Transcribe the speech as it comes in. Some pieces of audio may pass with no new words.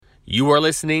You are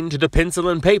listening to the Pencil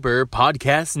and Paper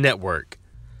Podcast Network.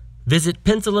 Visit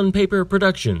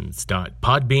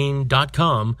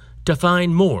pencilandpaperproductions.podbean.com to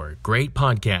find more great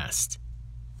podcasts.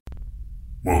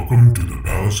 Welcome to the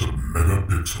Palace of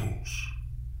Megapixels.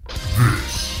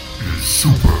 This is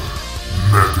Super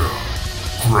Mega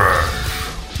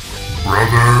Crash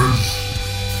Brothers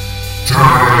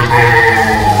Turbo!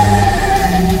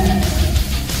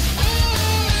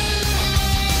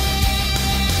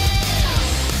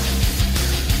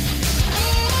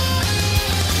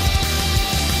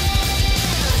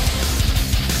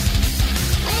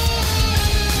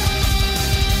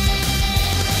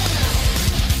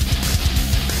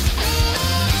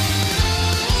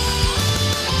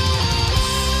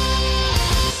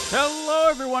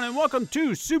 And welcome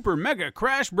to Super Mega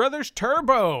Crash Brothers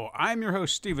Turbo. I'm your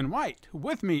host, Stephen White.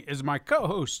 With me is my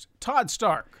co-host, Todd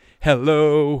Stark.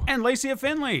 Hello. And Lacey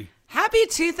Finley. Happy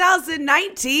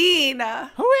 2019.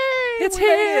 Hooray! It's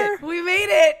here. We made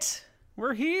it.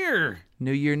 We're here.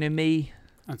 New year, new me.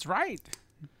 That's right.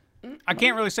 I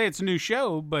can't really say it's a new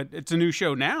show, but it's a new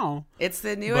show now. It's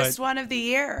the newest one of the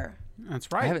year.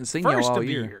 That's right. I haven't seen First y'all all of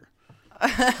the year.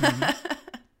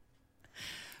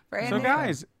 So,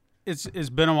 guys, it's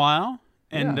been a while.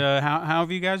 And how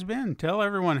have you guys been? Tell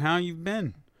everyone how you've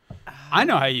been. I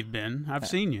know how you've been. I've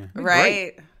seen you.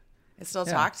 Right. I still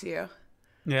talk to you.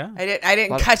 Yeah. I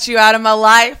didn't cut you out of my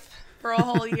life for a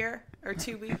whole year or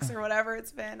 2 weeks or whatever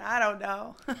it's been. I don't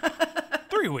know.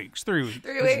 3 weeks. 3 weeks.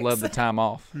 3 Just weeks. love the time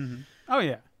off. Oh,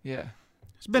 yeah. Yeah.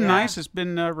 It's been Yeah. nice. It's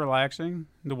been relaxing.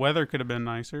 The weather could have been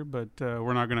nicer, but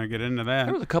we're not going to get into that.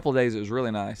 There was a couple of days it was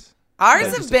really nice. Ours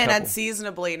Just have a been couple.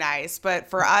 unseasonably nice, but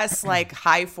for us, like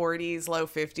high 40s, low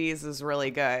 50s is really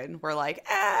good. We're like,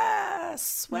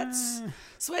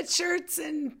 sweatshirts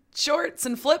and shorts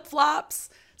and flip flops.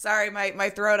 Sorry,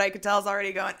 my throat, I could tell, is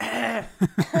already going. Got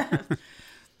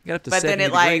up to But then 70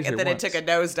 it degrees here it once. took a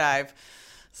nosedive.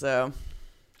 So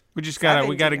We just gotta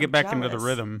 70, get I'm back into the jealous.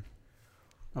 rhythm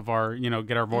of our,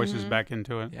 get our voices back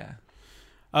into it. Yeah.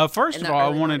 First In of the all,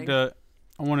 early morning.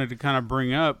 I wanted to kind of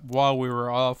bring up while we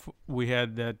were off, we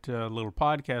had that little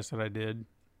podcast that I did.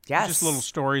 yes, Just little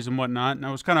stories and whatnot, and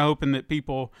I was kind of hoping that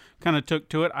people kind of took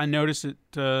to it. I noticed it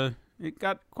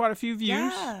got quite a few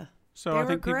views, Yeah, so they I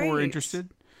think were people were great.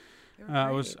 interested. They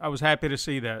were I was happy to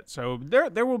see that. So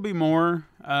there will be more.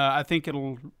 I think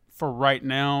it'll, for right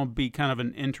now, be kind of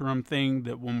an interim thing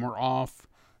that when we're off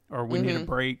or we need a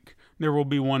break, there will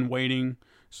be one waiting.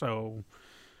 So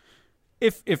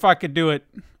if I could do it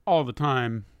all the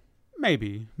time,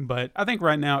 maybe. But I think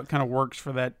right now it kind of works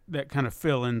for that kind of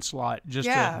fill-in slot, just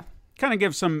to kind of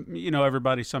give some,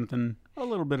 everybody something, a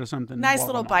little bit of something. nice while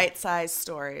little I'm off. bite-sized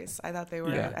stories. I thought they were.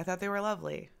 Yeah. I thought they were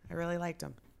lovely. I really liked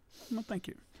them. Well, thank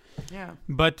you. Yeah.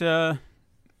 But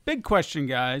big question,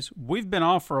 guys. We've been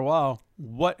off for a while.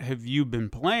 What have you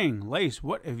been playing? Lace,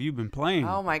 what have you been playing?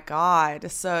 Oh my God.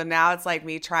 So now it's like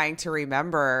me trying to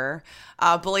remember.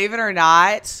 Believe it or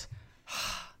not,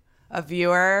 a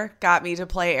viewer got me to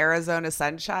play Arizona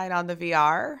Sunshine on the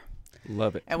VR.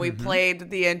 Love it. And we played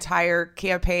the entire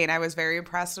campaign. I was very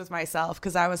impressed with myself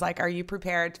because I was like, are you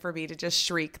prepared for me to just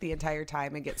shriek the entire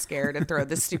time and get scared and throw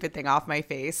this stupid thing off my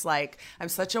face? Like, I'm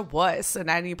such a wuss. And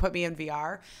then you put me in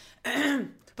VR.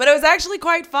 But it was actually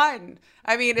quite fun.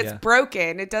 I mean, it's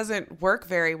broken. It doesn't work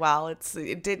very well.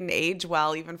 It didn't age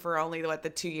well, even for only,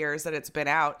 the 2 years that it's been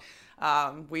out.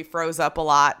 We froze up a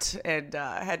lot and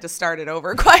had to start it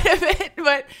over quite a bit.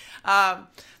 But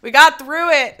we got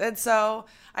through it. And so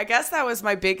I guess that was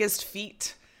my biggest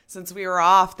feat since we were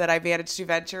off, that I managed to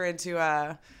venture into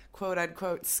a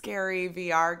quote-unquote scary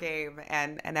VR game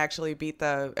and actually beat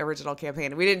the original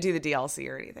campaign. We didn't do the DLC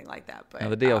or anything like that. But Now,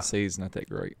 the DLC is not that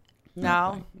great.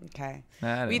 no? Okay.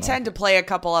 Nah, I don't We like tend it. to play a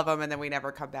couple of them, and then we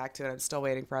never come back to it. I'm still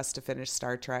waiting for us to finish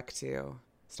Star Trek, too.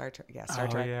 Star Trek.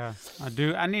 yeah. I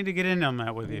do. I need to get in on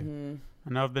that with you.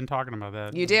 I know I've been talking about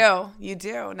that. You do.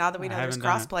 Now that we know there's haven't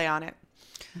done it. crossplay on it.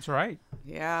 That's right.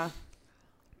 Yeah.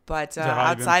 But that all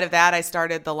you've been- outside of that, I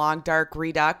started the Long Dark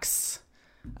Redux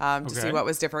to see Okay. what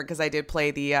was different, because I did play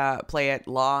it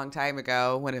long time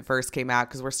ago when it first came out,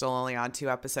 because we're still only on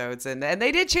 2 episodes, and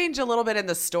they did change a little bit in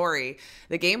the story.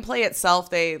 The gameplay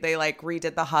itself, they like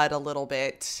redid the HUD a little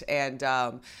bit and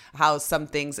how some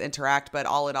things interact, but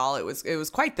all in all, it was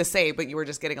quite the same, but you were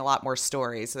just getting a lot more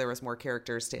story, so there was more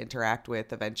characters to interact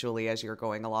with eventually as you're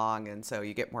going along, and so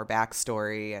you get more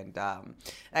backstory, and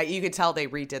you could tell they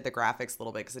redid the graphics a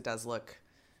little bit because it does look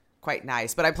quite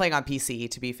nice. But I'm playing on PC,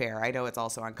 to be fair. I know it's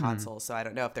also on console, so I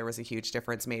don't know if there was a huge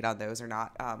difference made on those or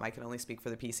not. I can only speak for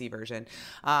the PC version.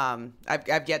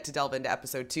 I've yet to delve into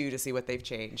episode 2 to see what they've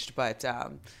changed, but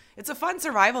It's a fun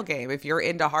survival game if you're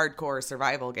into hardcore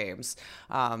survival games.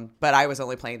 But I was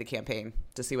only playing the campaign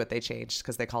to see what they changed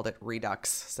because they called it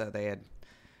Redux. So they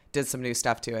did some new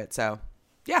stuff to it. So,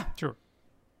 yeah. Sure.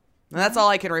 And that's all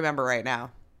I can remember right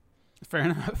now. Fair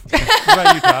enough. What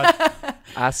about you, Todd?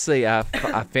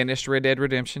 I finished Red Dead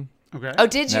Redemption. Okay. Oh,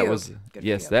 did you? That was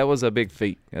that was a big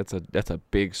feat. That's a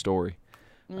big story.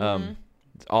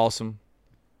 It's awesome.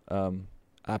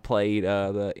 I played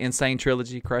the Insane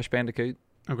Trilogy, Crash Bandicoot.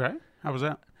 Okay. How was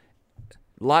that?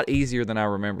 A lot easier than I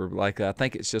remember. Like, I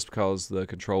think it's just because the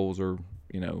controls are,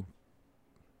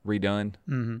 redone.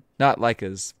 Mm-hmm. Not like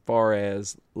as far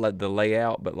as the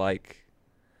layout, but like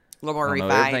a little more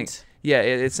refined.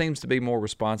 It seems to be more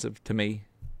responsive to me,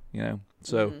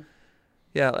 So,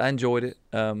 yeah, I enjoyed it.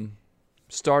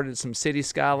 Started some City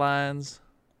Skylines.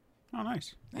 Oh,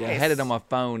 nice. Yeah, I had it on my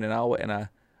phone, and I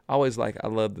always I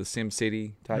love the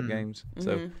SimCity type games.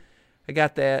 So I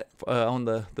got that on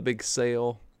the big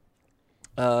sale.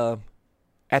 At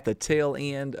the tail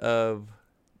end of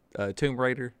Tomb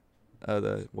Raider,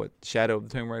 Shadow of the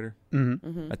Tomb Raider.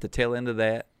 At the tail end of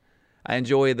that, I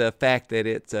enjoy the fact that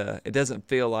it doesn't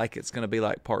feel like it's going to be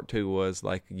like Part 2 was.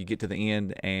 Like, you get to the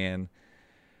end and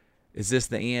is this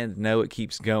the end? No, it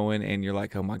keeps going, and you're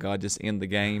like, oh my God, just end the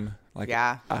game. Like,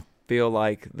 yeah. I feel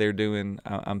like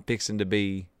I'm fixing to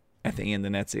be at the end,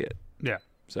 and that's it. Yeah.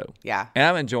 So yeah, and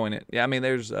I'm enjoying it. Yeah, I mean,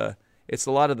 there's it's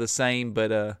a lot of the same,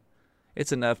 but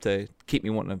it's enough to keep me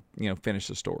wanting to finish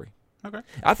the story. Okay.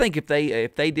 I think if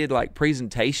they did like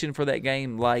presentation for that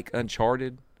game like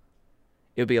Uncharted,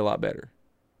 it would be a lot better.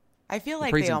 I feel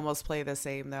like they almost play the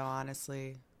same though,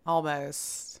 honestly.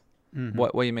 Almost. Mm-hmm.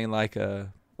 What do you mean, like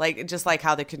just like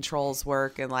how the controls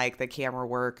work and like the camera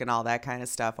work and all that kind of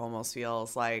stuff almost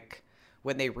feels like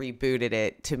when they rebooted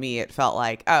it, to me it felt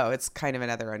like, oh, it's kind of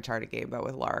another Uncharted game but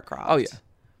with Lara Croft. Oh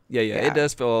yeah. It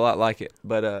does feel a lot like it,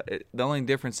 but the only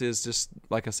difference is just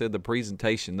like I said, the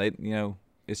presentation. They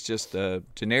it's just a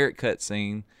generic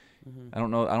cutscene. I don't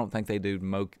know. I don't think they do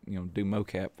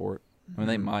mocap for it. I mean,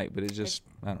 they might, but it's just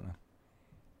I don't know.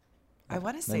 I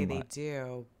want to say they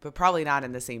do, but probably not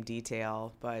in the same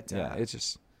detail. But yeah,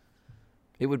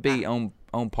 it would be on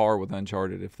par with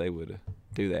Uncharted if they would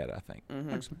do that, I think.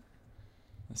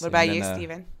 What about you,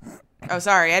 Steven? Oh,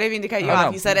 sorry, I didn't mean to cut you off.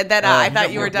 No. You said it, then I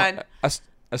thought you were done.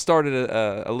 I started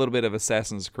a little bit of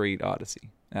Assassin's Creed Odyssey.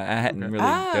 I hadn't really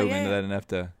dove into that enough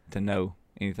to know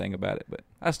anything about it, but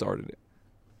I started it.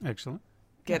 Excellent.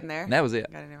 Getting there. And that was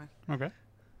it. Got a new one. Okay.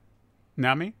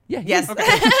 Now me? Yeah. Yes. Okay.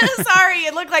 Sorry,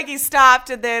 it looked like he stopped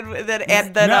and then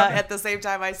at the same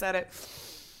time I said it.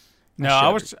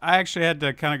 No, I actually had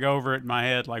to kind of go over it in my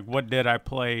head, like what did I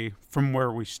play from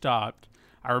where we stopped.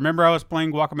 I remember I was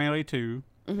playing Guacamelee 2.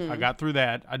 I got through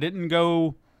that. I didn't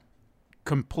go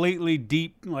completely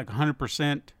deep, like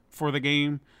 100% for the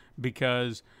game,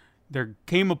 because there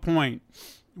came a point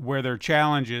where their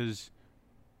challenges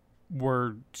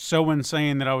were so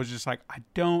insane that I was just like, I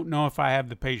don't know if I have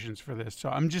the patience for this. So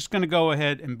I'm just going to go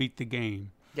ahead and beat the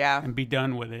game. Yeah. And be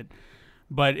done with it.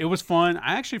 But it was fun.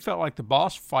 I actually felt like the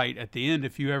boss fight at the end,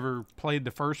 if you ever played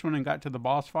the first one and got to the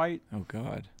boss fight. Oh,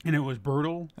 God. And it was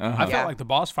brutal. I felt like the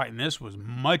boss fight in this was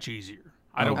much easier.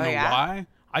 I don't know why.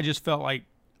 I just felt like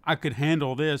I could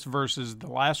handle this versus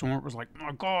the last one where it was like,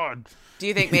 oh, God. Do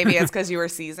you think maybe it's because you were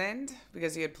seasoned?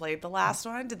 Because you had played the last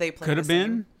one? Did they play Could have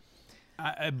been.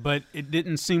 But it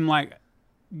didn't seem like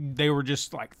they were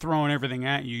just like throwing everything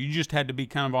at you. You just had to be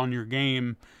kind of on your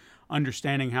game,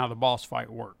 understanding how the boss fight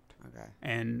worked. Okay.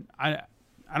 And I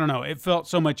don't know. It felt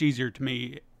so much easier to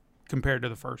me compared to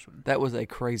the first one. That was a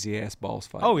crazy ass boss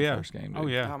fight. Oh, in yeah. The first game, dude. Oh,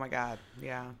 yeah. Oh, my God.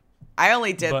 Yeah. I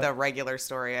only did the regular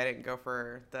story. I didn't go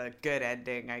for the good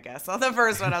ending, I guess. On the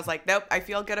first one, I was like, nope, I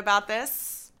feel good about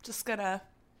this. Just going to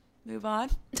move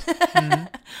on.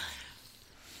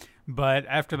 But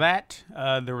after that,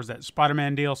 there was that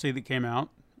Spider-Man DLC that came out,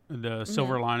 the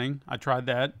Silver Lining. I tried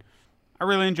that. I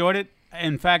really enjoyed it.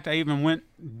 In fact, I even went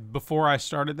before I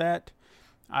started that.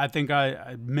 I think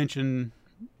I mentioned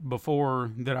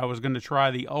before that I was going to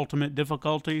try the ultimate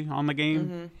difficulty on the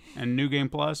game and New Game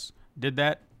Plus. Did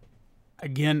that.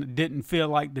 Again, didn't feel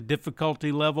like the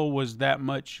difficulty level was that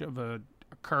much of a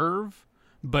curve.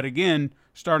 But again,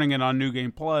 starting it on New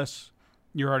Game Plus,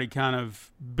 you're already kind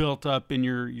of built up in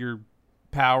your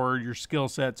power, your skill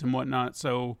sets and whatnot.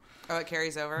 So it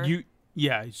carries over?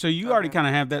 So you already kind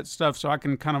of have that stuff, so I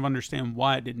can kind of understand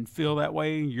why it didn't feel that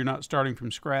way. You're not starting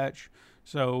from scratch.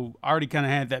 So I already kind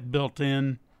of had that built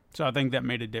in, so I think that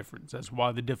made a difference. That's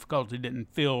why the difficulty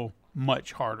didn't feel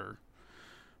much harder.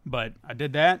 But I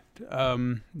did that.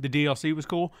 The DLC was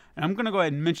cool. And I'm going to go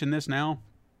ahead and mention this now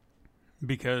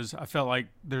because I felt like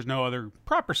there's no other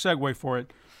proper segue for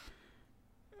it.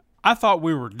 I thought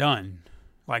we were done.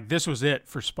 Like, this was it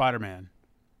for Spider-Man.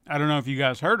 I don't know if you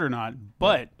guys heard or not,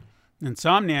 but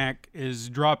Insomniac is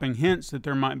dropping hints that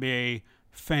there might be a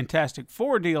Fantastic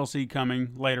Four DLC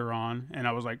coming later on, and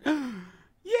I was like,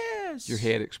 yes. Your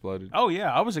head exploded. Oh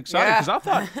yeah, I was excited because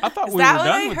I thought we were that what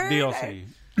done I with heard? DLC.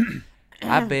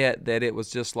 I bet that it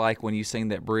was just like when you seen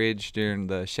that bridge during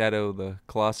the Shadow of the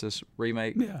Colossus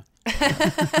remake. Yeah.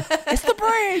 It's the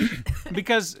bridge.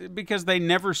 because they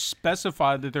never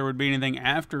specified that there would be anything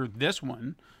after this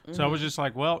one. So I was just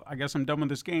like, well, I guess I'm done with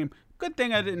this game. Good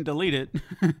thing I didn't delete it.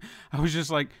 I was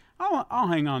just like, I'll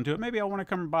hang on to it. Maybe I want to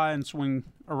come by and swing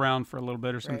around for a little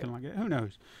bit or something like that. Who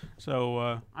knows?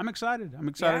 So I'm excited. I'm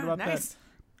excited about nice.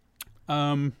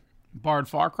 that. Borrowed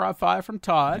Far Cry 5 from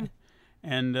Todd.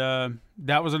 And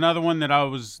that was another one that I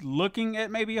was looking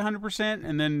at maybe 100%.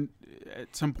 And then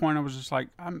at some point I was just like,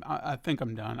 I think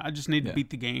I'm done. I just need to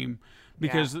beat the game.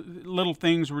 Because little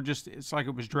things were just, it's like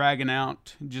it was dragging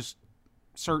out. Just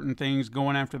certain things,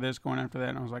 going after this, going after that.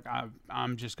 And I was like,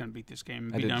 I'm just going to beat this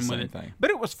game and be done with it. But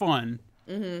it was fun.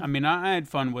 I mean, I had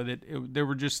fun with it. There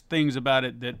were just things about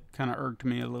it that kind of irked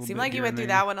me a little bit. Seemed like you went through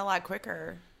that one a lot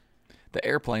quicker. The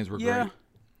airplanes were great.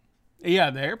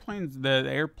 Yeah, the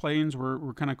airplanes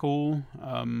were kind of cool.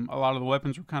 A lot of the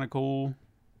weapons were kind of cool.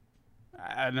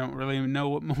 I don't really even know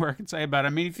what more I can say about it.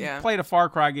 I mean, if you played a Far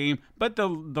Cry game, but the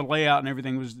layout and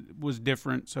everything was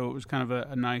different, so it was kind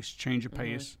of a nice change of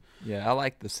pace. Yeah, I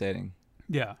like the setting.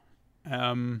 Yeah.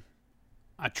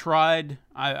 I tried.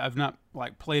 I've not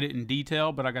like played it in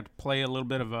detail, but I got to play a little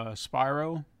bit of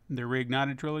Spyro, the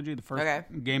Reignited trilogy, the first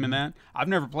game in that. I've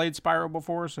never played Spyro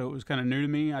before, so it was kind of new to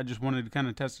me. I just wanted to kind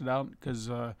of test it out because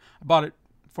I bought it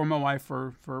for my wife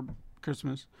for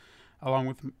Christmas, along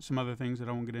with some other things that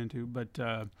I won't get into. But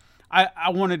I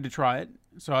wanted to try it,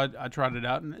 so I tried it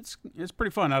out, and it's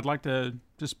pretty fun. I'd like to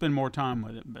spend more time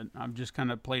with it, but I've just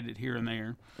kind of played it here and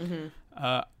there.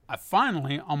 I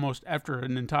finally, almost after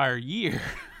an entire year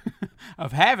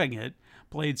of having it,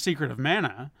 played Secret of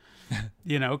Mana.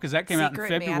 You know, because that came out in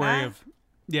February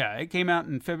it came out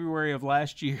in February of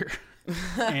last year,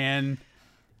 and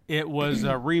it was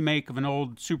a remake of an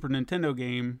old Super Nintendo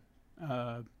game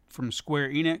from Square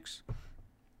Enix.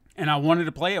 And I wanted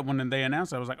to play it when they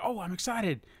announced it. I was like, oh, I'm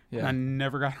excited. Yeah. And I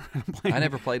never got around to playing it. I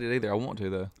never played it either. I want to,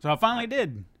 though. So I finally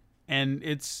did. And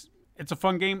it's a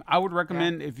fun game. I would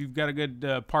recommend if you've got a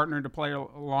good partner to play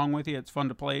along with you. It's fun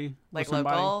to play like with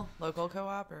somebody. Local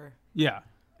co-op? Or yeah.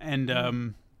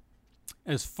 And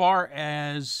as far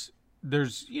as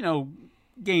there's,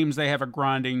 games, they have a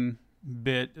grinding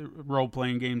bit,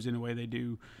 role-playing games in the way they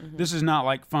do. This is not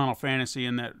like Final Fantasy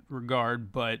in that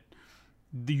regard, but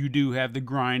you do have the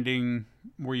grinding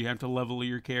where you have to level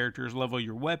your characters, level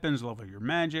your weapons, level your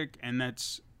magic, and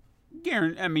that's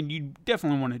guaranteed. I mean, you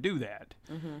definitely want to do that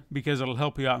because it'll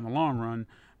help you out in the long run.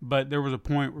 But there was a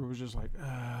point where it was just like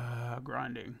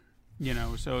grinding,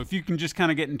 So if you can just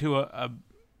kind of get into a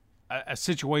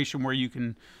situation where you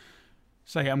can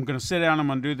say, I'm going to sit down, I'm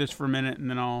going to do this for a minute, and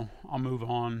then I'll move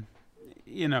on.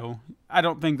 I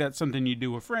don't think that's something you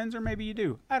do with friends, or maybe you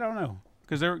do. I don't know.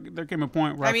 Because there came a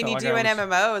point where I mean, felt you like do in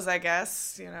MMOs, I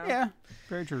guess, Yeah,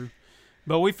 very true.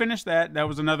 But we finished that. That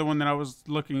was another one that I was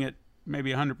looking at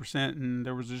maybe 100%, and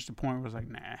there was just a point where I was like,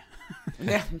 nah.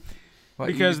 Yeah.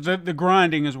 Because the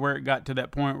grinding is where it got to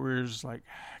that point where it's just like,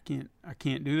 I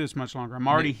can't do this much longer. I'm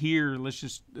already here. Let's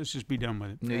just be done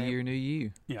with it. New year, new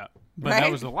you. Yeah. But that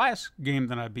was the last game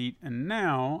that I beat, and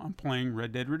now I'm playing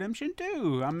Red Dead Redemption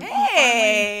 2. I'm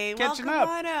catching up.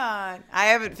 On. I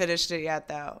haven't finished it yet,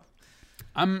 though.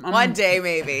 I'm one day,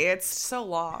 maybe. It's so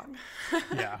long.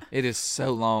 Yeah. It is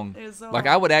so long. It is so long.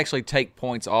 I would actually take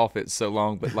points off it so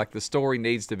long, but like the story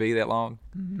needs to be that long.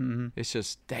 It's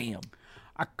just, damn.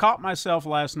 I caught myself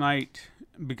last night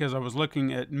because I was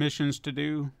looking at missions to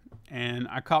do, and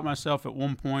I caught myself at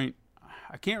one point.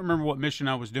 I can't remember what mission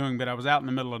I was doing, but I was out in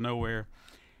the middle of nowhere,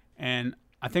 and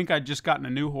I think I'd just gotten a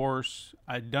new horse.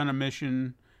 I'd done a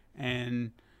mission,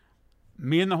 and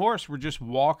me and the horse were just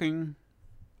walking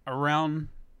around,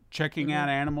 checking out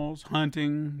animals,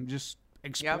 hunting, just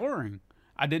exploring. Yep.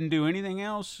 I didn't do anything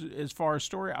else as far as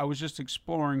story. I was just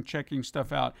exploring, checking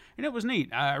stuff out, and it was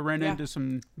neat. I ran into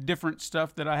some different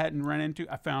stuff that I hadn't run into.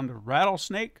 I found a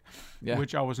rattlesnake,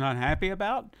 which I was not happy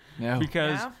about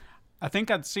because I think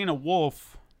I'd seen a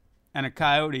wolf and a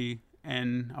coyote,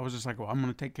 and I was just like, well, I'm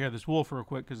going to take care of this wolf real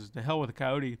quick because it's the hell with the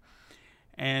coyote.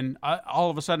 And all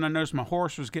of a sudden I noticed my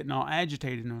horse was getting all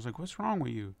agitated, and I was like, what's wrong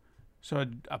with you? So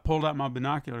I pulled out my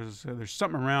binoculars and said, there's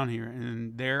something around here.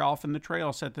 And there off in the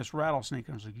trail sat this rattlesnake.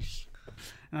 I was like,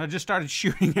 and I just started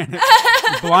shooting at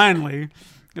it blindly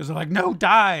because I'm like, no,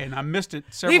 die. And I missed it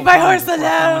several times. Leave my horse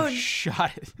alone. alone.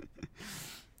 Shot it.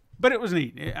 But it was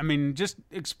neat. I mean, just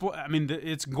explore. I mean,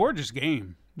 it's a gorgeous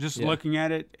game. Just looking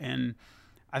at it, and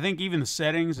I think even the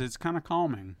settings, it's kind of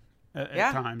calming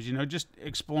at times. You know, just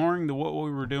exploring what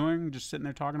we were doing, just sitting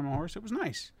there talking to my horse. It was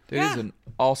nice. Dude, it's an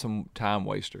awesome time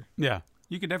waster. Yeah,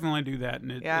 you could definitely do that,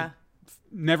 and it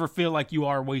never feel like you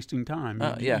are wasting time.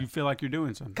 You feel like you're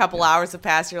doing something. Couple hours have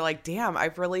passed. You're like, damn,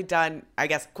 I've really done, I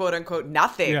guess, quote unquote,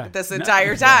 nothing this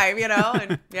entire time. You know,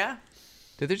 and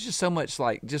Dude, there's just so much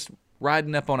like just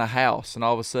riding up on a house, and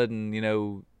all of a sudden, you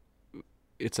know,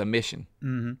 it's a mission.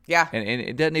 Mm-hmm. Yeah. And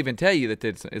it doesn't even tell you that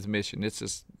it's a mission. It's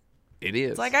just, it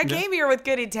is. It's like, I came here with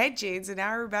good intentions, and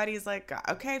now everybody's like,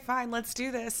 okay, fine, let's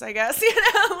do this, I guess. You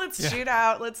know, let's shoot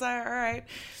out. Let's, all right.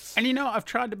 And, you know, I've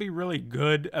tried to be really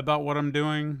good about what I'm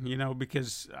doing, you know,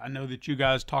 because I know that you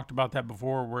guys talked about that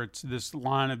before, where it's this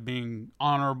line of being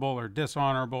honorable or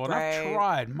dishonorable. And I've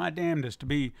tried my damnedest to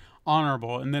be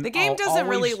honorable. And then the game doesn't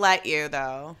really let you,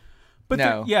 though.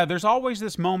 But there's always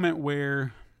this moment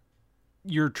where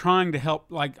you're trying to help.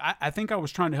 Like, I think I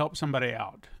was trying to help somebody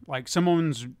out. Like,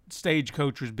 someone's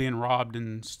stagecoach was being robbed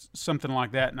and something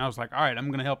like that. And I was like, all right, I'm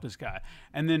going to help this guy.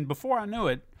 And then before I knew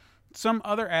it, some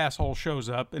other asshole shows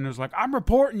up and is like, I'm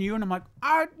reporting you. And I'm like,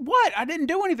 what? I didn't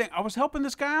do anything. I was helping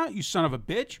this guy out, you son of a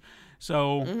bitch.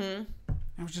 So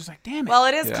I was just like, damn it. Well,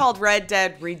 it is called Red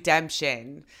Dead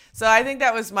Redemption. So I think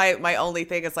that was my only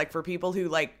thing. It's like, for people who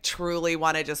like truly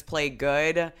want to just play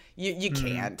good, you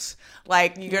can't.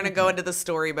 Like, you're going to go into the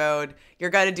story mode. You're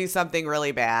going to do something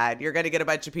really bad. You're going to get a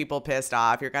bunch of people pissed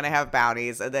off. You're going to have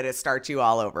bounties, and then it starts you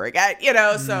all over again. You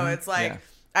know, so it's like... Yeah.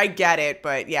 I get it,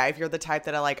 but if you're the type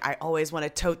that I always want to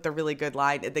tote the really good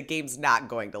line, the game's not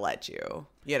going to let you,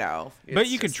 you know. But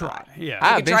you could try. You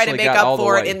can try to make up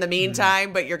for it in the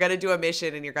meantime, but you're going to do a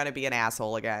mission and you're going to be an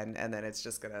asshole again, and then it's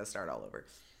just going to start all over.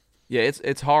 Yeah,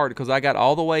 it's hard because I got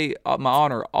all the way up, my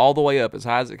honor all the way up as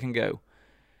high as it can go.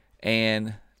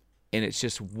 And it's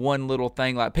just one little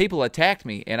thing. Like, people attacked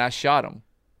me and I shot them.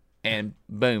 And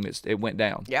boom, it went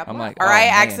down. Yep. I'm like, or I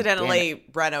accidentally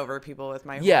run over people with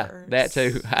my horse. Yeah, that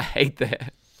too. I hate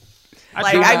that.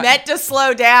 I meant to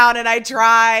slow down and I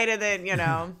tried, and then, you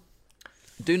know.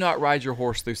 Do not ride your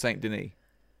horse through Saint Denis.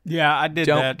 Yeah, I did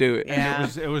that. Don't do it. Yeah.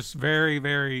 It was very,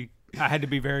 very. I had to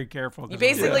be very careful. You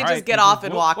basically just get off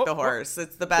and walk the horse.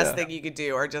 It's the best thing you could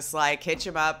do, or just like hitch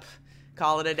him up,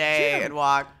 call it a day, and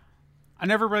walk. I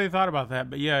never really thought about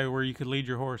that, but where you could lead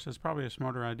your horse. That's probably a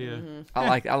smarter idea. Mm-hmm.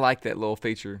 I like that little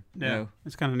feature. Yeah, you know?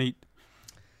 It's kind of neat.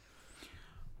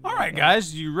 All right,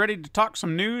 guys, you ready to talk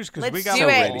some news? Because we got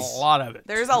a lot of it.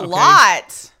 There's a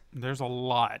lot. There's a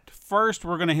lot. First,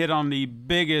 we're going to hit on the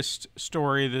biggest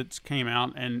story that's came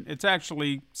out, and it's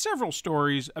actually several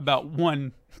stories about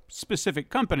one specific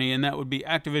company, and that would be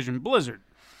Activision Blizzard.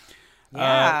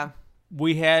 Yeah.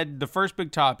 We had the first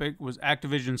big topic was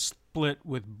Activision split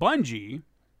with Bungie,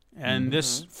 and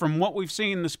this, from what we've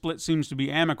seen, the split seems to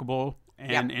be amicable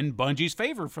and in Bungie's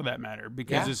favor, for that matter,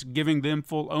 because it's giving them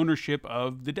full ownership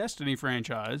of the Destiny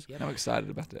franchise. I'm excited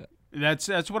about that.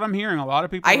 That's what I'm hearing. A lot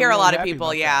of people. I hear a lot of people.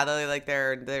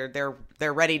 They're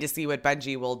ready to see what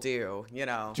Bungie will do. You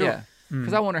know. Sure. Yeah.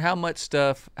 Because I wonder how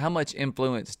much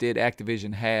influence did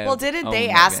Activision have? Well, didn't they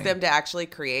ask them to actually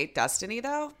create Destiny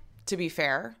though? To be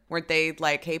fair, weren't they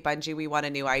like, hey, Bungie, we want a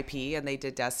new IP, and they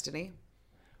did Destiny?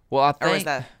 Well,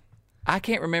 I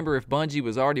can't remember if Bungie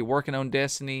was already working on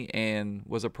Destiny and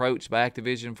was approached by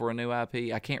Activision for a new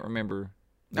IP. I can't remember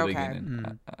the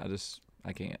beginning.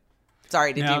 I can't.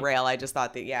 Sorry to derail. I just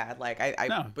thought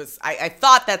that, I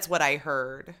thought that's what I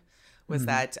heard, was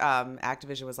that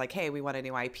Activision was like, hey, we want a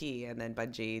new IP, and then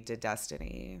Bungie did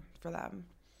Destiny for them.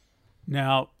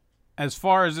 Now, as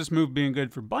far as this move being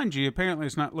good for Bungie, apparently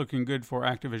it's not looking good for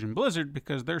Activision Blizzard,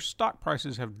 because their stock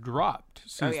prices have dropped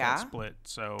since that split.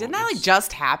 So didn't that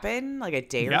just happen like a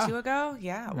day or two ago?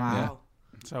 Yeah. Wow. Yeah.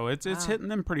 So it's hitting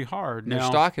them pretty hard. Their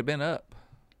stock had been up.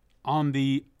 On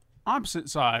the opposite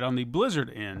side, on the Blizzard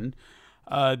end,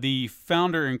 the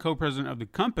founder and co-president of the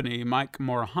company, Mike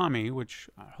Morihami, which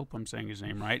I hope I'm saying his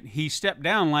name right, he stepped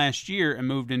down last year and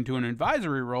moved into an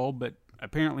advisory role, but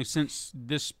apparently since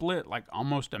this split, like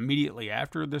almost immediately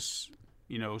after this,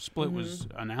 split was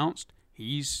announced,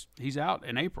 he's out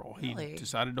in April. Really? He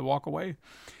decided to walk away.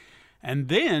 And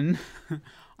then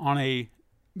on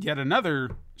yet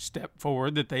another step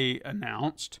forward that they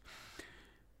announced,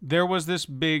 there was this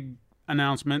big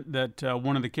announcement that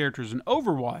one of the characters in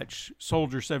Overwatch,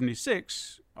 Soldier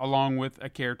 76, along with a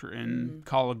character in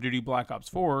Call of Duty Black Ops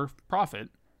 4, Prophet,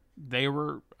 they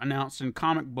were announced in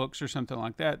comic books or something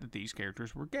like that these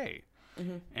characters were gay.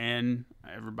 And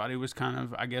everybody was kind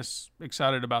of, I guess,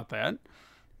 excited about that.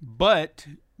 But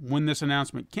when this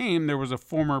announcement came, there was a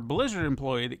former Blizzard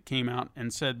employee that came out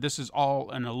and said this is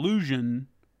all an illusion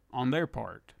on their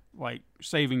part, like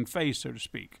saving face, so to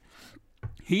speak.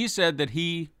 He said that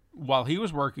while he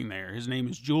was working there, his name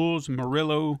is Jules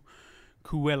Murillo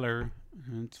Cuellar.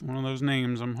 It's one of those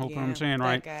names I'm hoping I'm saying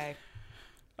right. Guy.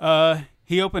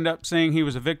 He opened up saying he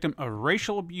was a victim of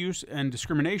racial abuse and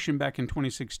discrimination back in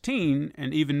 2016,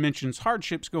 and even mentions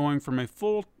hardships going from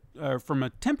a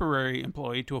temporary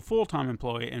employee to a full-time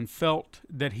employee, and felt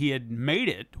that he had made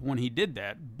it when he did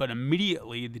that, but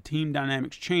immediately the team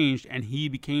dynamics changed and he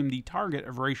became the target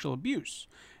of racial abuse,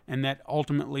 and that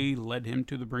ultimately led him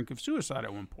to the brink of suicide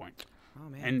at one point. Oh,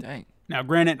 man. And Dang. now,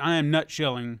 granted, I am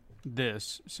nutshelling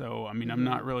this, so I mean, I'm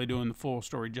not really doing the full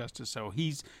story justice. So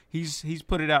he's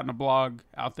put it out in a blog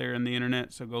out there in the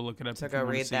internet. So go look it up. So if you go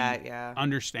wanna read see, that, yeah.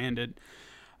 understand it.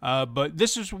 But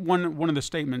this is one of the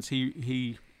statements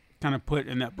he kind of put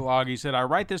in that blog. He said, "I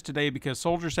write this today because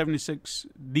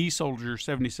the Soldier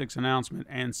 76 announcement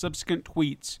and subsequent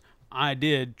tweets I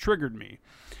did triggered me.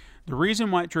 The reason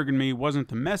why it triggered me wasn't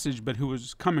the message, but who it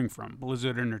was coming from,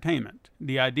 Blizzard Entertainment.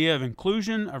 The idea of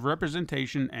inclusion, of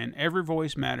representation, and every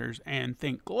voice matters, and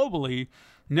think globally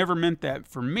never meant that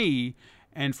for me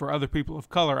and for other people of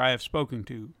color I have spoken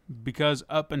to, because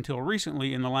up until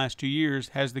recently, in the last 2 years,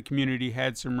 has the community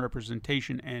had some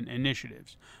representation and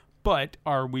initiatives. But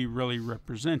are we really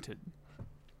represented?"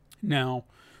 Now,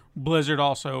 Blizzard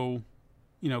also,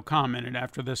 commented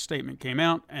after this statement came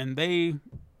out, and they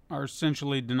are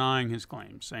essentially denying his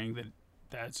claims, saying that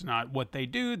that's not what they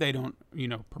do. They don't,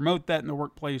 promote that in the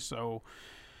workplace. So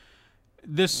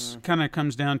this kind of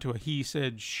comes down to a he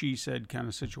said, she said kind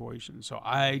of situation. So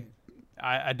I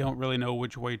don't really know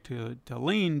which way to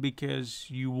lean, because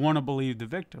you want to believe the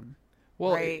victim.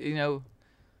 Well, Right.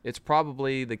 it's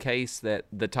probably the case that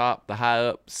the high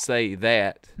ups say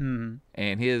that, Mm-hmm.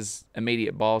 and his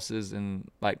immediate bosses and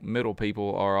like middle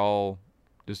people are all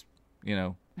just,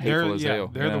 hateful as hell.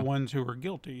 They're the ones who are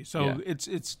guilty. So Yeah.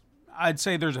 it's I'd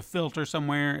say there's a filter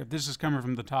somewhere. If this is coming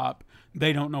from the top,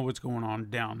 they don't know what's going on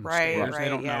down Right, stairs. right, They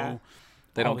don't yeah. know.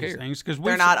 They all don't these care. things, 'cause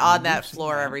They're we've not seen- on that we've seen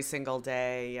floor that. every single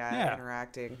day, Yeah.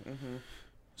 interacting. Mm-hmm.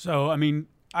 So, I mean,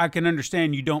 I can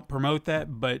understand you don't promote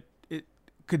that, but it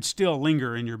could still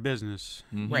linger in your business.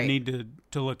 You Right. need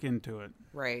to look into it.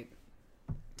 Right.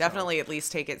 Definitely at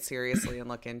least take it seriously and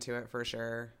look into it for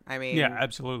sure. I mean, Yeah,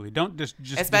 absolutely. Don't just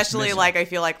especially dismiss it. like I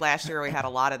feel like last year we had a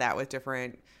lot of that with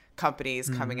different companies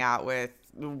coming out with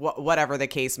whatever the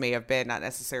case may have been, not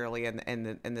necessarily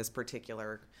in this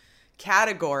particular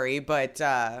category, but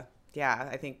yeah,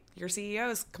 I think your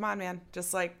CEOs, come on, man,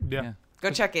 just like Yeah. go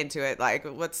check into it. Like,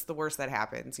 what's the worst that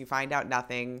happens? You find out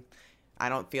nothing. I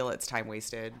don't feel it's time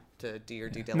wasted to do your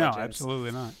due No, diligence.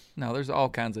 absolutely not. No, there's all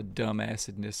kinds of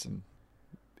dumbassedness in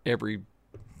every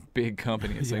big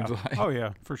company, it seems like. Oh,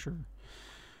 yeah, for sure.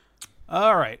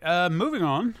 All right, moving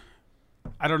on.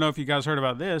 I don't know if you guys heard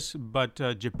about this, but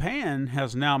Japan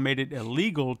has now made it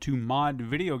illegal to mod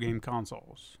video game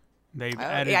consoles. They've Oh,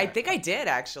 added, yeah, I think I did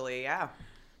actually. Yeah.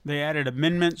 They added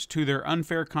amendments to their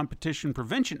Unfair Competition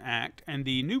Prevention Act, and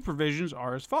the new provisions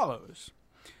are as follows.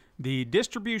 The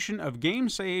distribution of game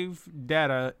save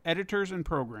data editors and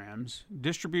programs,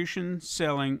 distribution,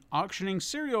 selling, auctioning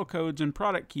serial codes and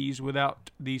product keys without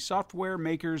the software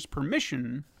maker's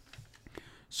permission,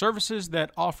 services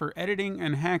that offer editing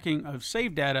and hacking of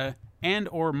save data and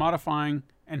or modifying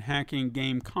and hacking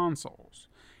game consoles.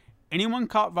 Anyone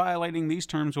caught violating these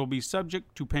terms will be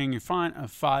subject to paying a fine of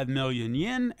 5 million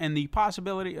yen and the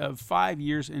possibility of 5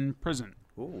 years in prison.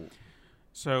 Ooh.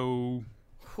 So,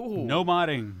 Ooh. no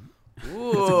modding.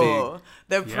 Ooh.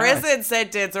 The Yes. prison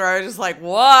sentence where I was just like,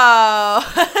 whoa.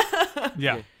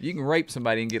 Yeah. You can rape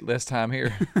somebody and get less time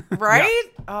here. Right?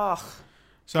 Oh.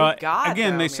 So Good God,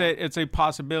 again, though, they man. say it's a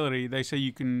possibility. They say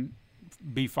you can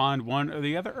be fined one or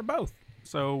the other or both.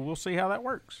 So we'll see how that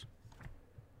works.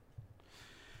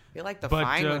 I feel like the But,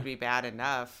 fine would be bad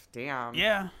enough. Damn.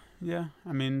 Yeah.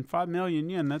 I mean, 5 million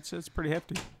yen. That's pretty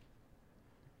hefty.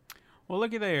 Well,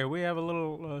 looky there. We have a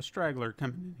little straggler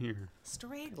coming in here.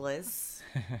 Stragglers.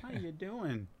 How you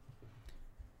doing?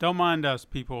 Don't mind us,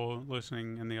 people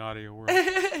listening in the audio world.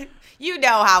 You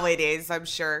know how it is, I'm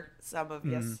sure. Some of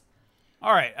us.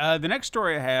 All right, the next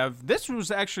story I have, this was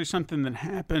actually something that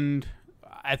happened,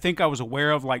 I think I was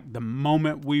aware of like the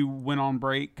moment we went on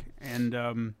break, and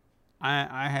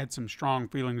I had some strong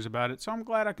feelings about it, so I'm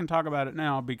glad I can talk about it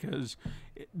now because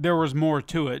there was more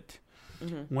to it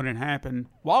when it happened.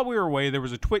 While we were away, there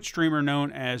was a Twitch streamer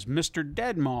known as Mr.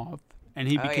 Deadmoth, and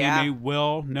he became yeah. a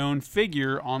well-known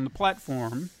figure on the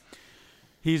platform.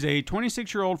 He's a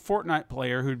 26-year-old Fortnite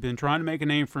player who'd been trying to make a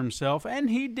name for himself, and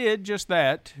he did just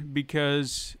that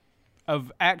because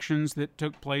of actions that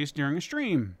took place during a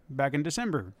stream back in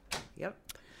December. Yep.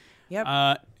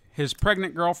 His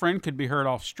pregnant girlfriend could be heard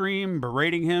off stream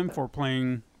berating him for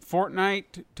playing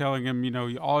Fortnite, telling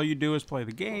him, all you do is play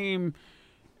the game.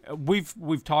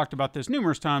 We've talked about this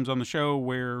numerous times on the show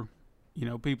where,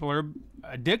 people are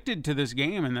addicted to this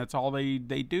game and that's all they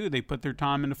do. They put their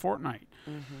time into Fortnite.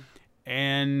 Mm-hmm.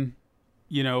 And,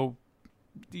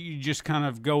 you just kind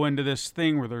of go into this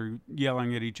thing where they're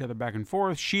yelling at each other back and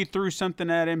forth. She threw something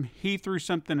at him. He threw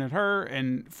something at her.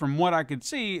 And from what I could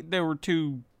see, there were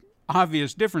two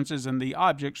obvious differences in the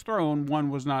objects thrown. One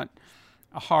was not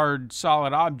a hard,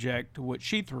 solid object, what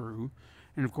she threw.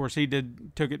 And, of course, he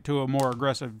took it to a more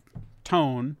aggressive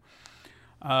tone.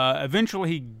 Eventually,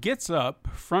 he gets up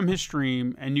from his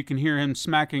stream, and you can hear him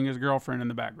smacking his girlfriend in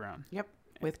the background. Yep,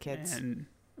 with kids. And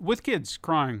with kids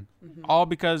crying, all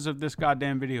because of this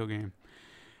goddamn video game.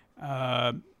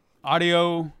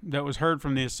 Audio that was heard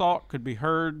from the assault could be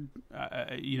heard.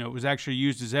 It was actually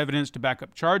used as evidence to back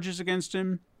up charges against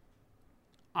him.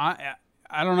 I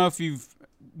don't know if you'd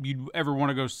ever want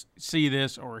to go see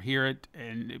this or hear it,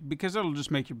 and because it'll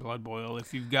just make your blood boil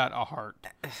if you've got a heart.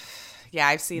 Yeah,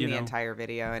 I've seen the entire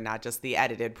video and not just the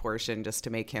edited portion just to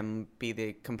make him be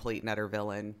the complete and utter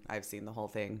villain. I've seen the whole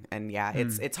thing. And yeah,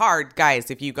 it's hard, guys,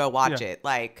 if you go watch it.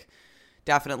 Like,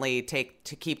 definitely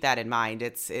keep that in mind.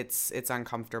 It's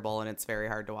uncomfortable and it's very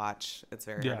hard to watch. It's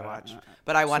very hard to watch.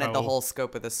 But I wanted the whole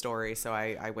scope of the story, so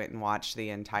I went and watched the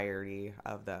entirety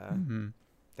of the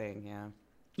thing, yeah.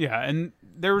 Yeah, and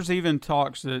there was even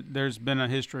talks that there's been a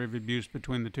history of abuse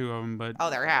between the two of them, but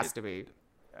there has to be.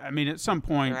 I mean, at some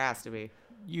point, there has to be.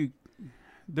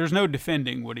 There's no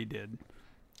defending what he did,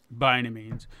 by any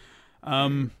means.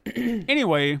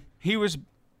 Anyway, he was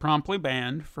promptly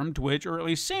banned from Twitch, or at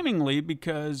least seemingly,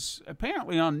 because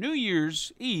apparently on New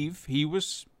Year's Eve he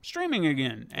was streaming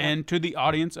again, and to the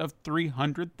audience of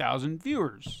 300,000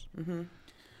 viewers. Mm-hmm.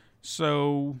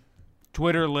 So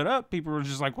Twitter lit up. People were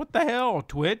just like, "What the hell,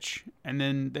 Twitch?" And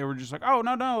then they were just like, "Oh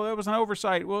no, that was an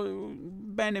oversight. We'll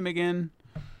ban him again."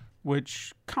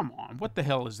 Which, come on, what the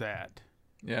hell is that?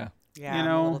 Yeah. Yeah, I'm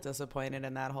a little disappointed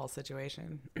in that whole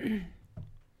situation.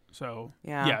 So,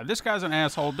 yeah, this guy's an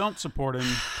asshole. Don't support him.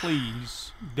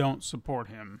 Please don't support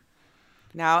him.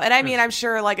 No, and I mean, I'm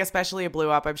sure, like, especially it blew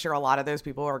up, I'm sure a lot of those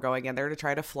people are going in there to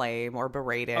try to flame or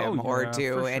berate him or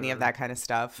do any of that kind of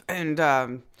stuff. And,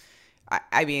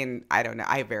 I mean, I don't know.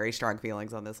 I have very strong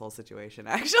feelings on this whole situation,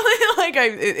 actually. Like,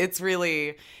 it's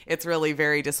really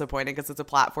very disappointing because it's a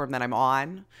platform that I'm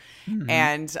on. Mm-hmm.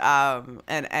 And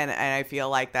I feel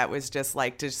like that was just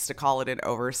to call it an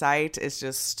oversight is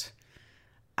just,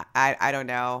 I don't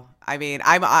know. I mean,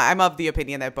 I'm of the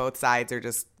opinion that both sides are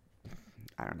just,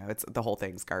 I don't know. It's the whole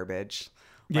thing's garbage.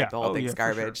 Like, the whole thing's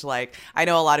garbage. Sure. Like, I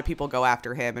know a lot of people go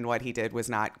after him, and what he did was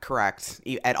not correct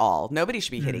at all. Nobody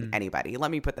should be hitting anybody.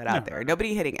 Let me put that out there.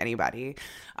 Nobody hitting anybody.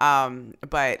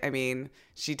 But, I mean,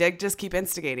 she did just keep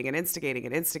instigating and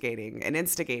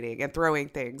throwing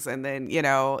things. And then,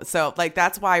 so, like,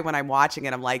 that's why when I'm watching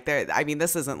it, I'm like,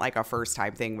 this isn't, like, a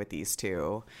first-time thing with these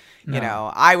two. No.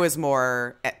 I was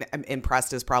more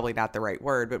impressed is probably not the right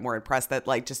word, but more impressed that,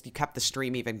 like, just you kept the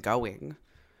stream even going.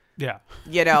 Yeah.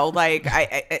 Like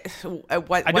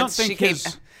once she came,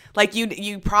 like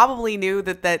you probably knew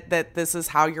that this is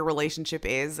how your relationship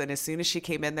is. And as soon as she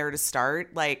came in there to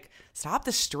start, like, stop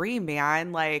the stream,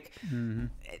 man. Like,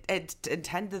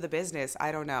 attend to the business.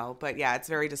 I don't know. But yeah, it's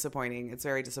very disappointing.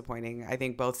 I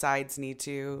think both sides need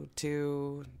to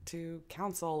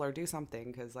counsel or do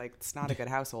something because, like, it's not a good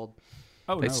household.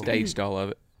 They staged all of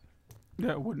it.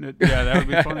 Yeah, wouldn't it? Yeah, that would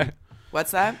be funny.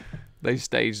 What's that? They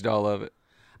staged all of it.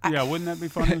 Yeah, wouldn't that be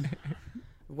funny?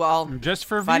 Well, just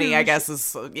for funny, views? I guess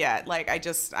is like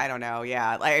I don't know.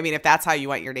 Yeah, like, I mean, if that's how you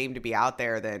want your name to be out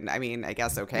there, then I mean, I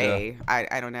guess okay. Yeah.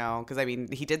 I don't know because I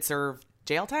mean, he did serve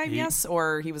jail time, yes,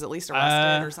 or he was at least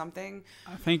arrested or something.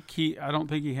 I don't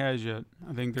think he has yet.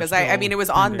 I think because I mean, it was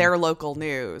on their local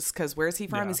news. Because where's he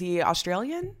from? Yeah. Is he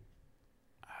Australian?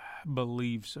 I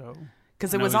believe so.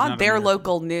 Because it was on their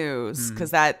local news because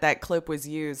that clip was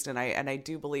used and I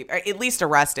do believe at least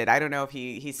arrested. I don't know if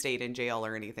he stayed in jail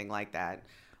or anything like that.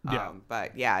 Yeah.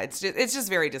 But yeah, it's just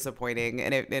very disappointing.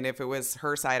 And if it was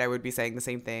her side, I would be saying the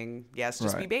same thing. Yes,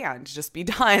 just be banned, just be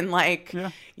done. Like,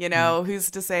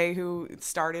 who's to say who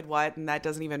started what, and that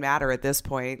doesn't even matter at this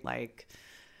point. Like,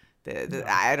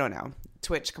 I don't know.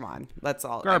 Twitch, come on. That's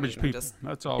all. Garbage people.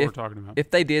 That's all we're talking about. If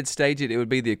they did stage it, it would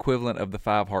be the equivalent of the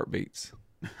 5 heartbeats.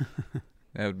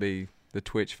 That would be the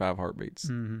Twitch 5 heartbeats.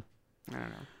 Mm-hmm. I don't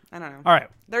know. I don't know. All right.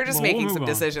 They're just Well, we'll making move some on.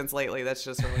 decisions lately that's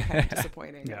just really kind of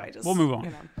disappointing. Yeah, I just, we'll move on.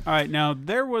 you know. All right, now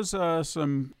there was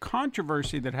some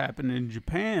controversy that happened in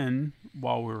Japan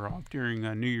while we were off during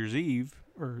New Year's Eve,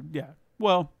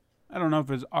 well, I don't know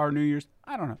if it's our New Year's.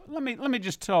 I don't know. Let me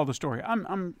just tell the story. I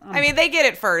mean, they get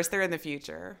it first. They're in the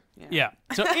future. Yeah.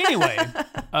 So anyway,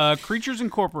 Creatures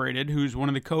Incorporated, who's one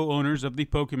of the co-owners of the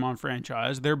Pokemon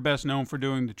franchise, they're best known for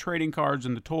doing the trading cards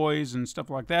and the toys and stuff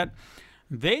like that.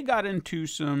 They got into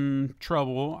some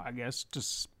trouble, I guess, to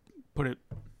put it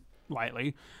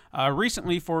lightly,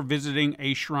 recently for visiting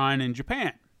a shrine in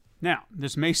Japan. Now,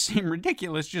 this may seem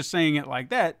ridiculous just saying it like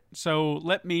that, so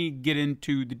let me get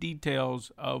into the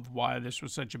details of why this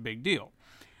was such a big deal.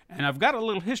 And I've got a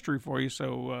little history for you,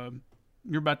 so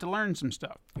you're about to learn some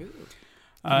stuff. Give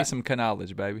me some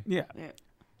knowledge, baby. Yeah.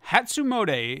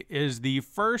 Hatsumode is the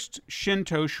first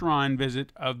Shinto shrine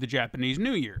visit of the Japanese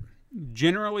New Year.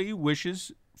 Generally,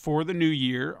 wishes for the new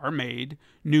year are made.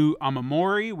 New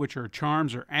amamori, which are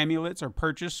charms or amulets, are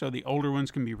purchased so the older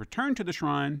ones can be returned to the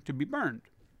shrine to be burned.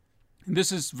 And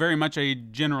this is very much a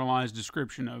generalized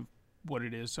description of what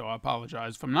it is, so I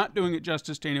apologize if I'm not doing it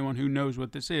justice to anyone who knows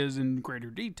what this is in greater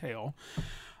detail.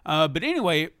 But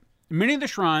anyway, many of the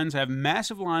shrines have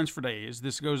massive lines for days.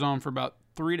 This goes on for about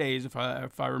 3 days, if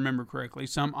I remember correctly.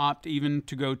 Some opt even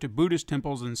to go to Buddhist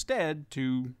temples instead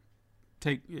to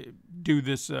do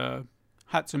this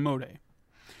Hatsumode.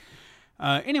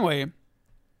 Anyway,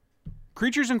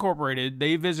 Creatures Incorporated,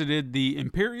 they visited the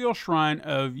Imperial Shrine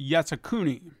of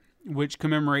Yasukuni, which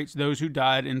commemorates those who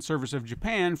died in service of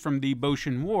Japan from the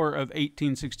Boshin War of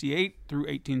 1868 through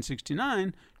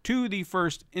 1869 to the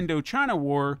First Indochina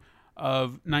War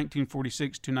of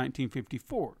 1946 to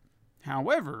 1954.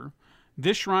 However,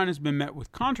 this shrine has been met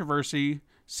with controversy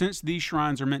since these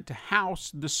shrines are meant to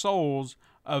house the souls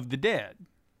of the dead.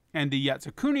 And the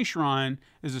Yasukuni Shrine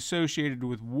is associated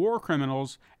with war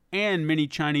criminals and many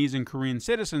Chinese and Korean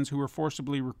citizens who were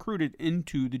forcibly recruited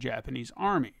into the Japanese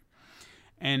army.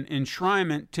 And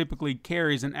enshrinement typically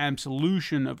carries an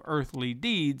absolution of earthly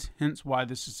deeds, hence why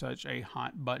this is such a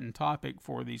hot-button topic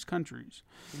for these countries.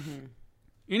 Mm-hmm.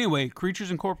 Anyway,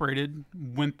 Creatures Incorporated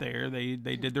went there. They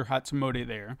did their Hatsumode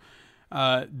there.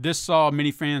 This saw many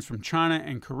fans from China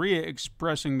and Korea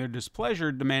expressing their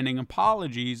displeasure, demanding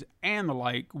apologies and the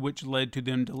like, which led to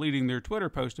them deleting their Twitter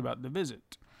post about the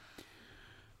visit.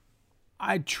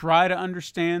 I try to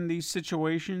understand these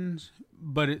situations,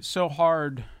 but it's so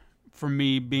hard for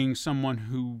me being someone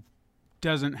who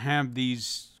doesn't have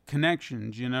these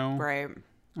connections, you know? Right.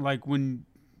 Like when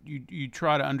you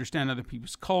try to understand other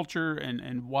people's culture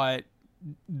and why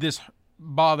this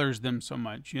bothers them so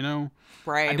much, you know?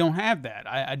 Right. I don't have that.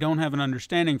 I don't have an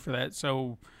understanding for that,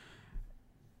 so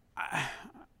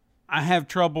I have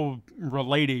trouble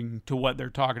relating to what they're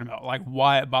talking about, like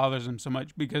why it bothers them so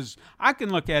much, because I can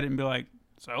look at it and be like,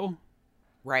 so?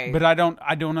 Right. But I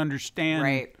don't understand.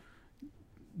 Right.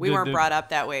 We weren't brought up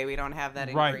that way. We don't have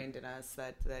that Right. ingrained in us,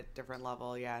 that different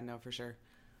level. Yeah, no, for sure.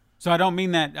 So I don't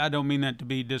mean that to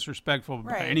be disrespectful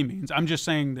by Right. any means. I'm just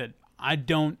saying that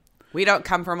We don't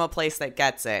come from a place that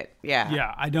gets it.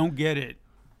 Yeah. I don't get it.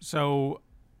 So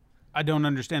I don't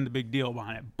understand the big deal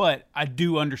behind it. But I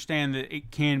do understand that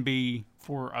it can be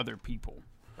for other people.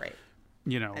 Right.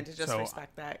 You know. And to just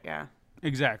respect that, yeah.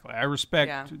 Exactly. I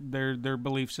respect their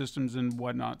belief systems and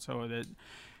whatnot, so that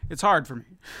it's hard for me.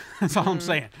 That's all I'm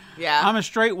saying. Yeah. I'm a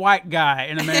straight white guy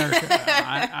in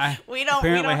America. We don't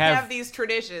have these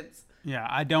traditions. Yeah,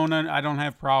 I don't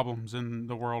have problems in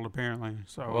the world apparently.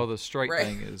 So Well, the straight Right.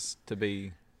 thing is to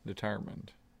be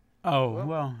determined. Oh,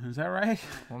 well, is that right?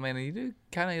 Well, man,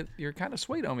 you're kind of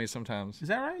sweet on me sometimes. Is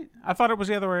that right? I thought it was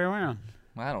the other way around.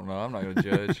 I don't know. I'm not going to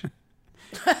judge.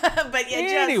 But you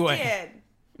Anyway. just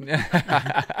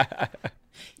did.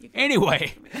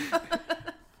 Anyway.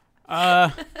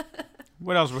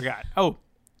 What else we got? Oh,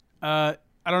 I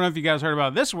don't know if you guys heard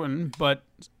about this one, but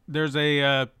there's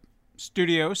a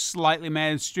studio, Slightly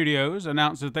Mad Studios,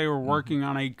 announced that they were working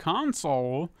on a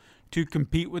console to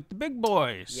compete with the big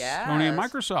boys, Yes. Sony and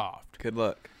Microsoft. Good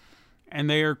luck. And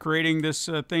they are creating this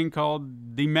thing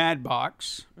called the Mad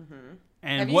Box. Mm-hmm.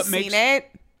 And Have what you makes seen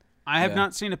it? I have Yeah.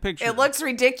 not seen a picture. It looks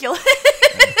ridiculous.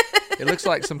 It looks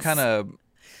like some kind of.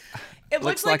 It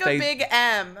looks like a big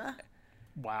M.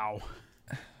 Wow.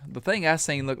 The thing I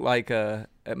seen looked like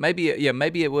maybe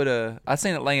it would have. I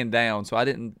seen it laying down, so I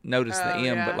didn't notice the M.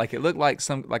 yeah. But like it looked like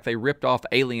they ripped off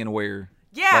Alienware.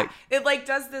 Yeah, Like- it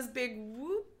does this big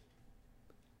whoop.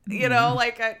 You know,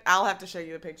 I'll have to show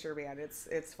you the picture, man.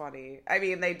 It's funny. I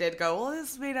mean, they did go, well,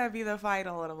 this may not be the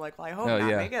final, and I'm like, well, I hope Oh, not.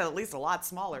 yeah. Make it at least a lot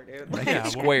smaller, dude. Like, Yeah,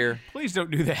 well, Square. Please don't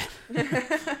do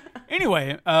that.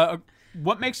 Anyway,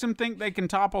 what makes them think they can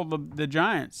topple the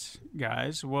Giants,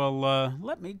 guys? Well,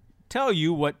 let me tell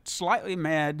you what Slightly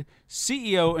Mad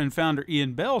CEO and founder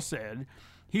Ian Bell said.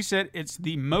 He said it's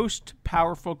the most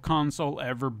powerful console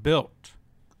ever built.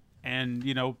 And,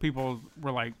 people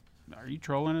were like, are you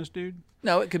trolling us, dude?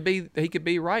 No, he could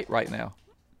be right now.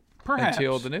 Perhaps.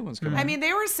 Until the new ones come out. I mean,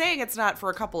 they were saying it's not for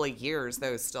a couple of years,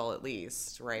 though, still at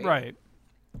least, right? Right.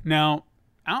 Now,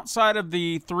 outside of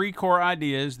the 3 core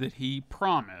ideas that he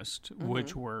promised,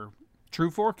 which were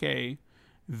true 4K,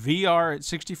 VR at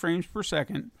 60 frames per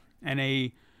second, and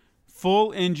a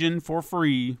full engine for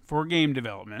free for game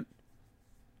development,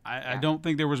 I don't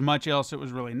think there was much else that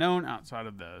was really known outside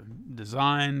of the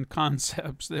design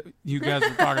concepts that you guys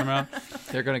were talking about.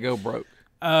 They're going to go broke.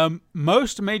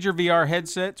 Most major VR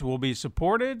headsets will be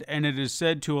supported, and it is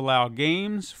said to allow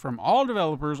games from all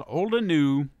developers, old and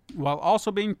new, while also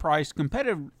being priced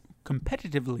competitively,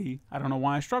 I don't know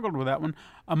why I struggled with that one,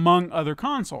 among other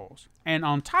consoles. And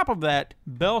on top of that,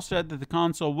 Bell said that the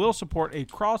console will support a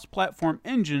cross-platform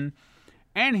engine,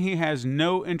 and he has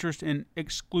no interest in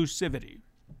exclusivity.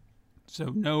 So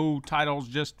no titles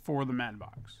just for the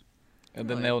Madbox. And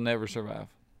then they'll never survive.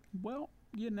 Well,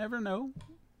 you never know.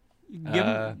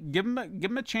 Give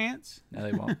them a chance. No,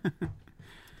 they won't.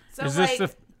 So, Is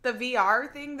this the VR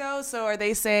thing, though, so are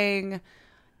they saying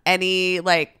any,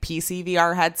 PC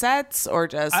VR headsets or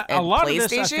just A lot of PlayStation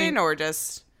this, I think, or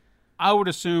just... I would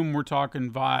assume we're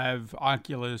talking Vive,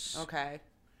 Oculus, Okay.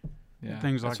 Yeah,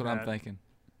 things like that's what that. I'm thinking.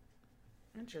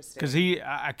 Interesting. Because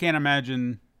I can't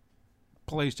imagine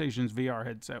PlayStation's VR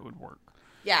headset would work.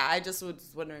 Yeah, I just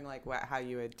was wondering, how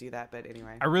you would do that, but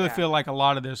anyway. I really feel like a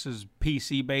lot of this is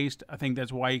PC based. I think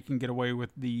that's why you can get away with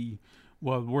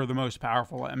we're the most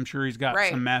powerful. I'm sure he's got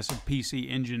some massive PC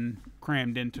engine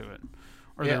crammed into it.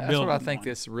 Or Yeah, they're that's building what I think one.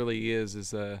 this really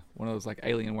is one of those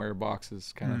Alienware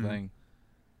boxes kind of thing.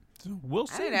 So we'll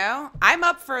I see. don't know. I'm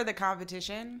up for the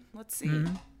competition. Let's see.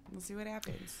 We'll see what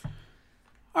happens.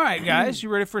 All right, guys, you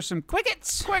ready for some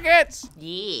quickets? Quickets.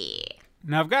 Yeah.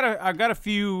 Now I've got a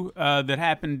few that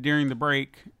happened during the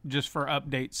break, just for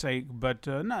update's sake, but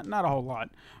not a whole lot.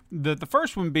 The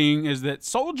first one being is that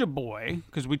Soulja Boy,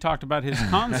 because we talked about his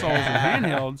consoles and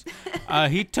handhelds,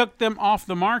 he took them off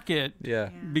the market. Yeah.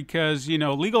 Because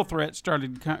legal threats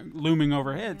started looming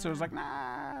overhead. So it was like,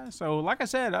 nah. So like I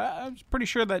said, I was pretty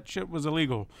sure that shit was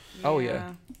illegal. Oh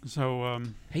yeah. So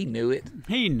He knew it.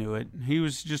 he knew it. He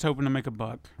was just hoping to make a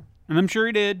buck, and I'm sure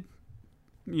he did.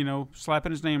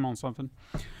 Slapping his name on something.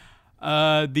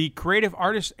 The Creative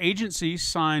Artists Agency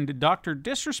signed Dr.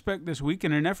 Disrespect this week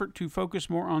in an effort to focus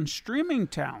more on streaming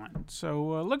talent.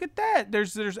 So look at that.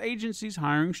 There's agencies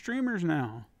hiring streamers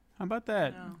now. How about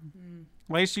that?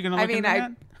 Lace, you gonna look into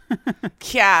that?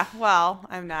 Yeah, well,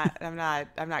 I'm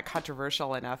not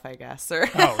controversial enough, I guess, or,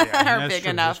 yeah, or big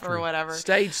enough or whatever.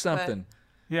 Stage something.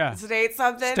 Yeah. Stage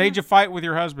something. Stage a fight with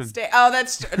your husband.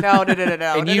 That's no.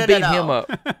 And you beat him up.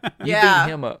 You Yeah.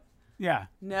 beat him up. Yeah.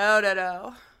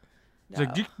 No. It's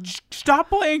like, stop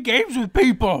playing games with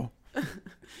people.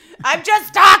 I'm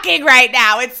just talking right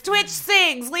now. It's Twitch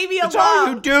Sings. Leave me That's all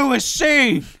you alone. do is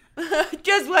sing.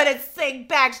 Just want to sing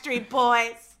Backstreet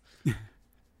Boys.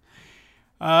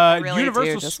 Really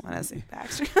Universal do just want to sing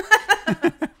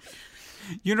Backstreet.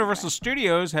 Universal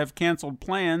Studios have canceled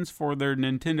plans for their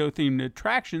Nintendo-themed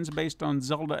attractions based on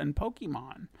Zelda and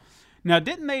Pokemon. Now,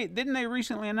 didn't they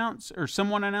recently announce, or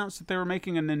someone announced that they were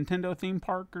making a Nintendo theme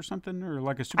park or something, or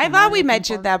like a Super I thought Mario we theme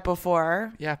mentioned park? that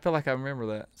before. Yeah, I feel like I remember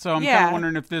that. So I'm kind Yeah. of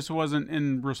wondering if this wasn't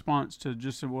in response to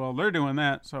just, well, they're doing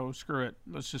that, so screw it.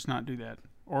 Let's just not do that.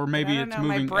 Or maybe I don't it's know.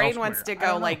 moving My brain elsewhere. wants to I go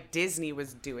don't know. like Disney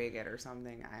was doing it or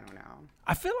something. I don't know.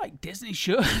 I feel like Disney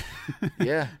should.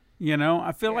 Yeah.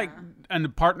 I feel like in the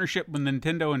partnership with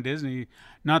Nintendo and Disney,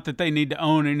 not that they need to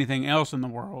own anything else in the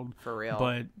world. For real.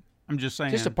 But I'm just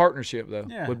saying. Just a partnership, though,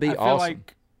 yeah, would be I feel awesome.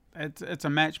 like it's a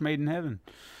match made in heaven.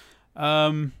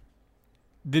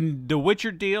 Then the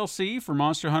Witcher DLC for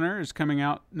Monster Hunter is coming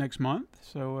out next month.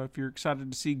 So if you're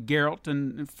excited to see Geralt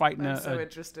and fighting I'm a so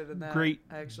interested in that. great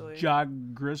actually.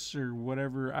 Jagras or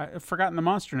whatever, I've forgotten the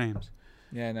monster names.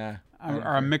 Yeah, nah.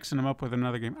 Or I'm mixing them up with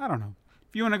another game. I don't know.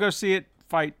 If you want to go see it,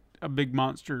 fight a big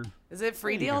monster. Is it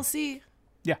free There you go. DLC?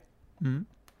 Yeah. Mm-hmm.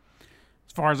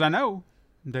 As far as I know,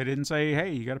 they didn't say,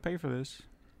 hey, you got to pay for this.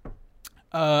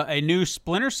 A new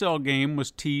Splinter Cell game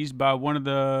was teased by one of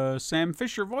the Sam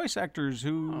Fisher voice actors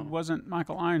who wasn't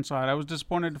Michael Ironside. I was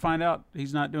disappointed to find out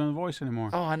he's not doing the voice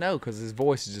anymore. Oh, I know, because his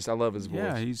voice is I love his voice.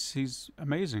 Yeah, he's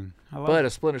amazing. I love But it. a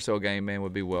Splinter Cell game, man,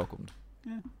 would be welcomed.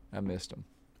 Yeah. I missed him.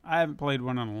 I haven't played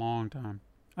one in a long time.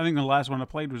 I think the last one I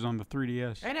played was on the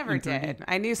 3DS. I never in 3D. did.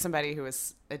 I knew somebody who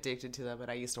was addicted to them, but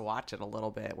I used to watch it a little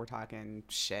bit. We're talking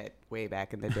shit way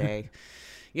back in the day.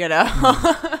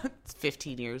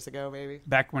 15 years ago, maybe.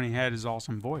 Back when he had his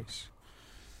awesome voice.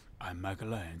 I'm Michael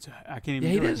Lyons. I can't even. Yeah,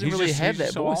 he do it. doesn't He's really just- have he's that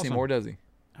just so voice awesome. anymore, does he?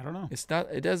 I don't know. It's not.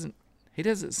 It doesn't. He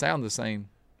doesn't sound the same.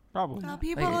 Probably. Well, not.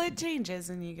 people, it changes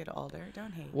when you get older.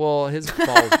 Don't hate. Well, his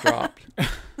balls dropped.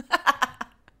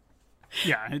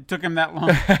 Yeah, it took him that long.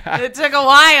 It took a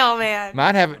while, man.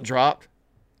 Mine haven't dropped.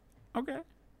 Okay.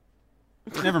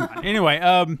 Never mind. Anyway,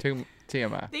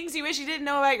 TMI. Things you wish you didn't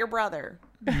know about your brother.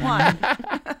 One.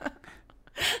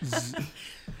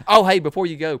 Oh, hey, before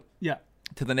you go yeah.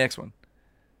 to the next one,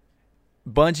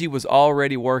 Bungie was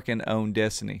already working on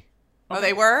Destiny. Oh,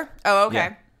 they were? Oh,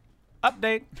 okay.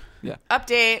 Update.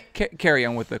 Update. Carry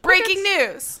on with the Breaking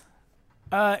news.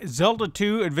 Zelda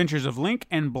 2, Adventures of Link,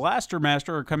 and Blaster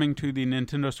Master are coming to the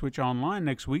Nintendo Switch Online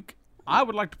next week. I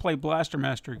would like to play Blaster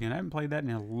Master again. I haven't played that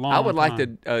in a long time. I would like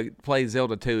to play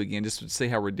Zelda 2 again just to see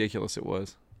how ridiculous it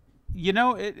was. You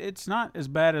know, it's not as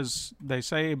bad as they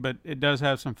say, but it does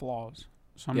have some flaws.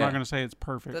 So I'm Yeah. not going to say it's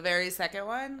perfect. The very second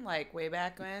one, like way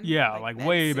back when? Yeah, like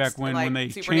way back when they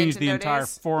Super changed the Nintendo entire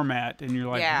days? format, and you're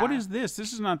like, Yeah. what is this?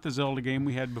 This is not the Zelda game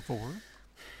we had before.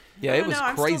 Yeah, it was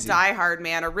I'm crazy. still diehard,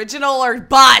 man. Original or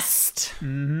bust.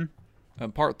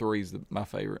 Part 3 is my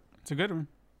favorite. It's a good one.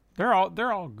 They're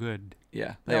all good.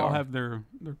 Yeah, They all have their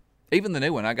Even the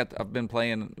new one. I've been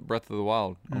playing Breath of the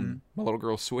Wild on my little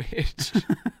girl's Switch.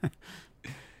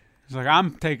 It's like,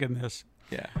 I'm taking this.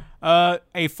 Yeah.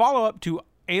 A follow-up to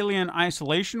Alien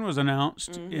Isolation was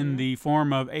announced in the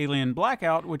form of Alien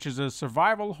Blackout, which is a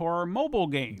survival horror mobile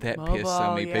game. That pissed so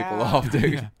Mobile, many people yeah. off,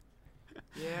 dude.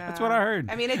 Yeah. That's what I heard.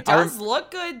 I mean, it does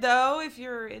look good, though, if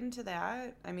you're into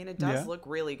that. I mean, it does Yeah. look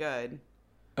really good.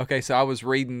 Okay, so I was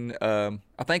reading, I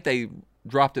think they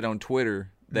dropped it on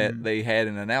Twitter that they had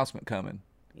an announcement coming.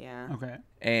 Yeah. Okay.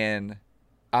 And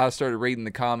I started reading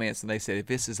the comments, and they said, if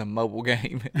this is a mobile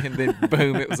game, and then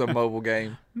boom, it was a mobile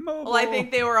game. Well, I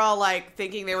think they were all like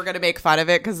thinking they were going to make fun of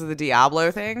it because of the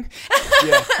Diablo thing.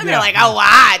 Yeah. And they're like, "Oh,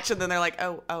 watch," and then they're like,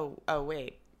 "Oh,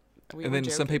 wait." And then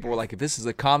some people were like, if this is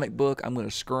a comic book, I'm going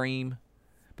to scream.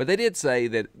 But they did say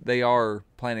that they are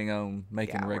planning on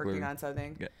making "Yeah, regular working on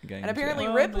something." games. And apparently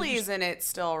Well, Ripley's in it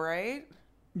still, right?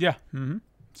 Yeah. Mm-hmm.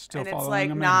 Still And it's following like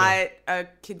Amanda. not a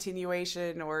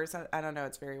continuation or something. I don't know.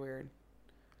 It's very weird.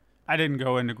 I didn't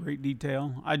go into great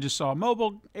detail. I just saw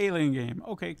mobile alien game.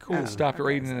 Okay, cool. I stopped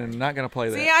reading and I'm not going to play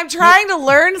that. See, I'm trying to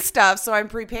learn stuff, so I'm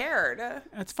prepared.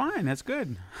 That's fine. That's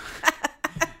good.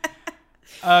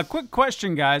 Quick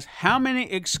question, guys. How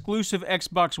many exclusive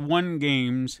Xbox One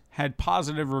games had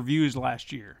positive reviews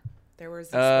last year? There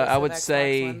was I would Xbox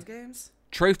say- One's games.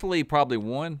 Truthfully, probably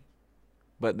one,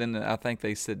 but then I think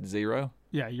they said 0.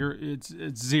 Yeah, it's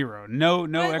 0. No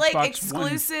But Xbox like One.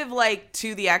 exclusive, like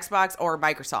to the Xbox or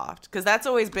Microsoft, because that's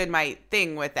always been my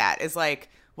thing with that. Is like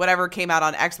whatever came out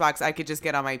on Xbox, I could just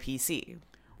get on my PC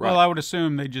Well, I would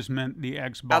assume they just meant the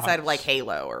Xbox. outside of like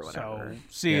Halo or So, whatever.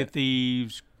 Sea Yeah. of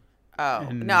Thieves. Oh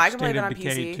and no, I can play State that of on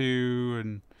Decay PC. 2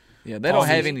 and Yeah, they don't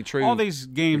have these- any true all these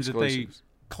games exclusives. that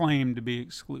they claim to be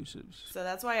exclusives. So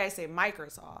that's why I say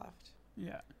Microsoft.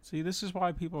 Yeah. See, this is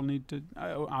why people need to.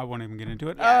 I won't even get into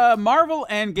it. Yeah. Marvel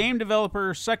and game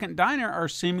developer Second Diner are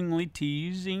seemingly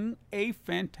teasing a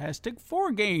Fantastic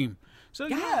Four game. So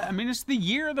yeah, I mean, it's the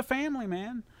year of the family,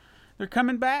 man. They're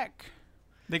coming back.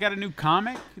 They got a new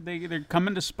comic. They're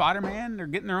coming to Spider-Man. They're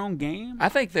getting their own game. I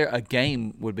think a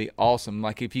game would be awesome.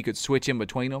 Like if you could switch in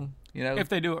between them, you know. If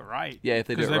they do it right. Yeah, if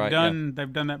they do it 'Cause right, yeah.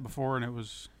 They've done that before, and it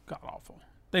was god awful.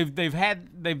 They've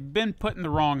been put in the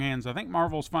wrong hands. I think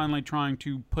Marvel's finally trying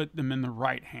to put them in the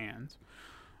right hands.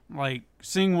 Like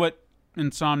seeing what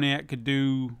Insomniac could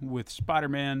do with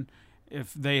Spider-Man.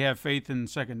 If they have faith in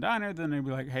Second Diner, then they'd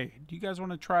be like, "Hey, do you guys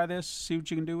want to try this? See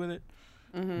what you can do with it."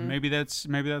 Mm-hmm. Maybe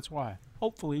that's why.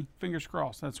 Hopefully, fingers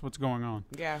crossed. That's what's going on.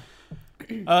 Yeah.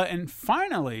 And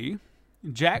finally,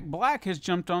 Jack Black has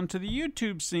jumped onto the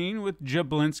YouTube scene with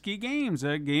Jablinski Games,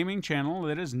 a gaming channel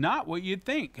that is not what you'd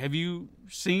think. Have you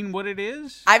seen what it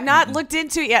is? I've not looked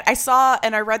into it yet. I saw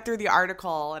and I read through the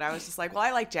article and I was just like, well,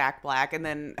 I like Jack Black. And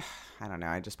then, I don't know,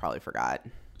 I just probably forgot.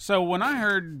 So when I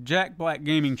heard Jack Black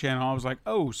Gaming Channel, I was like,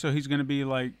 oh, so he's going to be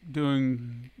like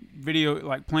doing video,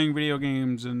 like playing video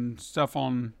games and stuff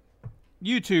on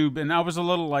YouTube. And I was a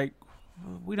little like,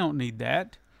 we don't need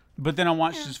that. But then I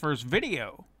watched his first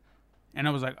video and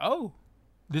I was like, oh,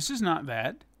 this is not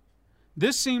that.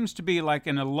 This seems to be like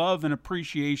a love and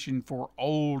appreciation for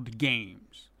old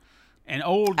games. And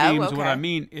old games, what I okay.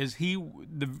 mean is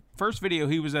the first video,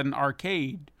 he was at an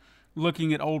arcade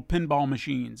looking at old pinball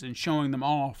machines and showing them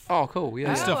off. Oh, cool. Yeah.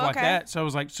 And yeah. stuff like okay. that. So I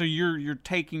was like, so you're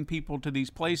taking people to these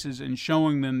places and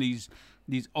showing them these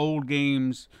old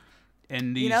games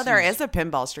and these. You know, there is a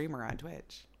pinball streamer on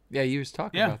Twitch. Yeah, you was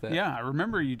talking Yeah, about that. yeah, I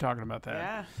remember you talking about that.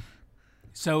 Yeah.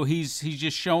 So he's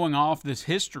just showing off this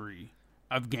history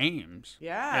of games.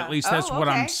 Yeah. At least that's Oh, what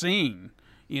I'm okay. seeing.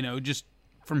 You know, just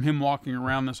from him walking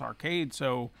around this arcade.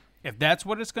 So if that's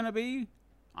what it's going to be,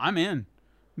 I'm in.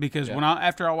 Because Yeah. when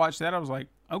after I watched that, I was like,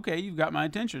 okay, you've got my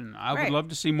attention. I would Right. love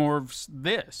to see more of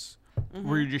this,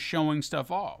 where you're just showing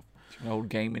stuff off. Old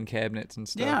gaming cabinets and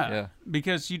stuff. Yeah, Yeah.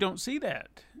 because you don't see that.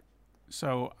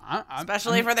 So I'm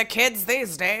Especially for the kids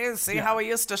these days. See how we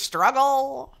used to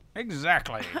struggle?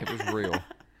 exactly. It was real.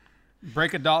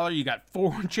 Break a dollar, you got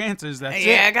 4 chances. That's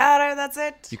Yeah, it. got her. That's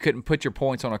it. You couldn't put your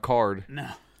points on a card. No.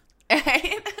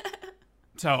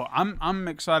 So I'm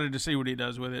excited to see what he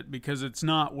does with it because it's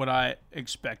not what I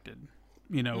expected.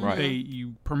 You know, Right.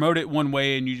 you promote it one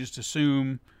way and you just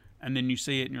assume, and then you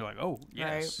see it and you're like, oh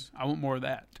yes, I want more of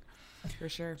that. For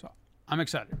sure. I'm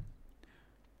excited.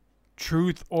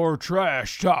 Truth or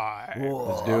trash time.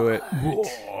 Let's do it.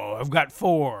 Whoa, I've got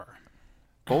 4.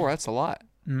 4, that's a lot.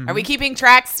 Are we keeping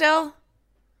track still?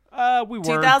 We were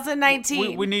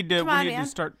 2019. We need to Come on, we need man. to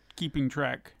start keeping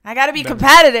track. I got to be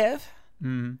competitive.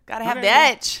 Got to have Okay. the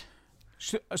edge.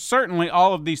 Certainly,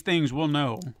 all of these things we'll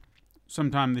know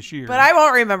sometime this year, But I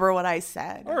won't remember what I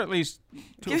said. or at least.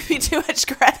 Give me too much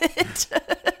credit.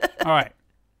 All right.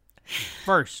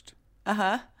 First.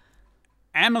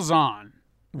 Amazon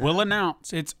will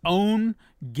announce its own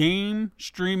game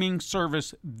streaming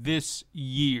service this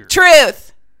year.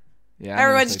 Truth. Yeah. I'm gonna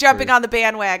Everyone's say jumping true. on the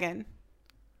bandwagon.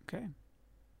 Okay.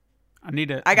 I need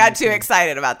to. I got too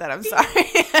excited about that. I'm sorry.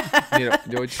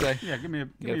 What'd you say? Yeah, give me a,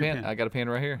 You give got a me a pen? pen. I got a pen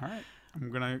right here. All right.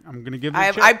 I'm gonna give it a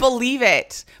I check. believe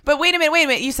it. But wait a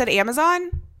minute. You said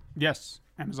Amazon? Yes,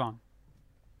 Amazon.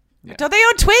 Yeah. Don't they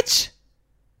own Twitch?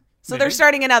 So they're Maybe.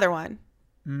 starting another one.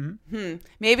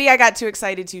 Maybe I got too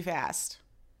excited too fast.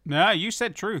 No, you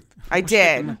said truth. I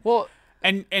did. Well,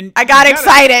 And I got you gotta-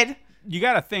 excited. You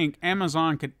got to think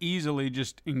Amazon could easily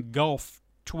just engulf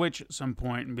Twitch at some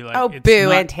point and be like, Oh, it's boo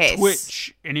not and hiss.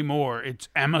 Twitch anymore. It's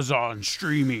Amazon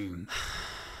streaming.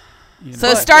 You So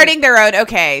know? starting their own.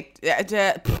 Okay. I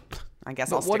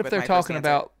guess I'll but stick what if with they're my first talking answer.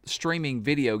 about streaming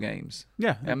video games?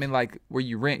 Yeah, I mean, like where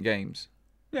you rent games.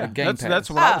 yeah, like Game that's Pass.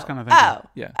 what I was kind of thinking. Oh.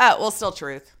 Yeah. Oh, well, still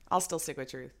truth. I'll still stick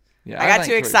with truth. Yeah, I got think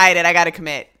too true. excited. I got to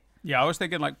commit. Yeah, I was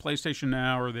thinking like PlayStation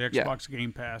Now or the Yeah. Xbox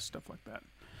Game Pass, stuff like that.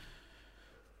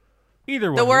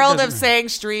 Either way. The it world of doesn't- saying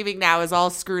streaming now is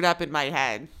all screwed up in my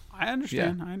head. I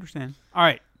understand. I understand. All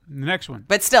right, the next one.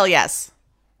 But still, yes.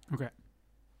 Okay.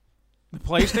 The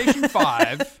PlayStation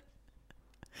 5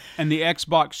 and the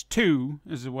Xbox 2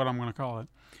 is what I'm going to call it,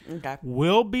 Okay.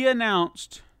 will be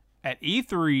announced at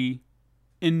E3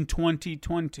 in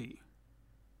 2020.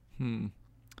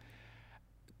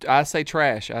 I say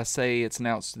trash. I say it's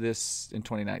announced this in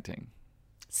 2019.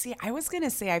 See, I was going to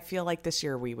say I feel like this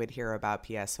year we would hear about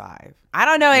PS5. I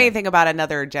don't know anything about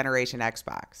another generation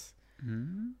Xbox.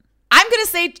 I'm going to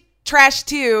say trash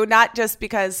too, not just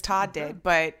because Todd did,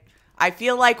 but I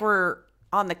feel like we're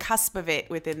on the cusp of it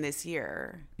within this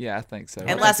year. Yeah, I think so.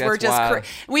 I Unless think we're that's just,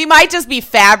 why- we might just be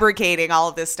fabricating all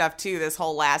of this stuff too this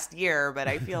whole last year, but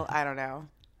I feel, I don't know.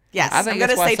 Yes, I think I'm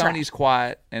that's going to why say Sony's trash.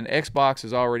 quiet and Xbox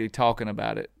is already talking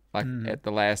about it, like at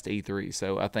the last E3.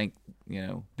 So I think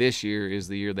this year is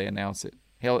the year they announce it.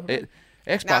 Hell,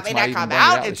 Xbox Now, it may might not even come bring it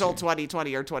out this until year.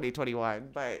 2020 or 2021,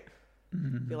 but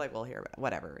I feel like we'll hear about it.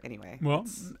 Whatever. Anyway. Well,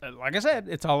 like I said,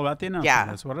 it's all about the announcement. Yeah.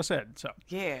 That's what I said. So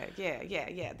Yeah.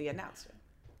 The announcement.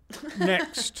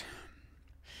 next,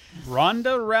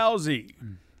 Ronda Rousey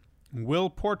will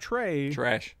portray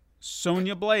Trash.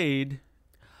 Sonya Blade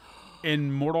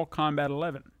in Mortal Kombat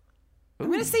 11. I'm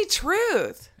going to say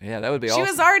truth. Yeah, that would be She awesome.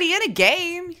 was already in a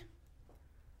game,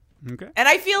 Okay. and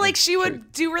I feel like she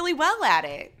would do really well at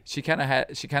it. She kind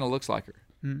of looks like her.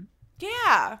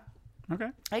 Yeah. Okay.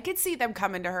 I could see them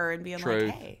coming to her and being True.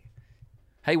 like, hey.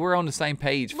 Hey, we're on the same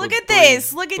page. Look for at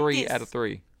this. Look at 3 this. out of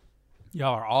 3.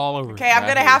 Y'all are all over. Okay, I'm Right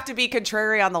going to here. have to be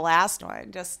contrary on the last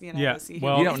one. Just, Yeah. see who-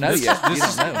 Well, You don't know this yet. Is,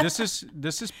 You don't know.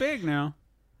 This is big now.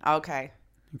 Okay.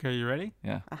 Okay, you ready?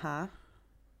 Yeah. Uh-huh.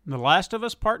 The Last of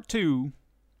Us Part 2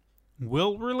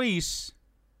 will release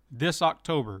this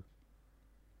October.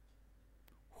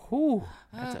 Whew.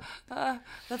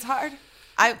 That's hard.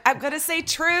 I'm going to say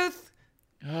truth.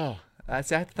 Oh, I have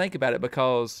to think about it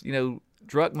because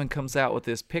Druckmann comes out with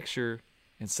this picture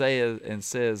and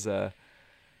says,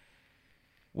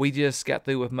 we just got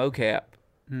through with mocap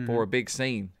for a big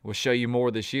scene. We'll show you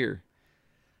more this year.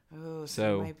 Oh,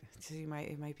 So- it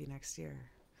might be next year.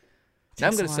 Now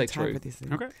I'm Takes a going to long say time for truth. Okay. these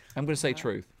things. I'm going to say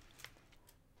truth.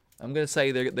 I'm going to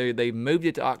say they moved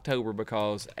it to October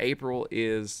because April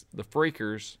is the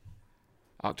freakers,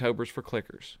 October's for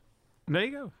clickers. There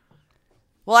you go.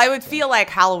 Well, I would feel like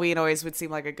Halloween always would seem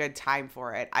like a good time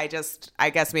for it. I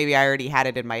guess maybe I already had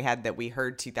it in my head that we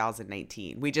heard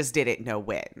 2019. We just didn't know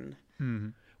when.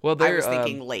 Well, I was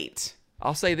thinking late.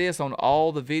 I'll say this, on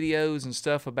all the videos and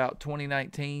stuff about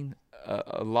 2019,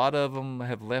 a lot of them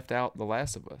have left out The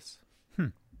Last of Us.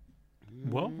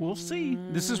 Well, we'll see.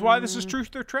 This is why this is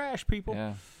truth or trash, people.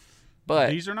 Yeah. But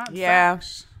These are not Yeah.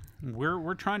 facts.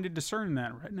 We're trying to discern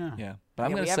that right now. yeah, but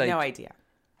I'm Yeah, going we to have say no idea.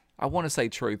 I want to say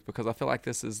truth because I feel like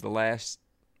this is the last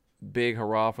big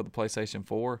hurrah for the PlayStation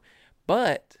 4.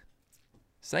 But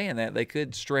saying that, they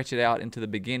could stretch it out into the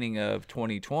beginning of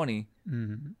 2020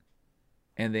 and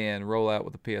then roll out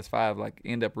with the PS5, like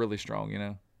end up really strong, you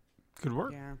know? Could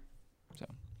work. Yeah. So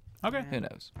Okay. who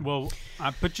knows? Well, I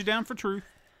put you down for truth.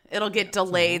 It'll get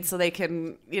delayed so they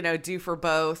can, do for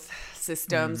both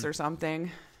systems or something.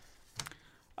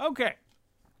 Okay.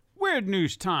 Weird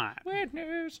news time. Weird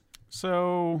news.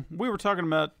 So we were talking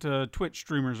about Twitch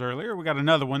streamers earlier. We got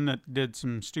another one that did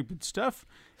some stupid stuff.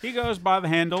 He goes by the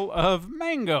handle of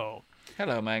Mango.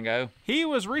 Hello, Mango. He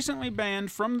was recently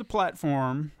banned from the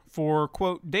platform for,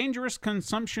 quote, dangerous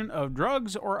consumption of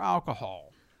drugs or alcohol.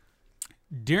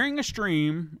 During a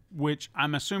stream, which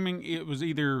I'm assuming it was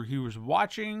either he was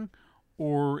watching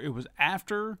or it was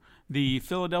after the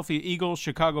Philadelphia Eagles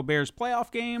Chicago Bears playoff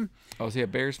game. Oh, is he a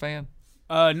Bears fan?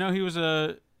 No, he was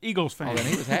a Eagles fan. Oh, then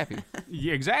he was happy.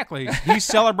 Yeah, exactly. He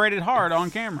celebrated hard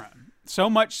on camera. So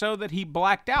much so that he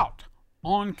blacked out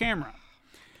on camera.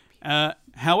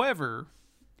 However,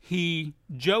 he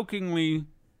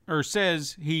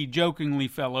says he jokingly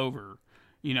fell over,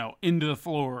 into the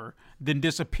floor, then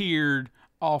disappeared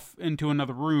off into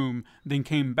another room, then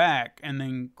came back and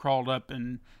then crawled up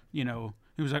and, he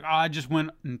was like, I just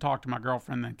went and talked to my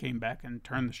girlfriend, then came back and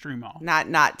turned the stream off.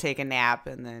 Not take a nap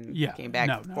and then came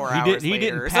back 4 hours He later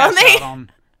didn't or pass something. out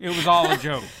on. It was all a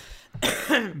joke.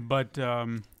 But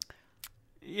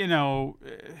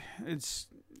it's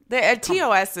The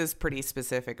TOS is pretty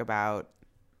specific about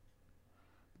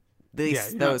you're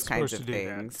not those kinds supposed of to do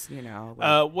that. things.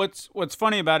 Like, what's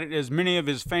funny about it is many of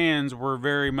his fans were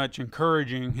very much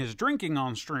encouraging his drinking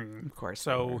on stream. Of course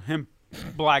they So him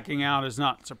blacking out is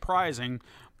not surprising.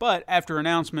 But after an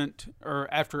announcement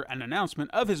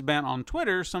of his ban on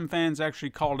Twitter, some fans actually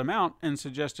called him out and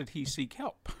suggested he seek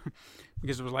help.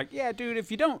 Because it was like, yeah, dude,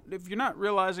 if you're not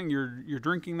realizing you're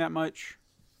drinking that much,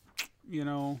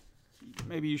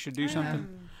 maybe you should do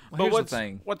something. Well, here's the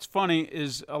thing. What's funny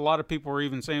is a lot of people are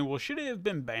even saying, well, should he have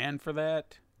been banned for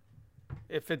that?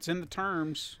 If it's in the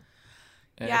terms.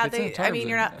 yeah, If it's in the I mean,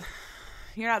 terms,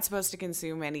 you're not supposed to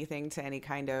consume anything to any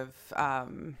kind of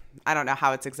I don't know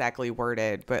how it's exactly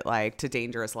worded, but like to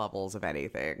dangerous levels of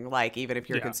anything. Like even if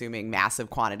you're consuming massive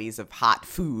quantities of hot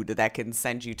food that can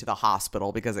send you to the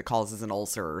hospital because it causes an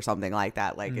ulcer or something like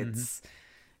that. Like it's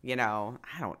I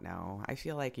don't know. I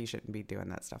feel like you shouldn't be doing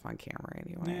that stuff on camera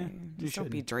anyway. Just don't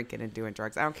be drinking and doing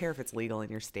drugs. I don't care if it's legal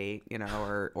in your state,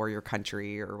 or your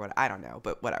country or what. I don't know,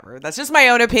 but whatever. That's just my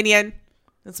own opinion.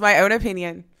 That's my own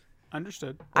opinion.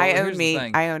 Understood. I Well, own here's the me.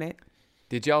 thing. I own it.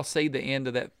 Did y'all see the end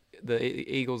of the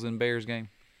Eagles and Bears game?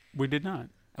 We did not.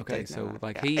 Okay, did so not,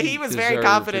 like yeah. he He was very deserved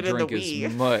confident to in the drink Wii.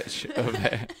 as much of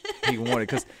that he wanted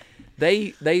because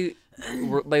they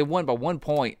won by 1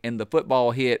 point and the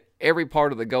football hit every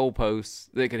part of the goalposts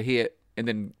that it could hit and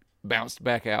then bounced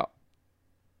back out.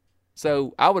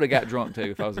 So I would have got drunk too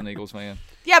if I was an Eagles fan.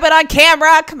 Yeah, but on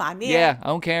camera, come on, man. Yeah,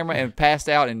 on camera and passed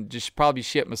out and just probably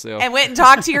shit myself. And went and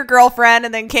talked to your girlfriend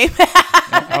and then came back.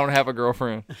 I don't have a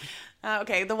girlfriend.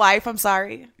 Okay, the wife. I'm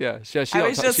sorry. Yeah, she I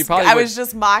was she just probably I would- was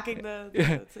just mocking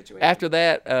the situation. After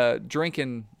that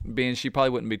drinking binge, she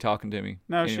probably wouldn't be talking to me.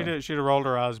 No, anyway. she'd have rolled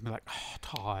her eyes and be like, oh,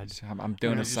 Todd. I'm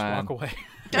doing a Just sign. walk away.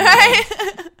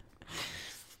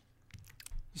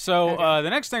 So the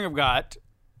next thing I've got,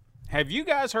 have you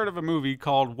guys heard of a movie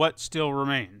called What Still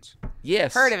Remains?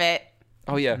 Yes. Heard of it.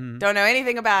 Oh yeah. Don't know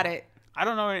anything about it. I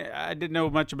don't know. I didn't know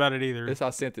much about it either. Yes, I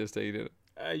sent this to you, didn't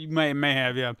it? You may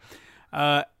have,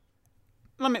 yeah.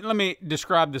 Let me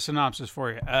describe the synopsis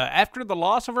for you. After the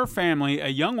loss of her family, a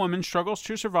young woman struggles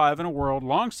to survive in a world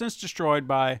long since destroyed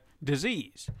by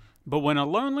disease. But when a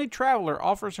lonely traveler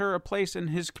offers her a place in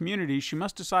his community, she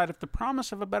must decide if the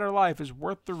promise of a better life is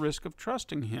worth the risk of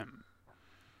trusting him.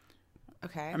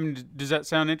 Okay. I mean, does that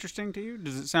sound interesting to you?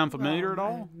 Does it sound familiar at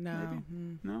all? No.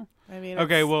 No? I mean,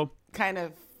 Okay, it's well, kind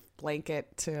of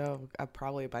blanket to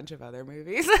probably a bunch of other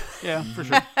movies. yeah, for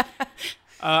sure.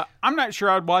 I'm not sure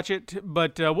I'd watch it,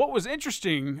 but what was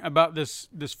interesting about this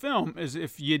film is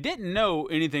if you didn't know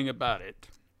anything about it,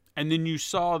 and then you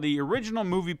saw the original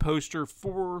movie poster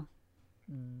for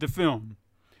the film,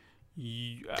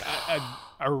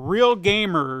 a real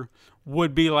gamer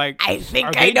would be like, I think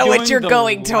 "Are I they know what doing you're The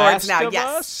going Last towards now." of Yes.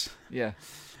 Us? Yeah.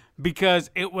 Because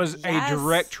it was Yes. a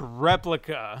direct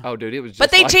replica. Oh, dude, it was just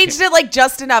But they like changed it like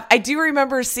just enough. I do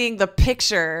remember seeing the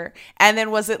picture, and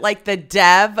then was it like the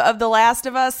dev of The Last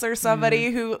of Us or somebody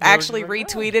who actually like,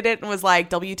 retweeted it and was like,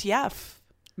 WTF?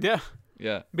 Yeah.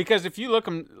 Yeah. Because if you look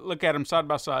at them side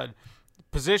by side,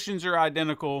 positions are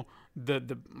identical.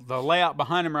 The layout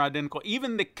behind them are identical.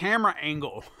 Even the camera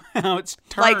angle, how it's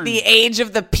turned. Like the age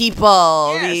of the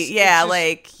people. Yes, it's Yeah,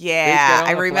 just- He's got on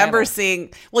I a remember flannel.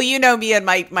 seeing, well, you know me and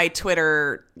my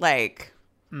Twitter, like,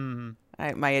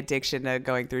 my addiction to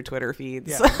going through Twitter feeds.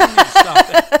 Yeah, we need to stop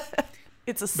that.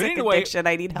 It's a But sick anyway, addiction.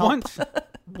 I need help.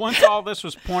 once all this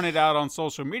was pointed out on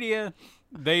social media,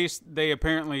 they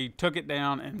apparently took it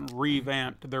down and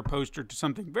revamped their poster to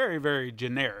something very, very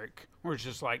generic, where it's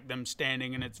just like them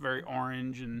standing and it's very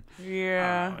orange and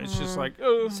Yeah. it's just like,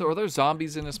 oh, So are there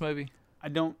zombies in this movie? I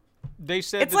don't. They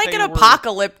said It's that like they an were-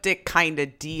 apocalyptic kind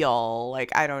of deal.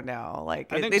 Like, I don't know.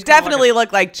 Like, I think it it's kinda like definitely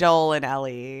looked like Joel and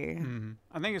Ellie.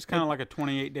 I think it's kind of like a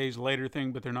 28 days later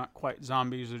thing, but they're not quite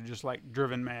zombies. They're just like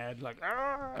driven mad, like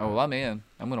Oh, well, I'm in.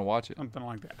 I'm gonna watch it. something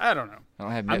like that. I don't know. I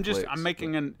don't have Netflix. I'm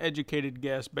making an educated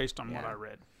guess based on what I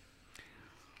read.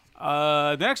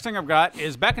 The next thing I've got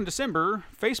is back in December,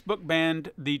 Facebook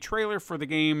banned the trailer for the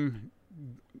game.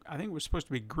 I think it was supposed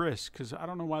to be Gris, because I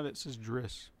don't know why that says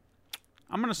Driss.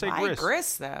 I'm going to say Why Gris.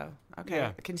 Gris, though? Okay,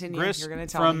 Yeah. continue. Gris You're going to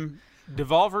tell me. from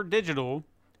Devolver Digital,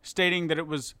 stating that it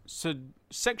was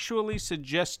sexually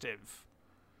suggestive.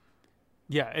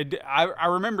 Yeah, I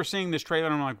remember seeing this trailer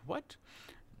and I'm like, what?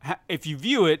 If you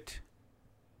view it,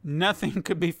 nothing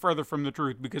could be further from the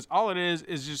truth, because all it is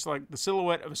just like the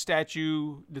silhouette of a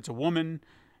statue that's a woman,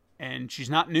 and she's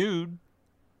not nude.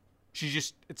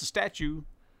 It's a statue.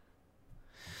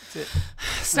 That's it.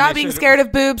 Stop they being said it scared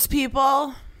of boobs,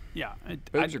 people. Yeah.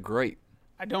 Boobs are great.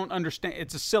 I don't understand.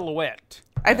 It's a silhouette.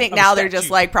 I think Of a now they're just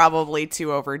statue. like probably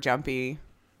too over jumpy.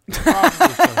 Probably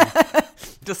so.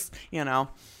 Just, you know.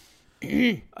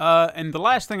 And the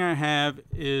last thing I have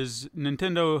is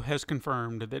Nintendo has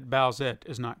confirmed that Bowsette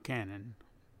is not canon.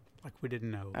 Like we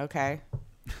didn't know. Okay.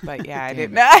 But yeah, I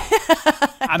Damn didn't it. know.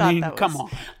 I mean, that come was on.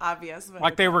 Obvious. But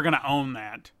Like they were going to own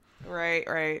that.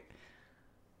 right.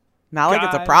 Not like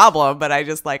it's a Guys. problem, but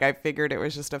I figured it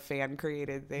was just a fan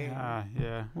created thing.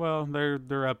 Yeah. Well,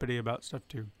 they're uppity about stuff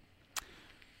too.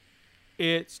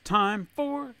 It's time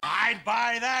for I'd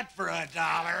buy that for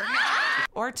 $1.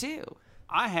 Or two.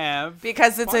 I have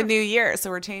Because it's a new year, so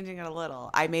we're changing it a little.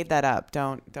 I made that up.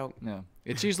 Don't. No,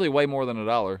 it's usually way more than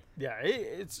 $1. Yeah,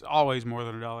 it's always more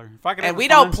than $1. If I could And ever we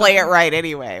don't find play it something- right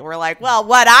anyway. We're like, well,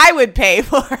 what I would pay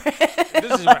for it.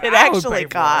 This is what it I would actually pay for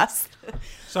it. costs.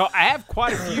 So I have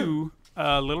quite a few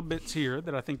little bits here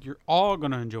that I think you're all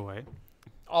going to enjoy.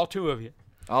 All two of you.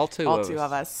 All two All of two us.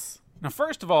 of us. Now,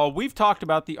 first of all, we've talked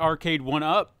about the Arcade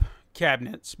 1-Up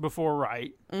cabinets before,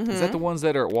 right? Is that the ones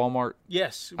that are at Walmart?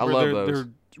 Yes. I where love they're, those.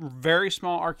 They're very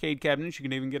small arcade cabinets. You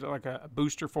can even get like a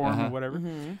booster for them or whatever.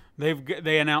 Mm-hmm.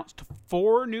 They announced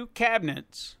 4 new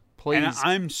cabinets. And Please.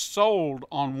 I'm sold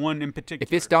on one in particular.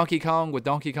 If it's Donkey Kong with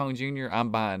Donkey Kong Jr., I'm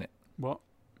buying it. Well,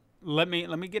 let me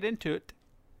get into it.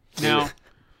 Now,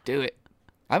 Do it.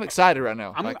 I'm excited right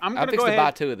now. I'm I'm gonna fixing go to buy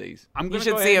ahead. 2 of these. I'm You going to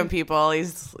should go see ahead him, people.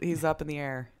 He's up in the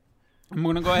air. I'm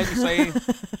going to go ahead and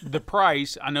say the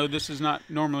price. I know this is not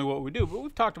normally what we do, but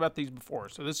we've talked about these before.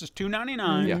 So this is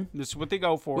 $2.99. Yeah. This is what they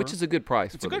go for. Which is a good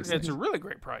price it's for a good. these. It's a really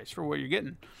great price for what you're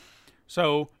getting.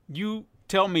 So you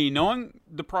tell me, knowing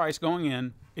the price going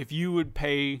in, if you would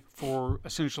pay for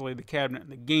essentially the cabinet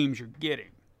and the games you're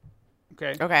getting.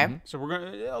 Okay. Okay. So we're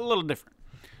going to a little different.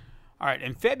 All right.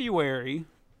 In February,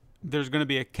 there's going to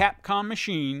be a Capcom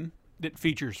machine that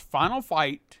features Final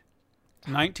Fight,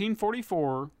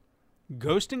 1944,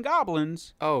 Ghost and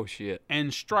Goblins, Oh, shit.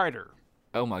 and Strider.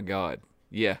 Oh, my God.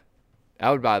 Yeah.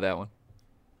 I would buy that one.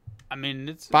 I mean,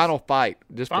 it's Final Fight.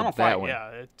 Just Final for that Fight. one. Yeah,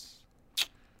 it's.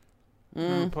 I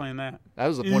remember playing that. That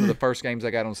was one of the first games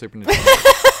I got on Super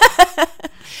Nintendo.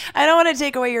 I don't want to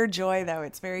take away your joy, though.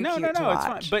 It's very No, cute to it's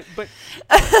watch. fine. But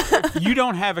you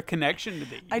don't have a connection to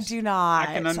these. I do not.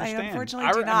 I can understand. unfortunately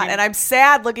I do mean- not. And I'm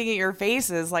sad looking at your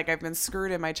faces like I've been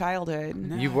screwed in my childhood.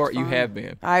 You have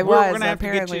been. I We're was, gonna have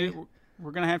apparently. to get you.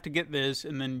 We're gonna have to get this,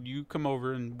 and then you come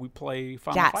over and we play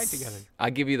Final Yes. Fight together. I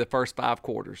give you the first 5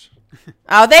 quarters.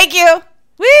 Oh, thank you.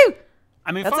 Woo!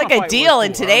 I mean, That's Final like a Fight was deal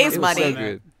in cool. I today's remember It was so money. playing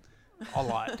good. that a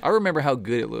lot. I remember how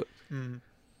good it looked.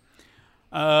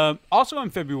 Also in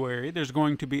February, there's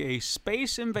going to be a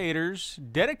Space Invaders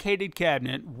dedicated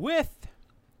cabinet with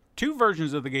 2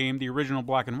 versions of the game, the original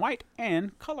black and white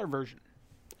and color version.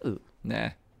 Ooh, nah.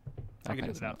 I can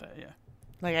without that, yeah.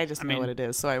 Like, I just know what it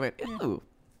is, so I went, ooh.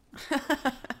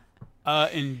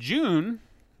 In June,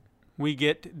 we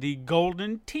get the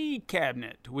Golden Tee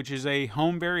cabinet, which is a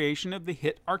home variation of the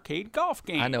hit arcade golf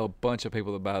game. I know a bunch of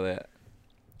people that buy that.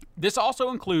 This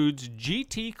also includes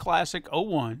GT Classic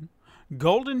 01,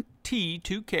 Golden Tee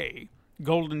 2K,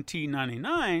 Golden Tee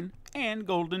 99, and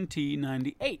Golden Tee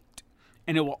 98.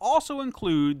 And it will also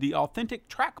include the authentic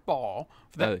trackball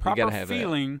for that proper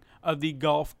feeling of the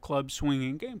golf club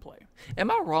swinging gameplay.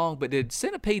 Am I wrong, but did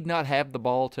Centipede not have the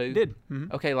ball too? Did.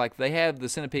 Mm-hmm. Okay, like they have the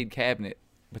Centipede cabinet,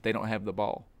 but they don't have the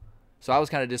ball. So I was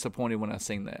kind of disappointed when I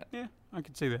seen that. Yeah, I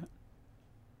could see that.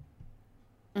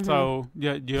 Mm-hmm. So,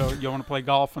 you want to play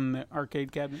golf in the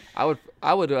arcade cabinet? I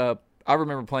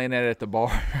remember playing that at the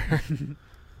bar.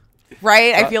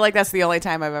 Right? I feel like that's the only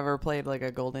time I've ever played like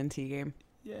a Golden Tee game.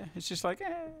 Yeah, it's just like,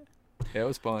 Yeah, it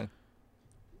was fun.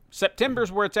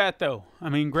 September's where it's at, though. I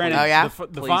mean, granted,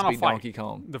 the Please final be fight, Donkey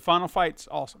Kong. The final fight's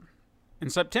awesome. In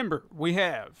September, we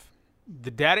have the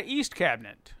Data East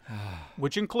cabinet,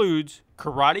 which includes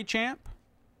Karate Champ,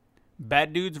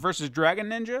 Bad Dudes vs. Dragon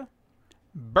Ninja,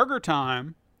 Burger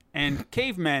Time, and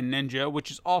Caveman Ninja, which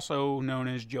is also known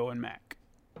as Joe and Mac.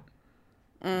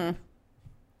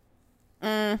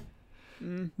 Nah,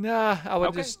 I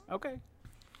would just... Okay.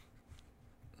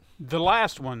 The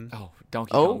last one. Oh,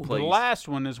 Donkey Kong, please. The last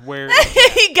one is where...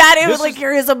 He got it with like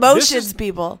his emotions,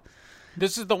 people.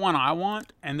 This is the one I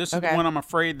want, and this is the one I'm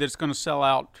afraid that's going to sell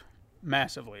out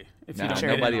massively. If you don't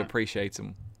nobody appreciates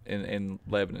them in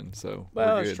Lebanon, so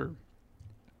well, we're good. That's true.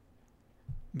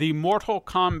 The Mortal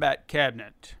Kombat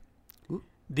cabinet. Ooh.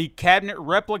 The cabinet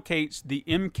replicates the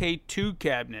MK2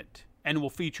 cabinet and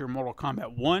will feature Mortal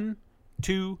Kombat 1,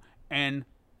 2, and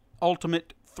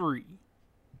Ultimate 3.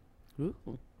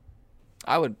 Ooh.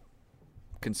 I would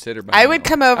consider buying I would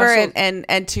come over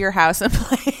and to your house and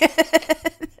play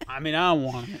it. I mean, I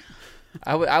want it.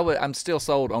 I would. I'm still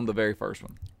sold on the very first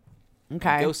one.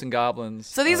 Okay. Ghosts and Goblins.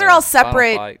 So these are all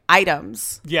separate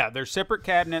items. Yeah, they're separate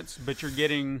cabinets, but you're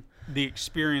getting the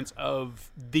experience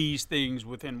of these things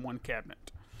within one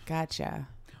cabinet. Gotcha.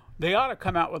 They ought to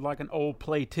come out with like an old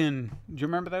Play 10. Do you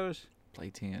remember those? Play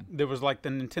 10. There was like the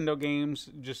Nintendo games,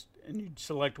 and you'd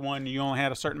select one, you only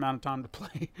had a certain amount of time to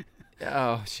play.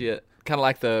 Oh, shit. Kind of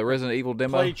like the Resident Evil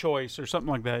demo? Play choice or something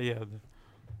like that, yeah.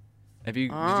 Did you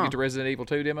get the Resident Evil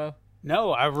 2 demo?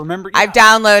 No, I remember. Yeah. I've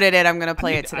downloaded it. I'm going to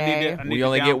play it today. We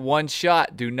only get one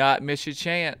shot. Do not miss your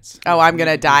chance. Oh, I'm going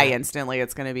to die instantly.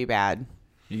 It's going to be bad.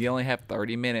 You only have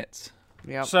 30 minutes.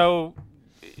 Yep. So,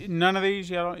 none of these,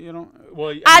 you don't.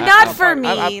 Well, not for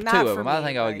me. Not two of them. I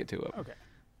think I would get 2 of them. Okay.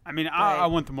 I mean, I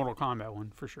want the Mortal Kombat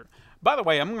one for sure. By the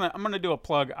way, I'm gonna do a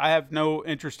plug. I have no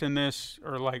interest in this,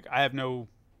 or like I have no.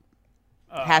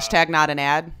 Hashtag not an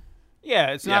ad. Yeah,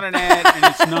 it's not an ad, and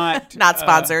it's not not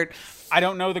sponsored. I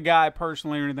don't know the guy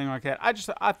personally or anything like that.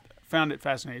 I found it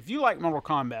fascinating. If you like Mortal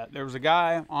Kombat, there was a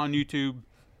guy on YouTube,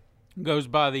 goes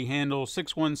by the handle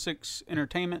 616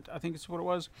 Entertainment, I think it's what it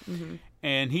was,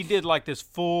 and he did like this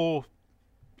full,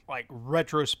 like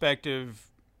retrospective,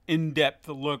 in-depth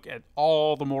look at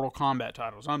all the Mortal Kombat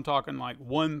titles. I'm talking like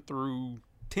 1 through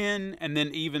 10, and then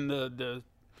even the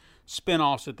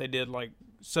spin-offs that they did, like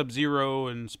Sub-Zero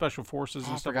and Special Forces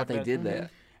and stuff like that. I forgot they did that.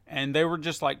 And they were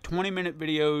just like 20-minute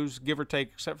videos, give or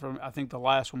take, except for I think the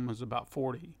last one was about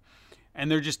 40.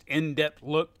 And they're just in-depth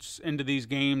looks into these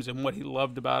games and what he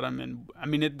loved about them. And I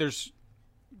mean, there's,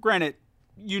 granted,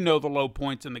 you know the low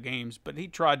points in the games, but he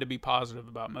tried to be positive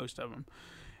about most of them.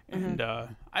 And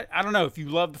I don't know, if you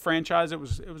love the franchise, it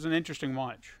was an interesting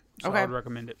watch. So I would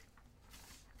recommend it.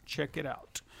 Check it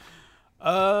out.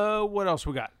 What else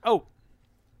we got? Oh,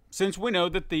 since we know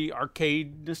that the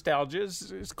arcade nostalgia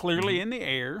is clearly in the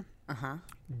air,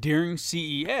 during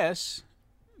CES,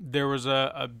 there was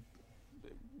I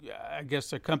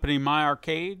guess a company, My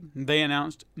Arcade. They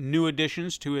announced new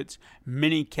additions to its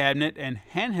mini cabinet and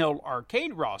handheld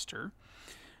arcade roster.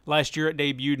 Last year, it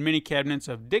debuted mini cabinets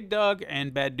of Dig Dug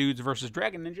and Bad Dudes vs.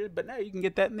 Dragon Ninja, but now you can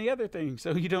get that in the other thing,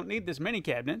 so you don't need this mini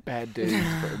cabinet. Bad Dudes.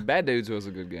 Bad Dudes was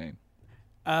a good game.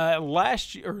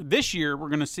 This year, we're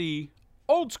going to see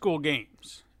old school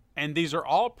games, and these are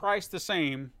all priced the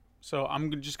same. So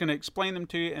I'm just going to explain them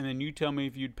to you, and then you tell me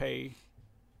if you'd pay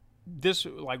this.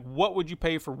 Like, what would you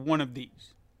pay for one of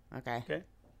these? Okay.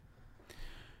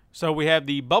 So we have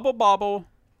the Bubble Bobble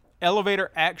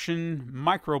Elevator Action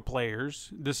Micro Players.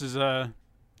 This is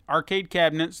arcade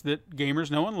cabinets that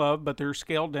gamers know and love, but they're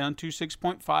scaled down to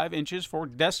 6.5 inches for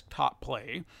desktop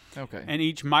play. Okay. And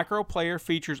each micro player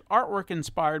features artwork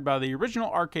inspired by the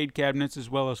original arcade cabinets, as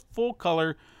well as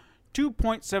full-color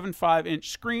 2.75-inch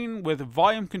screen with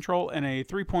volume control and a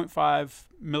 3.5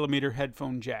 millimeter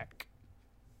headphone jack.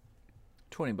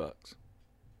 $20.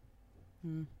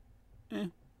 Eh.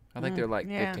 I think they're like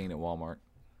Yeah. 15 at Walmart.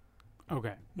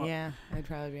 Okay. Well, Yeah, I'd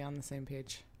probably be on the same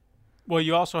page. well,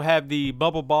 you also have the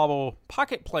Bubble Bobble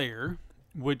Pocket Player,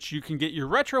 which you can get your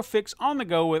retro fix on the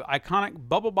go with iconic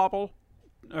Bubble Bobble,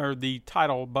 or the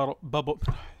title Bubble.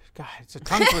 God, it's a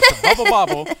tongue twister. Bubble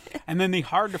Bobble, and then the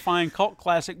hard-to-find cult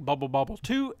classic Bubble Bobble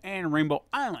 2 and Rainbow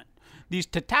Island. These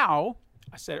Tatao,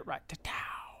 I said it right,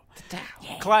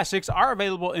 Tatao. Classics are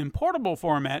available in portable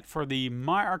format for the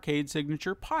My Arcade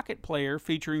Signature Pocket Player,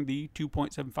 featuring the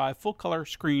 2.75 full-color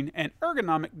screen and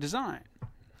ergonomic design.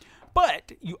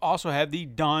 But you also have the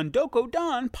Don Doko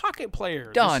Don Pocket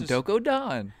Player. Don Doko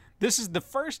Don. This is the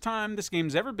first time this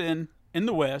game's ever been in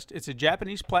the West. It's a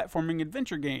Japanese platforming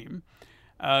adventure game.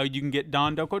 You can get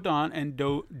Don Doko Don and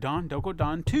Don Doko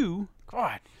Don 2.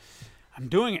 God, I'm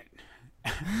doing it.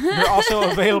 They're also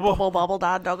available Bubble bubble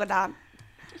don doga don.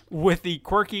 with the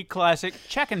quirky classic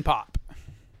Check and Pop.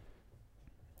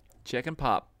 Check and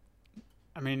Pop.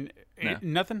 I mean, No.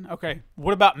 nothing? Okay.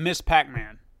 What about Miss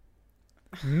Pac-Man?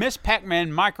 Miss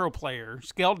Pac-Man Micro Player,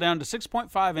 scaled down to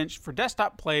 6.5 inch for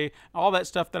desktop play, all that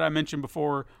stuff that I mentioned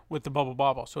before with the Bubble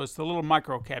Bobble. So it's the little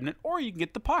micro cabinet, or you can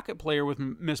get the Pocket Player with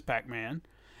Miss Pac-Man.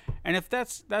 And if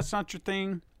that's not your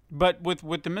thing, but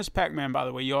with the Miss Pac-Man, by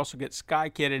the way, you also get Sky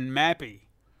Kid and Mappy.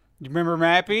 You remember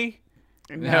Mappy?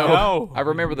 No. I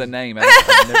remember the name.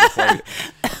 I've never played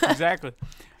it. Exactly.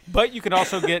 But you could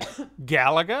also get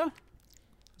Galaga,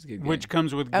 It's a good game. which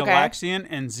comes with Okay. Galaxian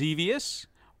and Xevious,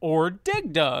 or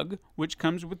Dig Dug, which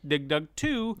comes with Dig Dug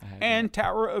 2 and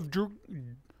Tower of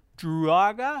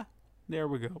Druaga. There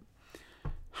we go.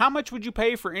 How much would you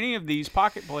pay for any of these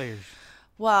pocket players?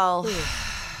 Well,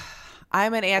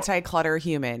 I'm an anti-clutter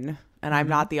human, and I'm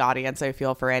not the audience, I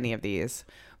feel, for any of these.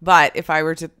 But if I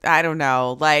were to, I don't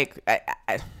know, like,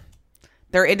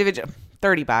 they're individual,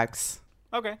 $30.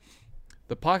 Okay.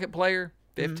 The Pocket Player,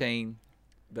 15.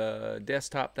 The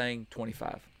desktop thing,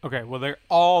 25. Okay, well, they're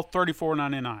all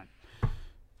 $34.99.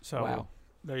 So, Wow.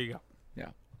 there you go. Yeah.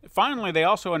 Finally, they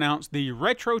also announced the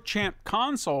Retro Champ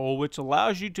console, which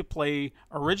allows you to play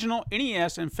original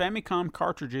NES and Famicom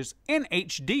cartridges in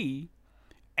HD,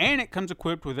 and it comes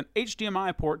equipped with an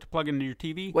HDMI port to plug into your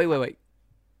TV. Wait.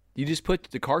 You just put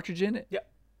the cartridge in it? Yep.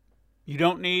 You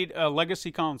don't need a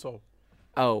legacy console.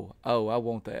 Oh, I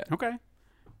want that. Okay.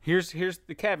 Here's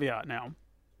the caveat now.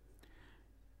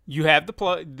 You have the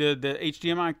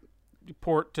HDMI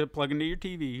port to plug into your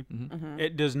TV.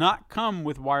 It does not come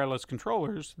with wireless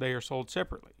controllers. They are sold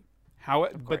separately.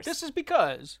 But this is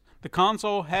because the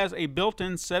console has a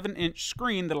built-in 7-inch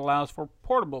screen that allows for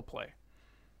portable play.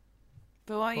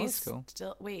 But why you that's cool.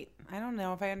 still, wait, I don't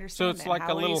know if I understand it's that. like How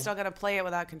a are little- you still going to play it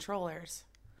without controllers?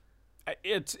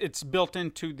 It's built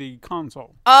into the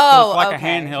console. Oh, so it's like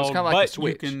okay. a handheld, So it's kinda like but a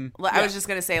Switch. you can. Well, I yeah. was just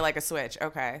going to say like a Switch.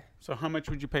 Okay. So how much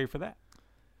would you pay for that?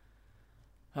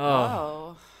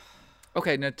 Oh.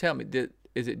 Okay, now tell me,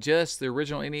 is it just the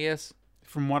original NES?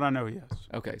 From what I know, yes.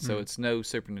 Okay, so it's no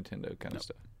Super Nintendo kind of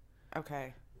stuff.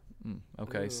 Okay.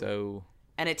 Okay, so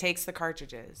And it takes the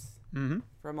cartridges Mm-hmm.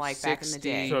 from like back in the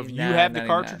day. So if you have the $9.99.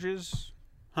 cartridges,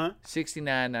 huh?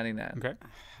 $69.99. Okay.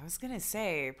 I was going to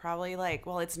say probably like,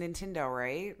 well, it's Nintendo,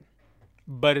 right?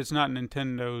 But it's not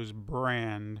Nintendo's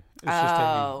brand. It's just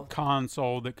Oh. a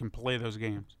console that can play those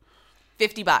games.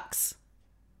 $50.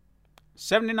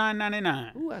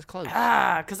 $79.99. Ooh, that's close.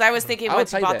 Because I was thinking I would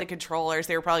once you pay bought that. the controllers,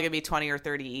 they were probably going to be 20 or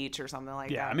 30 each or something like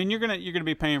Yeah, that. I mean you're gonna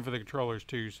be paying for the controllers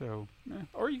too, so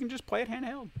or you can just play it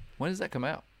handheld. When does that come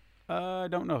out? I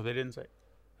don't know. They didn't say.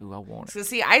 Ooh, I want it. So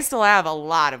see, I still have a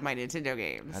lot of my Nintendo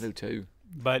games. I do too.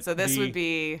 But So this the would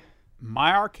be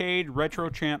My Arcade Retro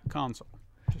Champ console.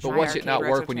 But My watch it not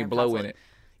arcade work when you retro blow console. in it.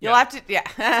 You'll have to,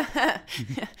 yeah.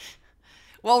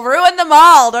 Well, ruin them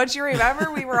all. Don't you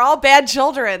remember? We were all bad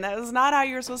children. That was not how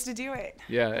you were supposed to do it.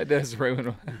 Yeah, it does ruin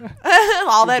them.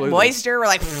 All that blew them? moisture. We're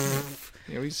like,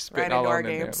 Yeah, we spit Right all into our on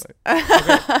them there, games.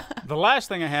 like, The last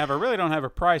thing I have, I really don't have a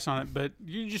price on it, but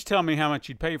you just tell me how much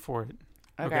you'd pay for it.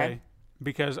 Okay.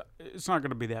 Because it's not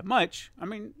going to be that much. I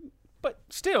mean, but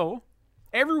still,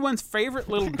 everyone's favorite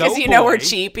little because doughboy. you know we're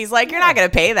cheap. He's like, you're not going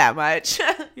to pay that much.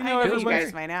 You know, I know you everybody's-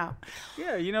 guys by now.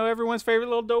 Yeah, you know everyone's favorite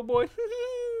little doughboy.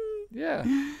 yeah.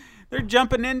 They're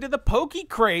jumping into the Pokey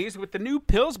craze with the new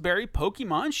Pillsbury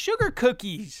Pokemon sugar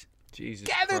cookies. Jesus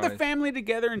Gather the Christ. family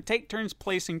together and take turns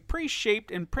placing pre-shaped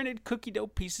and printed cookie dough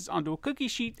pieces onto a cookie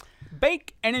sheet.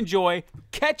 Bake and enjoy.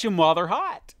 Catch them while they're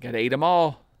hot. Gotta eat them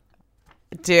all.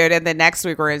 Dude, and then next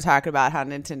week we're going to talk about how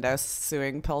Nintendo's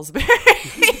suing Pillsbury.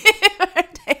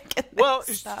 Well,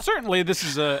 certainly this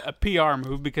is a PR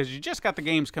move because you just got the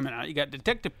games coming out. You got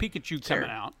Detective Pikachu coming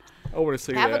out. I want to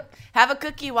see Have a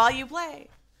cookie while you play.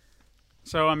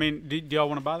 So, I mean, do y'all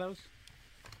want to buy those?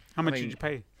 How much mean, did you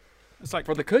pay? It's like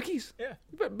For the cookies? Yeah.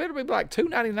 Better be like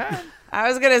 $2.99. I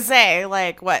was going to say,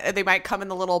 like, what? They might come in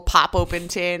the little pop-open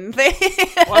tin thing.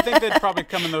 Well, I think they'd probably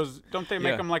come in those. Don't they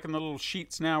make Yeah. them like in the little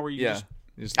sheets now where you Yeah. just.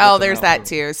 Just Oh, lift them there's out. that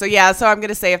too. So yeah, so I'm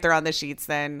gonna say if they're on the sheets,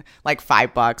 then like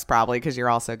 $5 probably, because you're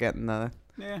also getting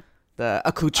Yeah. the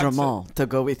accoutrement to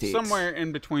go with it. Somewhere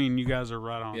in between, you guys are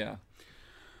right on. Yeah.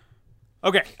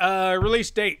 Okay. Release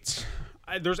dates.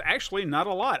 There's actually not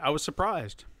a lot. I was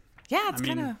surprised. Yeah, it's I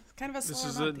mean, kind of a slow This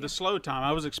is month, the slow time.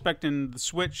 I was expecting the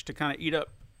Switch to kind of eat up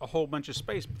a whole bunch of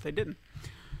space, but they didn't.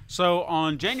 So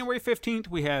on January 15th,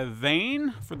 we have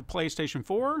Vane for the PlayStation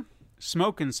 4,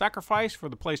 Smoke and Sacrifice for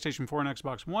the PlayStation 4 and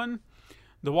Xbox One,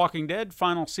 The Walking Dead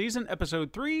Final Season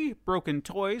Episode 3, Broken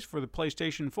Toys for the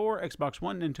PlayStation 4, Xbox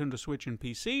One, Nintendo Switch, and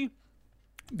PC,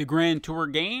 The Grand Tour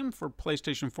Game for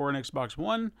PlayStation 4 and Xbox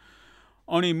One,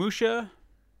 Onimusha.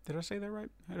 Did I say that right?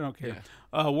 I don't care.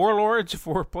 Warlords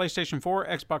for PlayStation 4,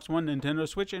 Xbox One, Nintendo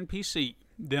Switch, and PC.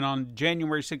 Then on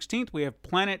January 16th, we have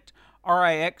Planet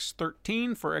RIX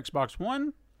 13 for Xbox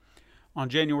One. On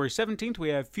January 17th, we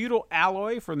have Feudal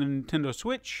Alloy for the Nintendo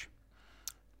Switch.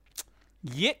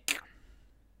 Yik.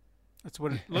 That's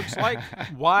what it looks like.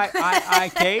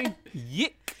 YIIK.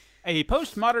 Yik. A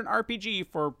postmodern RPG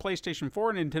for PlayStation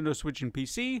 4, Nintendo Switch, and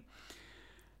PC.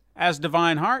 As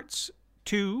Divine Hearts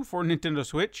 2 for Nintendo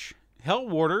Switch. Hell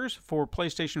Warders for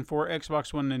PlayStation 4,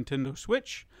 Xbox One, Nintendo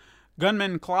Switch.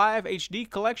 Gunman Clive HD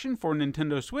Collection for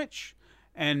Nintendo Switch.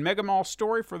 And Mega Mall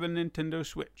Story for the Nintendo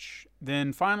Switch.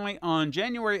 Then finally, on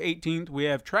January 18th, we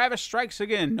have Travis Strikes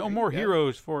Again, No More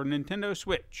Heroes for Nintendo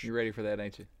Switch. You ready for that,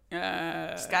 ain't you?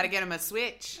 Just got to get him a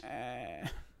Switch.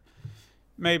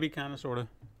 Maybe, kind of, sort of.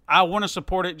 I want to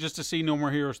support it just to see No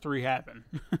More Heroes 3 happen.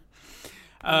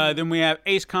 Then we have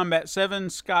Ace Combat 7,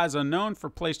 Skies Unknown for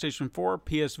PlayStation 4,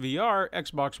 PSVR,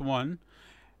 Xbox One.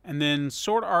 And then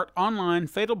Sword Art Online,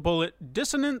 Fatal Bullet,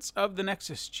 Dissonance of the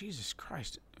Nexus. Jesus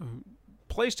Christ.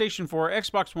 PlayStation 4,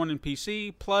 Xbox One, and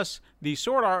PC, plus the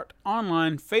Sword Art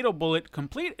Online Fatal Bullet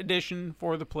Complete Edition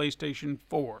for the PlayStation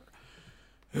 4.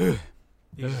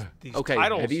 These Okay,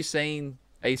 titles, have you seen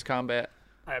Ace Combat?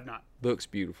 I have not. Looks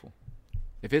beautiful.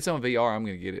 If it's on VR, I'm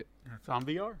going to get it. It's on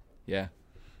VR. Yeah.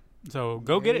 So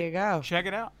go get There it. you go. Check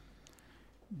it out.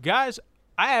 Guys,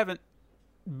 I haven't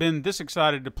been this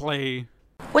excited to play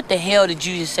What the hell did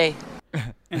you just say?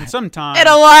 in some time. In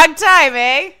a long time,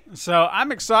 eh? So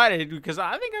I'm excited because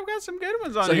I think I've got some good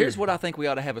ones on So here. here's what I think we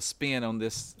ought to have a spin on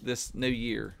this new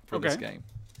year for this Okay. game.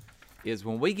 Is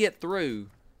when we get through,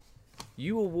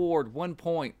 you award 1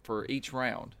 point for each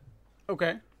round,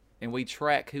 Okay. and we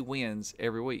track who wins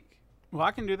every week. Well,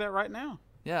 I can do that right now.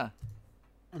 Yeah.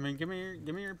 I mean, give me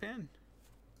your pen.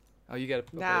 Oh, you got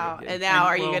to. Now, yeah. and now,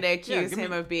 are you well, going to yeah, accuse give me-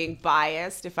 him of being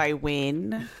biased if I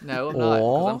win? No, I'm not,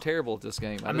 because I'm terrible at this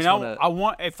game. I mean, I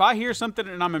want if I hear something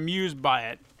and I'm amused by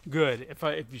it, good.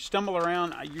 If you stumble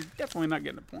around, you're definitely not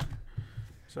getting a point.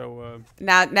 So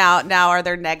Now, are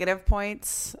there negative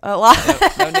points? A lot.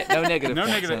 no negative. no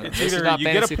points negative. on it. It's This is either not you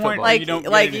get fantasy a point football. or like you don't.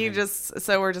 like get you anything. just.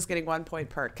 So we're just getting 1 point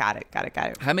per. Got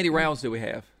it. How many rounds do we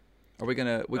have? Are we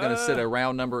gonna set a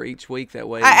round number each week? That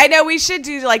way, I know we should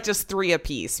do like just 3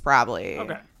 apiece, probably.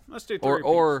 Okay, let's do 3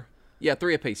 or yeah,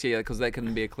 3 apiece. Yeah, because that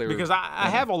can be a clear. because I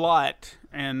have a lot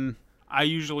and I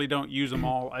usually don't use them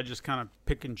all. I just kind of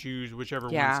pick and choose whichever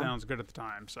Yeah. one sounds good at the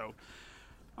time. So,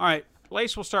 all right,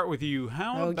 Lace, we'll start with you.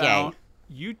 How Okay. about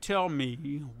you tell me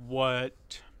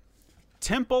what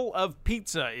Temple of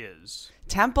Pizza is?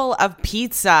 Temple of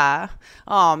Pizza.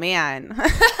 Oh man.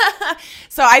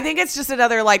 So I think it's just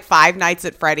another like Five Nights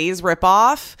at Freddy's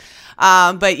ripoff.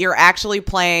 But you're actually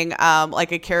playing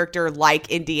like a character like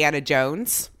Indiana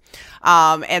Jones.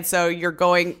 And so you're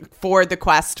going for the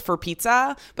quest for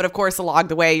pizza, but of course along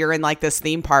the way you're in like this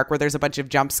theme park where there's a bunch of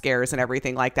jump scares and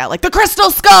everything like that. Like the Crystal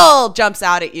Skull jumps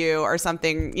out at you or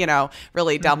something,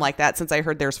 really dumb like that, since I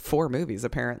heard there's 4 movies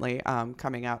apparently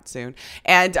coming out soon.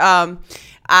 And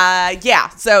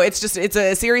so it's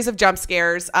a series of jump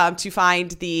scares to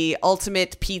find the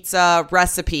ultimate pizza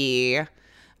recipe.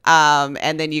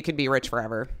 And then you can be rich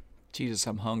forever. Jesus,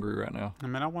 I'm hungry right now. I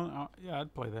mean,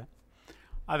 I'd play that.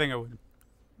 I think I would.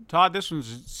 Todd, this one's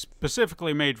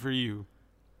specifically made for you.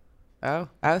 Oh,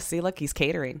 see, look, he's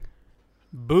catering.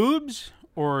 Boobs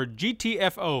or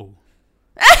GTFO?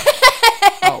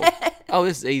 Oh,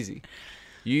 this is easy.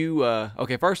 You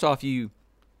okay? First off, you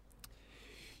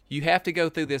have to go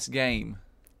through this game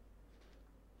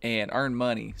and earn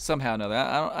money somehow or another.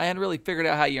 I hadn't really figured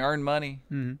out how you earn money,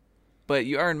 but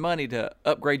you earn money to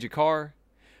upgrade your car,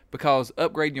 because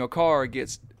upgrading your car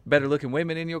gets better looking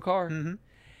women in your car,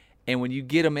 and when you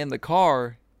get them in the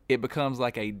car, it becomes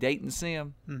like a dating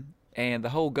sim, and the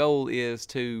whole goal is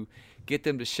to get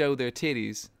them to show their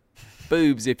titties,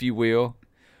 boobs, if you will.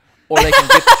 Or they can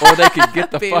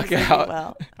get the fuck out.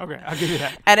 Well. Okay, I'll give you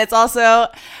that. And it's also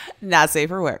not safe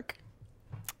for work.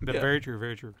 Very true,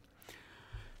 very true.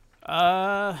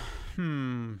 What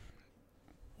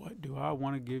do I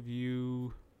want to give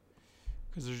you?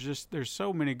 Because there's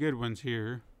so many good ones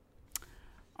here.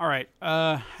 All right,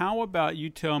 how about you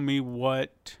tell me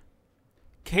what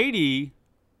Katie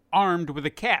armed with a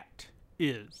cat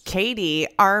is? Katie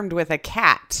armed with a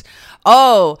cat.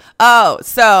 Oh,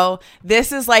 so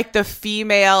this is like the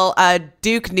female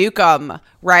Duke Nukem,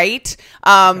 right?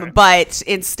 But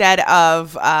instead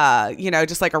of,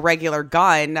 just like a regular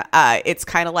gun, it's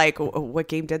kind of like, what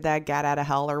game did that? Gat Out of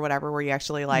Hell or whatever, where you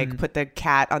actually like put the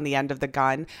cat on the end of the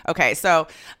gun. Okay, so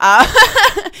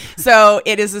so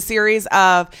it is a series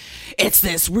of, it's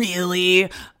this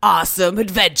really awesome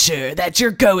adventure that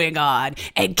you're going on,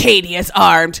 and Katie is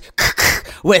armed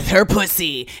with her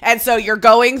pussy. And so you're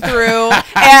going through,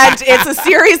 and it's a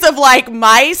series of like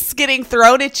mice getting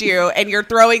thrown at you, and you're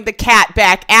throwing the cat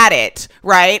back at it,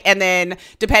 right? And then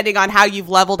depending on how you've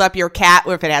leveled up your cat,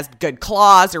 or if it has good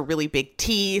claws or really big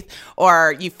teeth,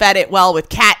 or you fed it well with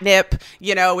catnip,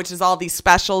 which is all these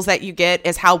specials that you get,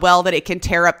 is how well that it can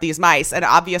tear up these mice. And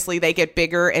obviously they get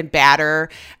bigger and badder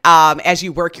as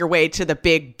you work your way to the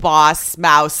big boss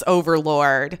mouse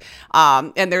overlord.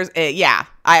 And there's,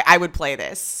 I would play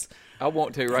this. I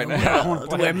want to right now.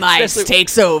 Where mice Especially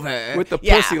takes over. with the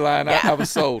pussy line. I was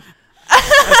sold.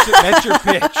 That's your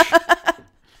pitch.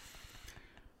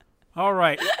 All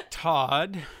right,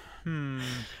 Todd.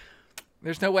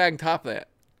 There's no way I can top that.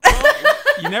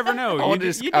 You never know.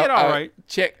 You did all right.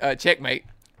 Checkmate.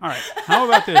 All right. How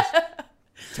about this?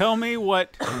 Tell me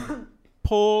what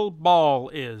pull ball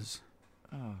is.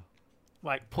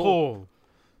 Like pull.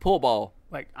 Pull ball.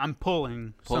 Like I'm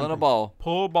pulling a ball.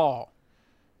 Pull ball.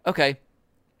 Okay.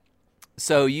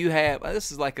 So you have,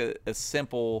 this is like a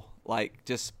simple, like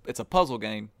just, it's a puzzle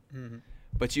game.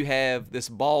 But you have this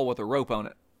ball with a rope on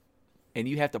it. And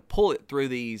you have to pull it through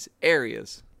these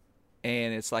areas.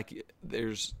 And it's like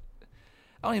I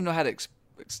don't even know how to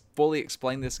fully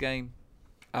explain this game.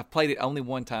 I've played it only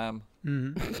one time.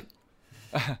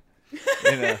 I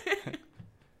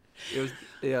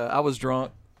was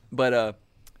drunk. But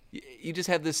you just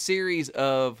have this series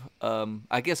of,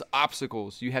 I guess,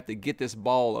 obstacles you have to get this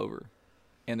ball over.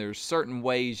 And there's certain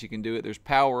ways you can do it. There's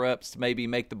power-ups to maybe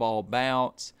make the ball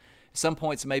bounce. At some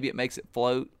points, maybe it makes it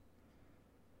float.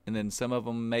 And then some of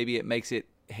them, maybe it makes it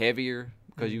heavier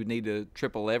because you would need to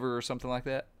trip a lever or something like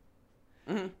that.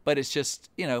 But it's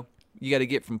just, you got to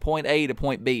get from point A to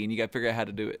point B, and you got to figure out how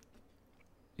to do it.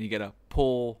 You got to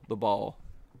pull the ball.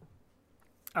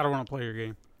 I don't want to play your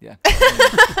game. Yeah.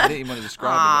 I didn't even want to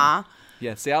describe it.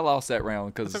 Yeah, see, I lost that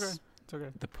round because It's okay.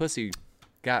 the pussy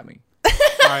got me. All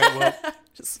right, well,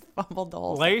 Just fumbled the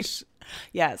whole Lace.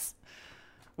 Yes.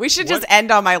 We should just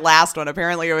end on my last one.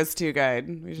 Apparently it was too good.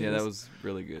 That was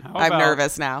really good. I'm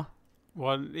nervous now.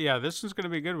 Well, yeah, this is going to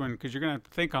be a good one because you're going to have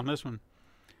to think on this one.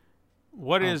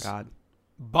 What is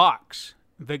Box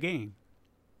the game?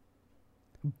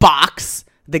 Box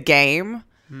the game?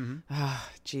 Oh,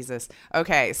 Jesus.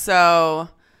 Okay, so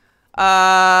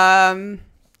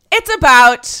it's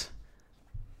about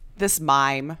this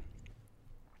mime.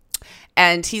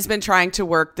 And he's been trying to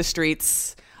work the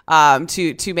streets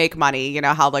to make money. You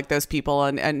know how like those people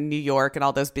in New York and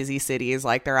all those busy cities,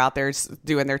 like they're out there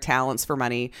doing their talents for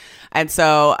money. And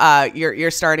so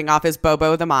you're starting off as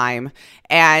Bobo the Mime,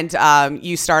 and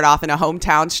you start off in a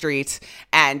hometown street,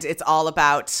 and it's all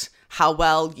about how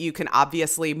well you can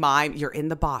obviously mime. You're in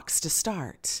the box to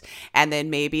start. And then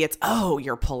maybe it's,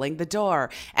 you're pulling the door.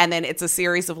 And then it's a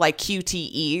series of like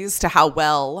QTEs to how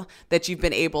well that you've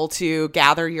been able to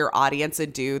gather your audience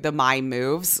and do the mime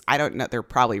moves. I don't know. They're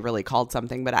probably really called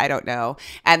something, but I don't know.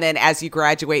 And then as you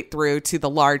graduate through to the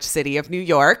large city of New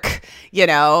York,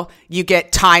 you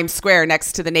get Times Square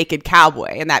next to the Naked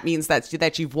Cowboy. And that means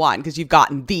that you've won because you've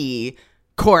gotten the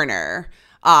corner.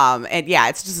 And yeah,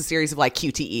 it's just a series of like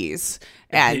QTEs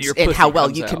and how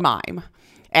well you can mime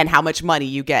and how much money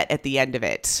you get at the end of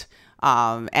it.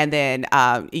 And then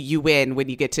you win when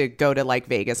you get to go to like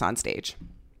Vegas on stage.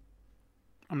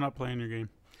 I'm not playing your game.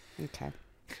 Okay.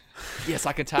 Yes,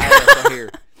 I can tie it up right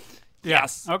here.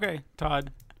 Yes. Okay,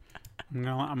 Todd. I'm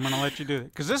gonna let you do it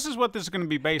because this is what this is gonna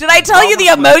be based. Did on. I tell you the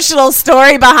emotional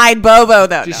story behind Bobo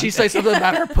though? Did No. she say something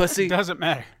about her pussy? It doesn't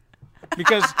matter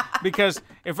because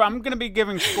if I'm gonna be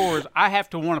giving scores, I have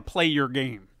to want to play your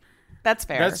game. That's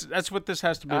fair. That's what this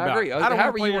has to be I about. agree. I don't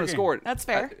However play you your want to game. score it. That's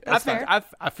fair. I That's think fair.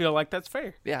 I feel like that's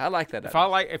fair. Yeah, I like that. If I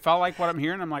like what I'm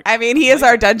hearing, I'm like. I mean, he is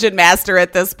our dungeon master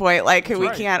at this point. Like, we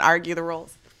right. can't argue the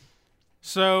rules.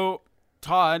 So,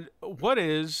 Todd,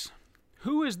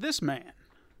 who is this man?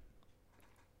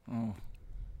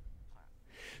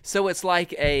 So it's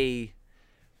like a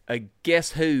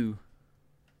guess who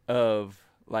of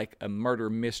like a murder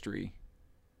mystery,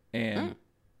 and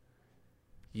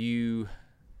you.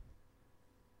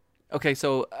 Okay,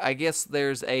 so I guess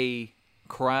there's a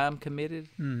crime committed,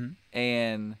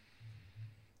 and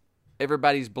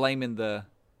everybody's blaming the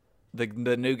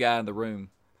new guy in the room.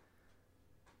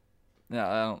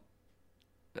 No,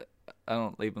 I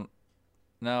don't even.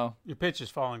 No. Your pitch is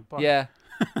falling apart. Yeah.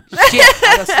 Shit,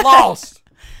 I just lost.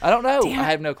 I don't know. I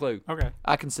have no clue. Okay.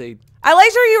 I concede. I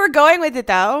liked where you were going with it,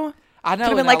 though. I know. Could have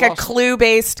been and like I a lost-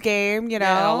 clue-based game, you know?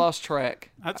 Yeah, and I lost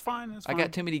track. That's fine. That's I fine.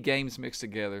 got too many games mixed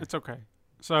together. It's okay.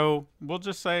 So we'll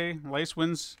just say Lace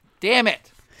wins. Damn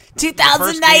it.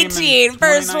 2019,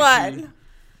 first 2019. one.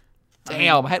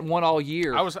 Damn, I hadn't won all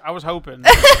year. I was hoping.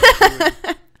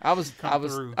 through.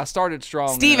 I started strong.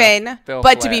 and Steven, I fell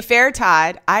but to be flat. fair,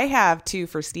 Todd, I have 2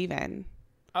 for Steven.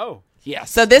 Oh.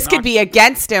 Yes. So this could Knock- be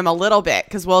against him a little bit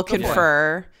because we'll for it.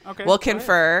 confer. Okay, We'll go ahead.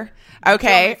 confer. Tell me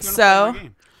Okay, if you wanna play so my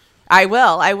game.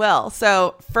 I will.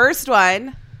 So first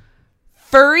one,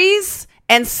 furries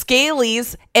and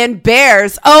scalies and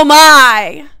bears. Oh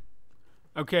my!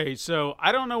 Okay, so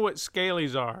I don't know what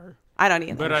scalies are, I don't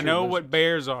either. but I know what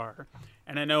bears are,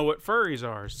 and I know what furries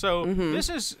are. So Mm-hmm. this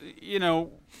is,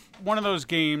 one of those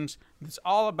games that's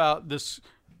all about this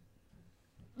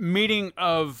meeting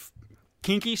of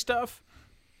kinky stuff.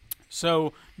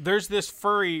 So there's this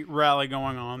furry rally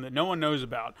going on that no one knows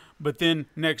about. But then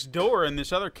next door in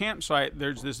this other campsite,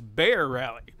 there's this bear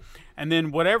rally. And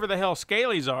then whatever the hell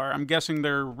scalies are, I'm guessing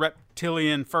they're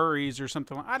reptilian furries or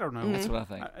something. I don't know. That's what I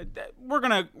think. We're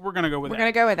gonna go with that. We're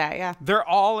gonna go with that. Yeah. They're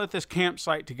all at this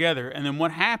campsite together, and then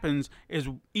what happens is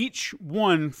each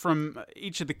one from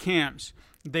each of the camps,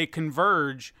 they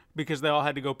converge because they all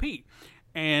had to go pee,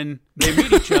 and they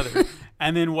meet each other.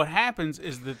 And then what happens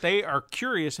is that they are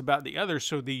curious about the others,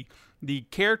 so the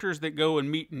characters that go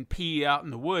and meet and pee out in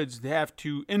the woods, they have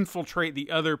to infiltrate the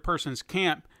other person's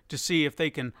camp to see if they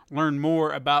can learn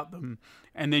more about them.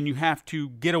 And then you have to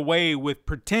get away with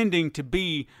pretending to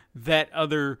be that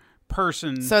other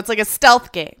person. So it's like a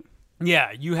stealth game.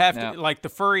 Yeah, you have Yeah. to, like, the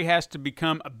furry has to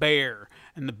become a bear,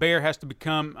 and the bear has to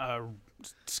become a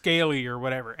scaly or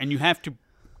whatever, and you have to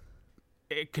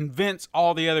convince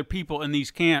all the other people in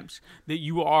these camps that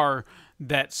you are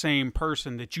that same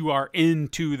person, that you are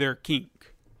into their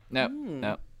kink.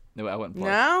 No, I wouldn't play.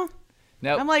 No,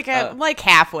 No, I'm like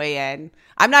halfway in.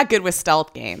 I'm not good with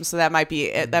stealth games, so that might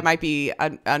be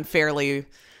unfairly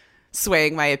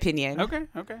swaying my opinion. Okay.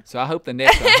 So I hope the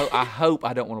next. I hope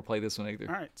I don't want to play this one either.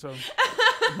 All right, so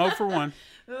Mo for one.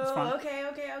 That's fine.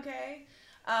 Okay.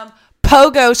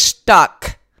 Pogo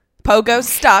stuck.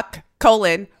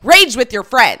 Rage with your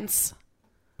friends.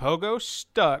 Pogo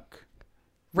stuck.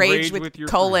 Rage with with your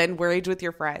rage with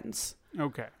your friends.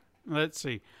 Okay, let's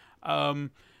see.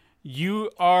 You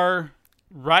are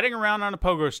riding around on a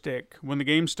pogo stick when the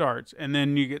game starts, and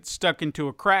then you get stuck into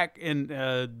a crack in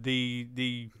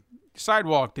the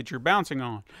sidewalk that you're bouncing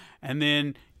on, and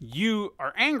then you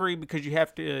are angry because you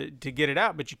have to get it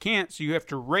out, but you can't, so you have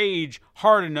to rage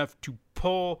hard enough to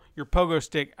pull your pogo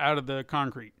stick out of the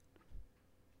concrete.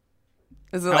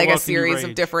 Is it How like well a can you series of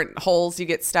rage? different holes you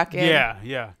get stuck in?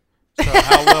 Yeah. So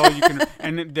how well you can,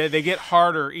 and they get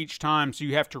harder each time, so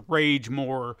you have to rage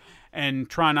more and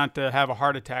try not to have a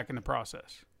heart attack in the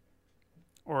process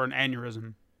or an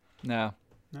aneurysm. No.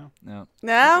 No?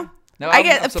 No, I I'm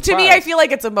get. To me, surprised. I feel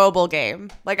like it's a mobile game.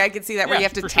 Like I could see that where Yeah, you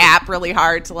have to for sure. tap really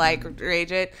hard to like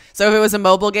rage it. So if it was a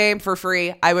mobile game for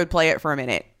free, I would play it for a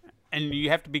minute. And you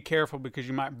have to be careful because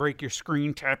you might break your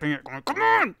screen tapping it, going, "Come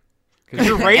on!" Because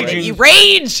you're raging. You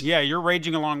rage. Yeah, you're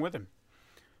raging along with him.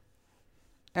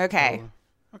 Okay.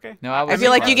 Okay. No, I feel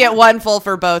like you get one full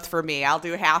for both for me. I'll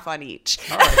do half on each.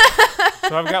 All right.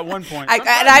 So I've got 1 point. And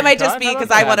I'm I fine, might just Todd. be How about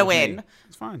because I that? want to with me? win.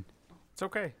 It's fine. It's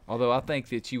okay. Although I think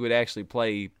that you would actually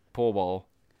play pool ball.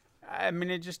 I mean,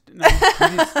 it just. No.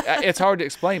 It's hard to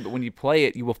explain, but when you play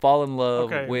it, you will fall in love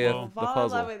Okay, with well- the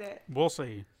puzzle. We'll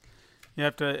see. You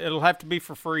have to. It'll have to be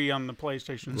for free on the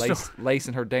PlayStation. Store.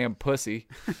 Lacing her damn pussy.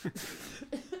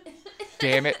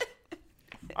 Damn it.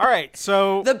 All right,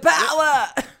 so The power.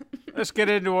 let's get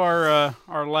into our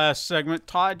last segment.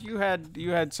 Todd, you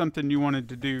had something you wanted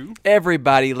to do.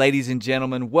 Everybody, ladies and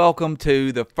gentlemen, welcome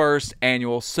to the first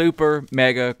annual Super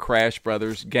Mega Crash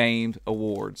Brothers Games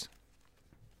Awards.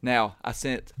 Now, I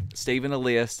sent Steven a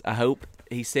list. I hope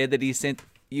he said that he sent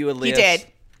you a list.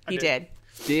 He did.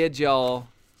 Did y'all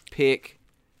pick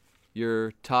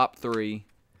your top 3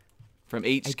 from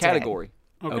each category?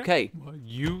 Okay. Well,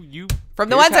 you From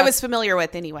the Here's ones I how- was familiar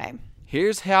with anyway.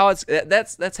 Here's how it's.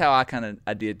 That's how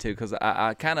I did too, because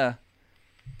I kind of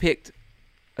picked.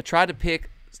 I tried to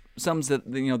pick some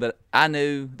that that I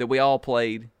knew that we all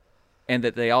played, and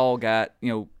that they all got.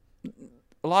 A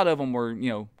lot of them were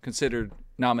considered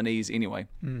nominees anyway.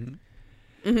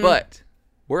 But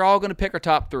we're all going to pick our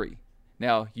top 3.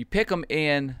 Now you pick them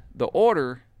in the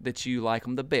order that you like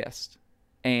them the best,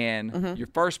 and your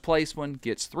first place one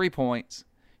gets 3 points.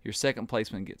 Your second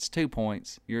place one gets 2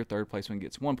 points. Your third place one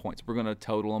gets 1 point. So we're going to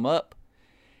total them up,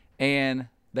 and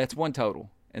that's one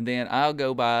total. And then I'll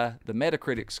go by the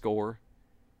Metacritic score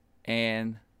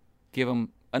and give them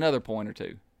another point or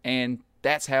 2. And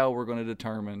that's how we're going to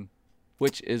determine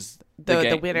which is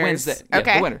The winners. wins that, yeah,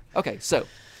 Okay. the winner. Okay, so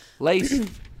Lace,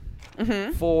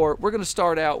 we're going to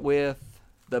start out with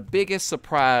the biggest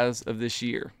surprise of this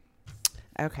year.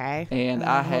 Okay. And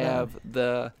I have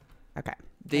Okay. I got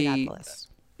the the list.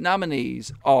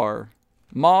 nominees are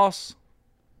Moss.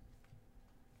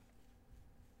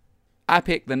 I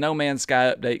picked the No Man's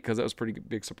Sky update because that was a pretty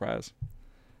big surprise.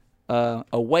 A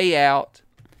Way Out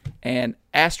and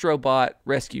Astrobot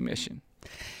Rescue Mission.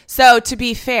 So to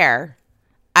be fair,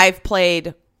 I've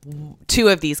played 2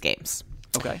 of these games.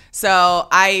 Okay. So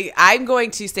I'm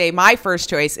going to say my first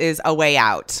choice is A Way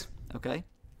Out. Okay.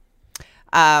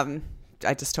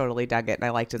 I just totally dug it and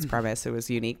I liked its premise. It was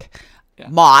unique. Yeah.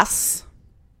 Moss,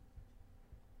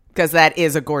 because that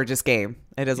is a gorgeous game.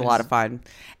 It is a lot of fun.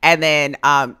 And then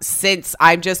since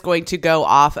I'm just going to go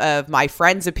off of my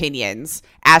friends' opinions,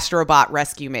 Astrobot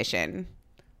Rescue Mission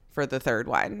for the third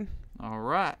one, All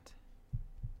right.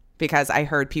 because I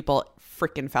heard people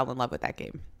freaking fell in love with that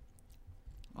game.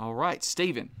 All right,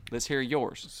 Steven, let's hear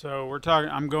yours. So we're talking.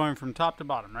 I'm going from top to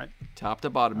bottom, right? Top to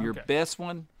bottom, your Okay. best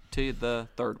one to the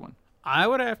third one. I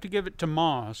would have to give it to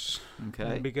Moss.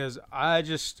 Okay. Because I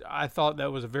thought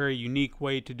that was a very unique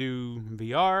way to do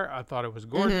VR. I thought it was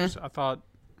gorgeous. I thought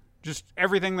just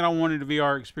everything that I wanted a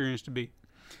VR experience to be.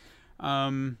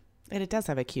 And it does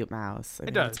have a cute mouse.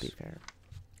 It does. To be fair.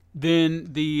 Then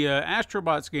the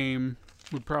Astrobots game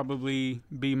would probably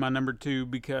be my number 2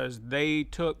 because they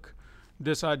took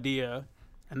this idea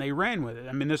and they ran with it.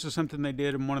 I mean, this is something they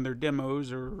did in one of their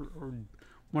demos or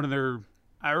one of their.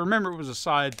 I remember it was a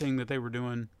side thing that they were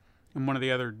doing in one of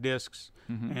the other discs,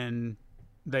 and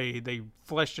they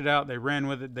fleshed it out. They ran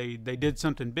with it. They did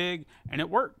something big, and it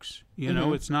works. You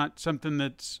know, it's not something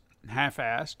that's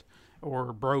half-assed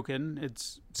or broken.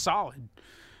 It's solid.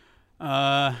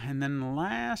 And then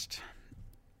last,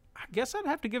 I guess I'd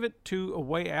have to give it to A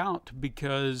Way Out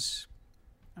because,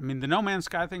 I mean, the No Man's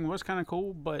Sky thing was kind of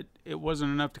cool, but it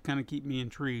wasn't enough to kind of keep me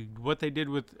intrigued. What they did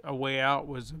with A Way Out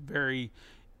was a very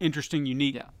interesting,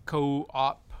 unique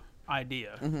co-op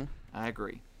idea. I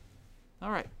agree.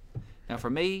 All right. Now for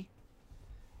me,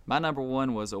 my number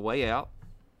 1 was A Way Out.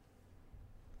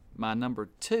 My number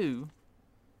 2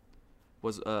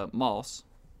 was Moss.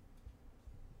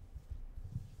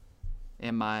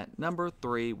 And my number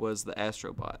 3 was the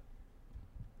Astrobot.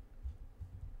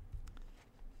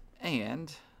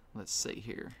 And let's see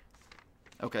here.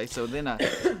 Okay, so then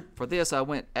for this I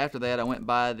went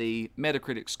by the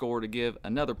Metacritic score to give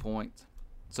another point.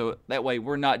 So that way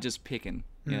we're not just picking,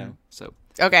 you know. So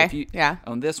Okay, yeah.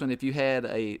 On this one, if you had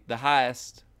the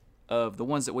highest of the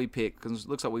ones that we picked, because it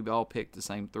looks like we've all picked the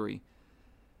same 3.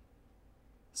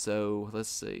 So let's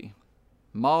see.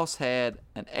 Moss had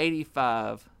an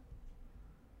 85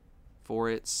 for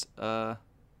its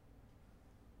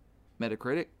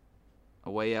Metacritic. A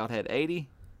Way Out had 80.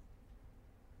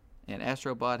 And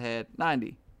Astrobot had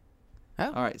 90. Oh.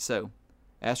 All right, so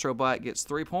Astrobot gets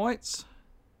 3 points.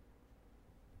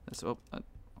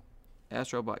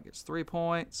 Astrobot gets 3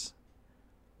 points.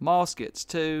 Moss gets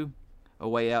 2. A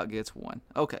Way Out gets 1.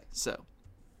 Okay, so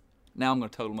now I'm going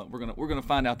to total them up. We're gonna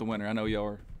find out the winner. I know y'all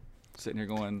are sitting here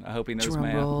going, I hope he knows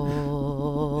math.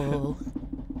 Roll.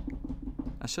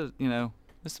 I should, this would have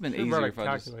been Should've easier brought a if I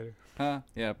just. calculator. Huh?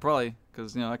 Yeah, probably,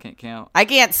 because I can't count. I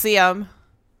can't see them,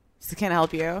 so can't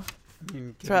help you. I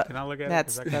mean, So- can I look at That it?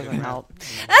 'Cause I doesn't can't help.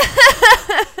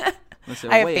 Let's see,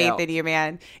 I have Way faith Out. in you,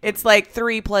 man. It's like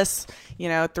 3 plus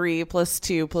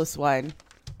 2 plus 1.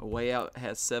 A Way Out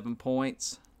has 7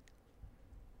 points.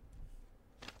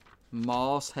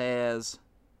 Moss has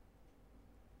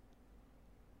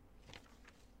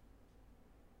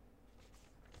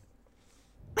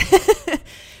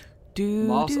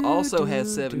Moss also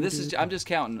has 7. This is I'm just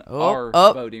counting our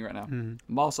voting right now.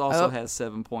 Moss also has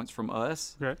 7 points from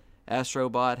us. Okay.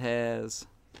 Astrobot has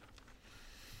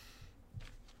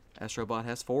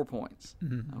 4 points.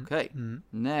 Okay.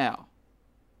 Now,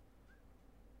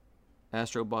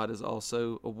 Astrobot is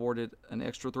also awarded an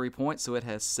extra 3 points, so it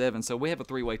has 7. So we have a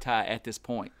 3-way tie at this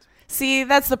point. See,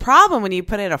 that's the problem when you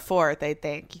put in a 4th, I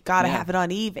think. You got to have it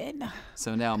uneven.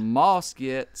 So now Moss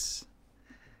gets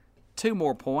 2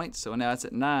 more points, so now it's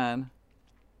at 9.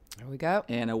 There we go.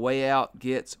 And A Way Out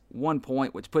gets 1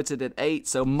 point, which puts it at 8.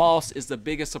 So Moss is the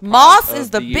biggest surprise. Moss is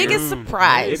the biggest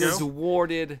surprise. It is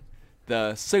awarded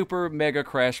the Super Mega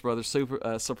Crash Brothers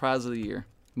Surprise of the Year.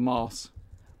 Moss.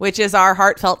 Which is our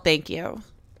heartfelt thank you.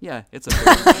 Yeah, it's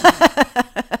a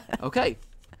Okay,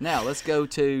 now let's go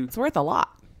to... It's worth a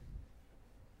lot.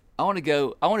 I want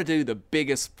to do the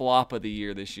biggest flop of the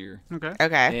year this year.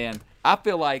 Okay. And I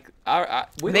feel like... I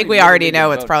think we already know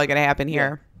what's probably going to happen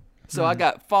here. Yeah. So I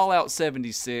got Fallout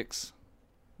 76.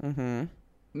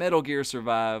 Metal Gear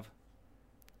Survive.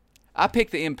 I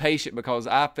picked the Impatient because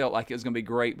I felt like it was going to be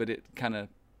great, but it kind of...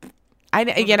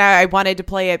 I wanted to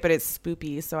play it, but it's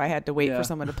spoopy, so I had to wait for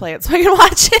someone to play it so I could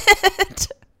watch it.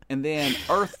 And then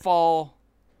Earthfall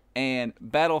and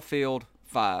Battlefield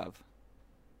 5.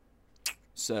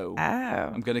 So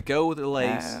I'm going to go with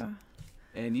Elise.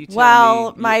 And you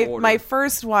tell me my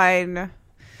first one...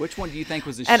 Which one do you think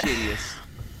was the shittiest?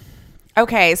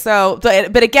 Okay, so...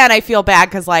 But again, I feel bad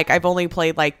because I've only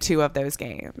played 2 of those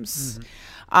games.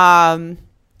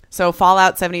 So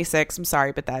Fallout 76, I'm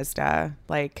sorry, Bethesda.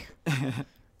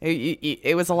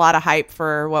 It was a lot of hype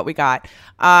for what we got.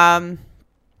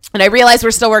 And I realize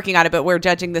we're still working on it, but we're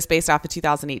judging this based off of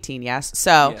 2018, yes?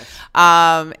 So,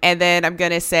 yes. And then I'm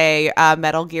going to say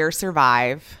Metal Gear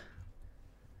Survive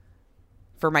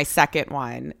for my second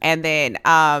one. And then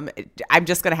I'm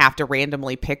just going to have to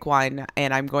randomly pick one,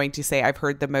 and I'm going to say I've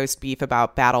heard the most beef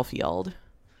about Battlefield.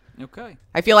 Okay.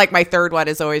 I feel like my third one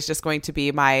is always just going to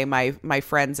be my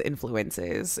friends'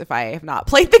 influences if I have not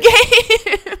played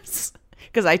the games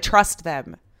because I trust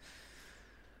them.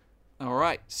 All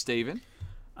right, Steven.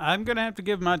 I'm going to have to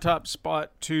give my top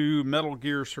spot to Metal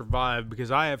Gear Survive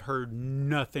because I have heard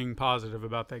nothing positive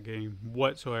about that game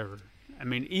whatsoever. I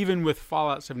mean, even with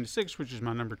Fallout 76, which is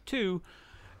my number 2,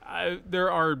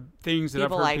 there are things that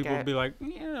I've heard people be like,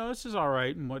 this is all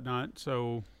right and whatnot.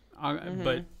 So,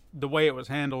 but the way it was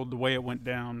handled, the way it went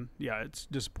down, it's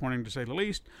disappointing to say the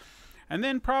least. And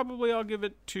then probably I'll give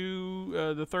it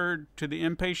to the third, to the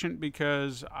Impatient,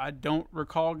 because I don't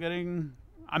recall getting...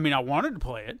 I mean, I wanted to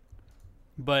play it,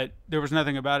 but there was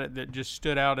nothing about it that just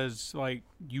stood out as,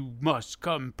 you must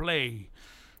come play.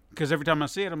 Because every time I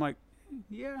see it, I'm like,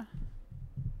 yeah.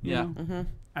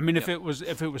 I mean, if it was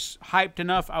hyped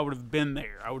enough, I would have been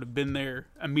there. I would have been there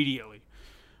immediately.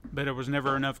 But it was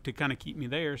never enough to kind of keep me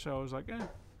there, so I was like, eh.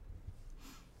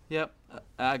 Yep,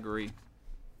 I agree.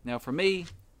 Now, for me,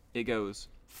 it goes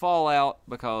Fallout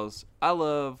because I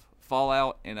love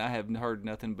Fallout, and I have heard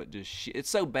nothing but just shit. It's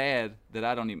so bad that I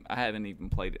haven't even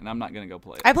played it, and I'm not going to go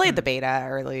play it. I played the beta,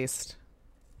 or at least.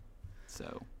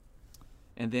 So,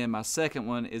 and then my second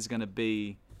one is going to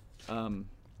be,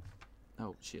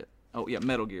 Metal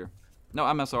Gear. No,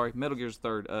 I'm sorry, Metal Gear's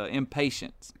third.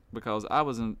 Impatience, because I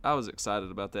was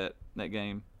excited about that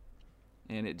game,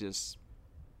 and it just.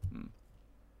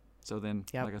 So then,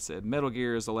 like I said, Metal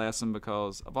Gear is the last one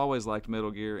because I've always liked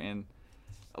Metal Gear, and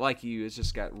like you, it's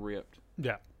just got ripped.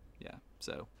 Yeah. Yeah,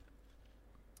 so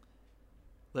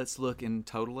let's look and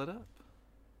total it up.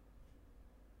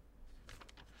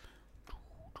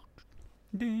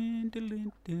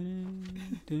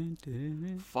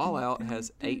 Fallout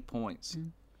has 8 points.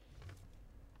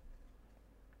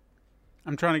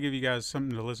 I'm trying to give you guys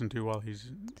something to listen to while he's...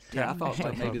 Yeah, I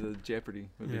thought maybe the Jeopardy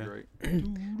would be great.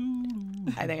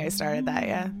 I think I started that,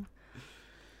 yeah.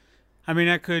 I mean,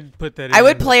 I could put that in. I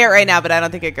would play it right now, but I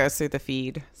don't think it goes through the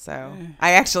feed. So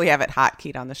I actually have it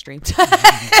hotkeyed on the stream deck.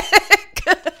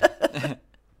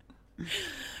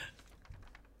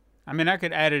 I mean, I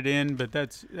could add it in, but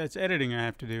that's editing I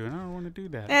have to do, and I don't want to do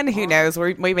that. And who knows?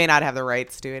 We may not have the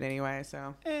rights to it anyway,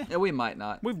 so. Yeah, we might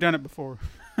not. We've done it before.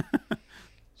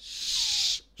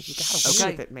 You gotta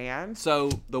win with it, man. So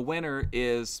the winner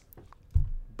is,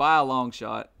 by a long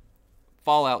shot,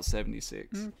 Fallout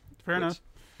 76. Fair enough.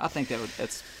 I think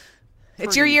that's.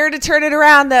 It's your year to turn it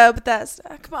around, though,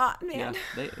 Bethesda. Come on, man.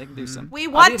 Yeah, they can do something. We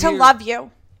want to love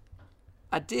you.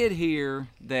 I did hear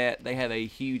that they have a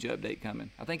huge update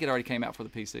coming. I think it already came out for the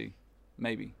PC.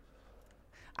 Maybe.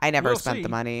 I never spent the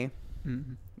money.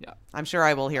 Yeah. I'm sure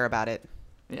I will hear about it.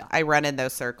 Yeah. I run in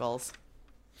those circles.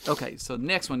 Okay, so the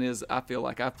next one is, I feel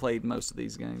like I've played most of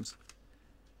these games.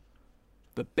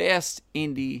 The best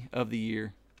indie of the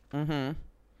year. Mm-hmm.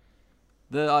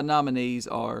 The nominees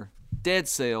are Dead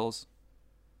Cells,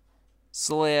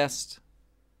 Celeste,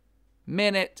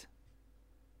 Minute,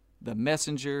 The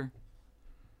Messenger,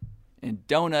 and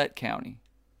Donut County.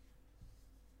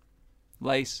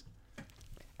 Lace.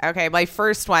 Okay, my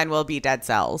first one will be Dead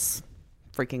Cells.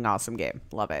 Freaking awesome game.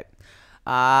 Love it.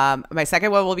 My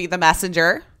second one will be The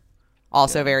Messenger.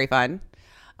 Also very fun.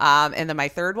 And then my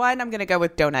third one, I'm going to go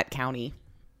with Donut County.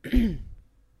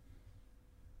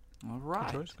 All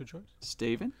right. Good choice.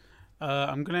 Steven?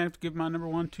 I'm going to have to give my number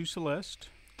one to Celeste.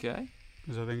 Okay.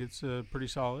 Because I think it's pretty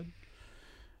solid.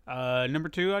 Number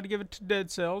two, I'd give it to Dead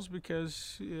Cells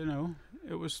because,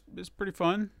 it's pretty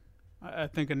fun. I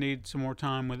think I need some more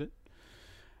time with it.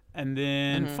 And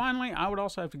then finally, I would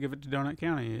also have to give it to Donut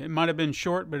County. It might have been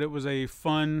short, but it was a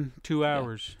fun 2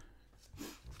 hours.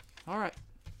 All right.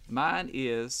 Mine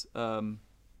is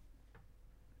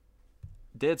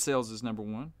Dead Cells is number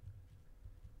one.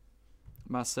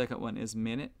 My second one is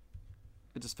Minute.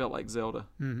 It just felt like Zelda.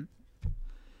 Mm-hmm.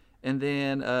 And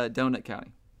then Donut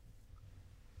County.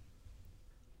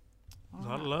 A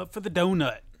lot of love for the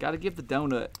donut. Got to give the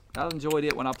donut. I enjoyed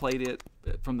it when I played it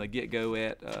from the get-go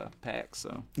at PAX.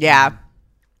 So Yeah.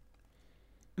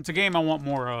 It's a game I want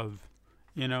more of,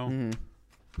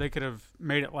 They could have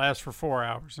made it last for 4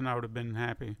 hours, and I would have been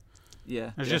happy.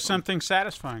 yeah, There's just something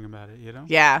satisfying about it,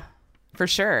 Yeah, for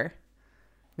sure.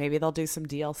 Maybe they'll do some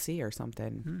DLC or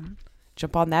something. Mm-hmm.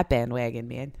 Jump on that bandwagon,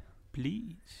 man.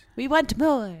 Please. We want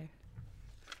more.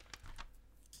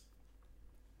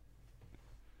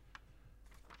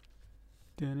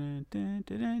 All right,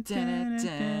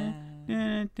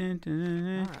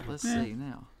 let's see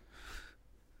now.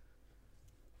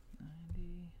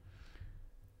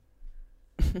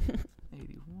 90,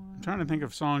 81. I'm trying to think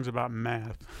of songs about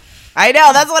math. I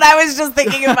know. That's what I was just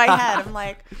thinking in my head. I'm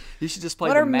like, You should just play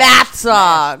what the are MASH math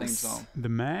theme songs? song. The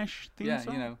MASH theme Yeah,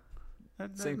 song?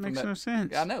 That sing from makes that- no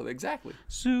sense. I know, exactly.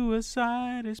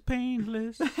 Suicide is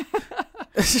painless.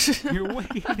 You're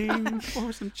waiting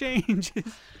for some changes.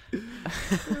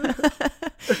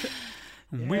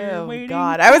 We're Oh waiting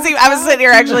God! I was sitting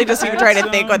here actually just even trying to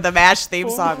think what the MASH theme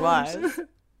for song was.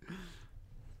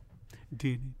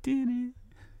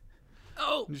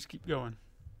 Oh, just keep going.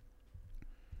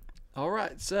 All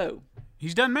right, so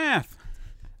He's done math.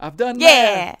 I've done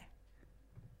Yeah,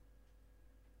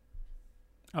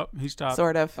 Oh, he stopped.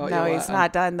 sort of. Oh, No, yeah, well, he's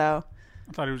not done though.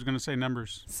 I thought he was going to say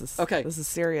numbers. Okay. This is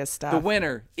serious stuff. The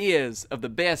winner is of the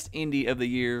best indie of the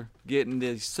year, getting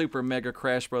the Super Mega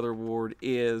Crash Brother Award,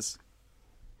 is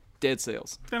Dead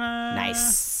Cells. Ta-da!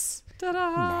 Nice. Ta-da!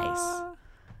 Nice.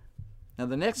 Now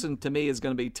the next one to me is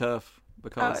going to be tough I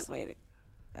because was waiting.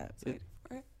 I was waiting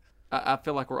for it. I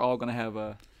feel like we're all going to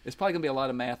have it's probably going to be a lot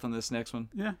of math on this next one.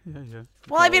 Yeah.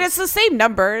 Well, I mean, it's the same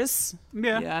numbers.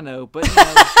 Yeah. Yeah, I know, but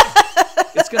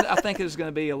it's gonna. I think there's going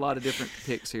to be a lot of different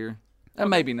picks here.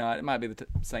 Maybe not. It might be the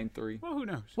same three. Well, who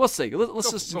knows? We'll see.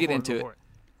 Let's just get into it.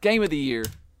 Game of the year.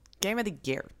 Game of the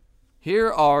year.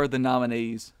 Here are the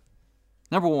nominees.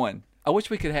 Number one. I wish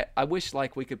we could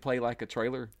could play like a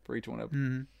trailer for each one of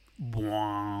them.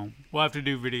 Wow. We'll have to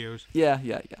do videos. Yeah.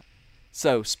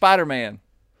 So, Spider-Man,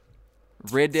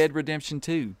 Red Dead Redemption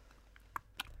 2,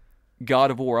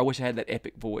 God of War. I wish I had that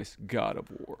epic voice. God of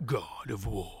War. God of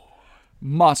War.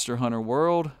 Monster Hunter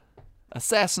World,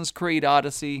 Assassin's Creed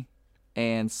Odyssey,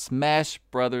 and Smash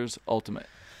Brothers Ultimate.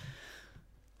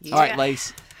 Yeah. All right,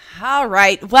 Lace. All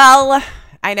right. Well,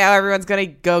 I know everyone's gonna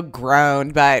go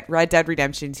groan, but Red Dead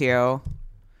Redemption 2,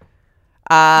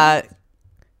 God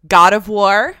of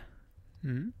War.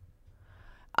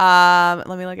 Let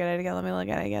me look at it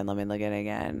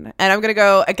again. And I'm gonna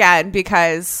go again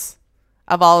because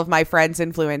of all of my friends'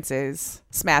 influences.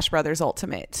 Smash Brothers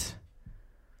Ultimate.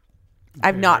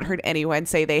 I've not heard anyone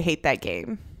say they hate that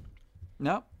game.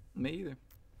 No, me either.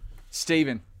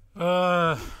 Steven.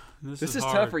 This is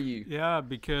hard. tough for you. Yeah,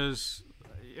 because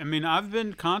I mean, I've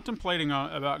been contemplating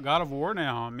about God of War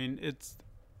now. I mean,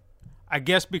 I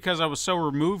guess because I was so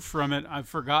removed from it, I've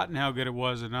forgotten how good it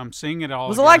was, and I'm seeing it all. It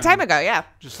was a long time ago, yeah.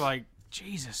 Just like,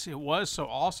 Jesus, it was so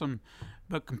awesome.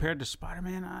 But compared to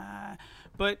Spider-Man,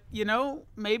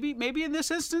 maybe in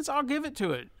this instance, I'll give it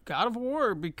to it. God of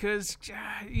War, because,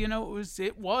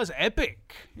 it was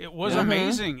epic. It was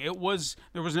amazing. There was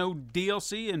no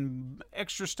DLC and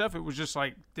extra stuff. It was just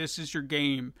like, this is your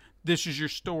game. This is your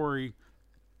story.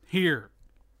 Here.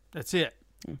 That's it.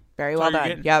 Very That's well all you're done.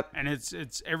 getting. Yep. And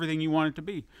it's everything you want it to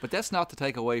be. But that's not to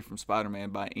take away from Spider-Man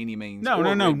by any means. No, or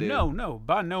no, no, Red Dead. no,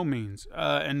 by no means.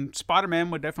 And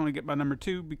Spider-Man would definitely get my number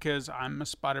 2 because I'm a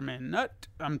Spider-Man nut.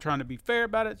 I'm trying to be fair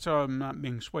about it, so I'm not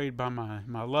being swayed by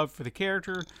my love for the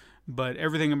character. But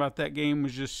everything about that game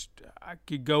was just, I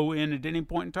could go in at any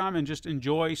point in time and just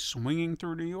enjoy swinging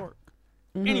through New York.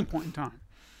 Any point in time.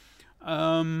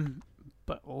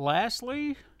 But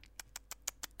lastly,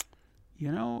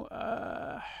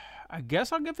 I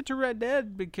guess I'll give it to Red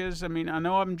Dead because, I mean, I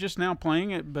know I'm just now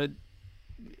playing it, but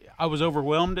I was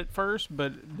overwhelmed at first.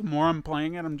 But the more I'm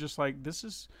playing it, I'm just like, this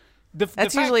is...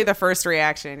 That's usually the first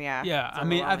reaction, yeah. Yeah, I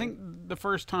mean, I think the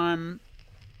first time,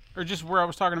 or just where I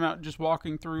was talking about just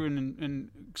walking through and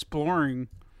exploring,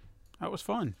 that was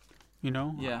fun.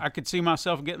 Yeah. I could see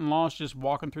myself getting lost just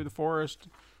walking through the forest,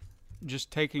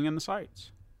 just taking in the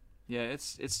sights. Yeah,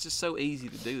 it's just so easy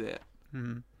to do that.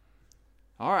 Mm-hmm.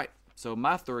 All right, so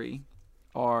my 3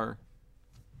 are.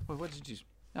 Well, what did you?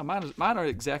 Now mine are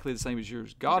exactly the same as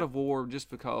yours. God of War, just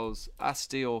because I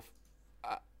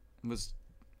was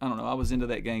into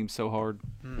that game so hard.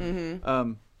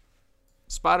 Mm-hmm.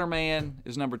 Spider-Man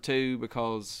is number 2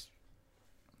 because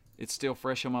it's still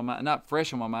fresh on my mind. Not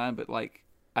fresh on my mind, but like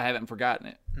I haven't forgotten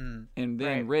it. And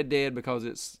then Red Dead because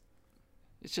it's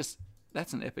just.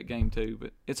 That's an epic game too,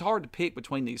 but it's hard to pick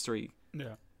between these 3.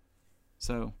 Yeah.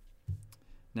 So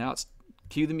now it's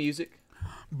cue the music.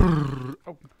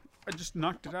 Oh, I just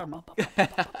knocked it out.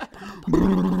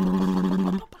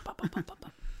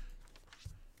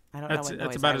 I don't know what That's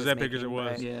noise about I as was epic making, as it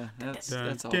was. but- Yeah, that's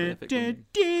all the epic. One.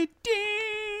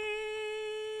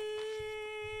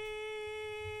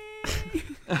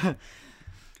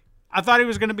 I thought he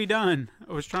was going to be done.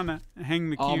 I was trying to hang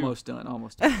the cue. Almost done.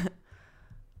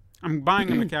 I'm buying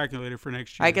him a calculator for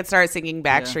next year. I could start singing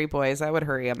Backstreet Boys. That would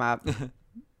hurry him up.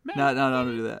 No,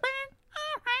 don't do that.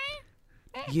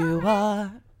 You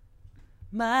are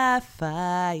my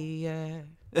fire.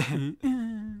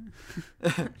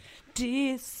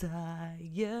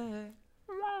 Desire.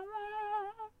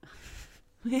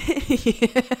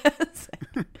 Yes.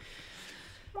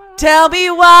 Tell me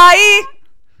why.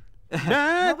 Is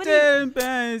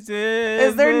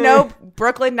there no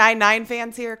Brooklyn Nine-Nine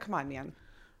fans here? Come on, man.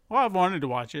 Well, I've wanted to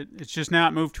watch it. It's just now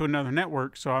it moved to another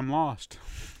network, so I'm lost.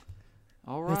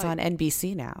 All right. It's on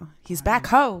NBC now. He's back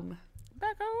home.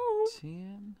 Back home.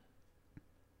 10.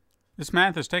 This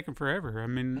math is taking forever. I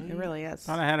mean, It really is.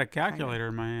 thought I had a calculator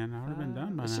in my hand. I would have been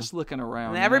done by It's now. just looking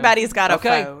around. And everybody's got a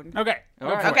Okay. phone. Okay.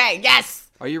 All right. Okay, yes.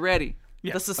 Are you ready?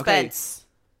 Yeah. The suspense.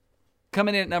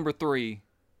 Coming in at number 3,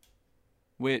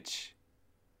 which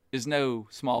is no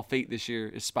small feat this year,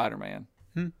 is Spider-Man.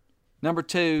 Number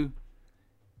 2,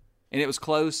 and it was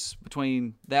close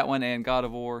between that one and God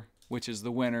of War, which is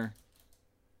the winner.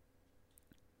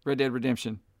 Red Dead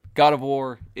Redemption. God of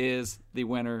War is the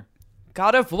winner.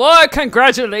 God of War,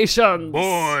 congratulations.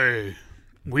 Boy,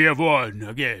 we have won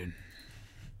again.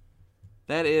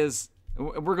 That is,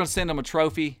 we're going to send them a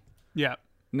trophy. Yeah.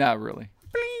 Not really.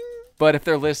 But if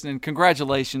they're listening,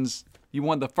 congratulations. You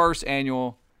won the first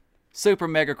annual Super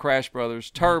Mega Crash Brothers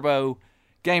Turbo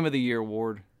Game of the Year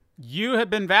Award. You have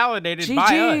been validated GG.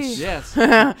 by us. Yes.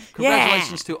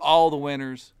 Congratulations to all the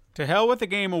winners. To hell with the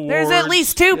Game Awards. There's at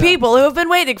least 2 people who have been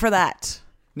waiting for that.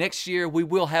 Next year, we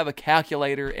will have a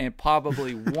calculator and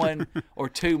probably 1 or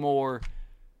 2 more,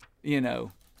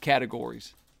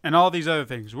 categories. And all these other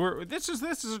things. This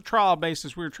is a trial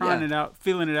basis. We're trying it out,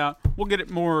 feeling it out. We'll get it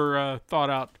more thought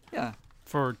out Yeah.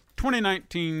 for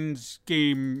 2019's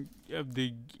Game of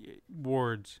the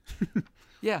Awards.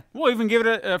 Yeah. We'll even give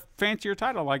it a fancier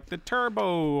title like the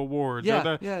Turbo Awards Yeah,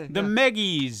 or the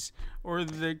Meggies or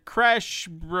the Crash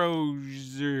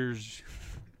Brosers.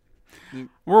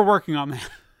 We're working on that.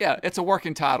 Yeah, it's a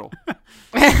working title.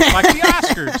 Like the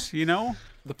Oscars,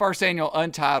 The first annual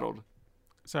Untitled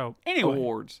So, anyway.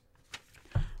 Awards.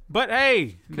 But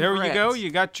hey, there you go. Congrats. You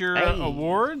got your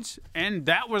awards. And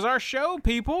that was our show,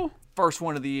 people. First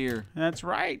one of the year. That's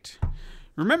right.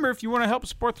 Remember, if you want to help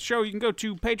support the show, you can go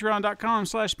to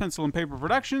patreon.com/Pencil and Paper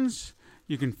Productions.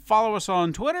 You can follow us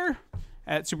on Twitter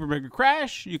at Super Mega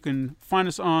Crash. You can find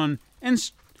us on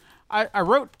I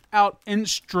wrote out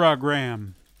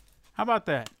Instagram. How about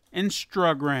that?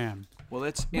 Instagram. Well,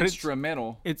 it's But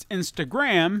instrumental. It's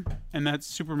Instagram, and that's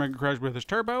Super Mega Crash Brothers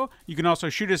Turbo. You can also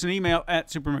shoot us an email at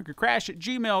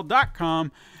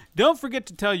supermegacrash@gmail.com. Don't forget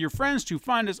to tell your friends to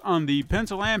find us on the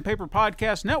Pencil and Paper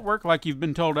Podcast Network, like you've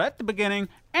been told at the beginning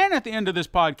and at the end of this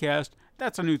podcast.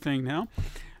 That's a new thing now.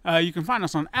 You can find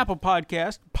us on Apple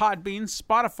Podcast, Podbean,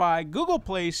 Spotify, Google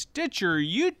Play, Stitcher,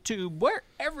 YouTube,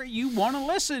 wherever you want to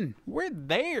listen. We're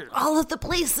there. All of the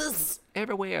places.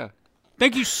 Everywhere.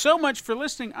 Thank you so much for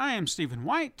listening. I am Stephen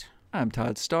White. I'm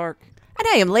Todd Stark. And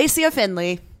I am Lacey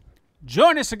Finley.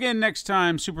 Join us again next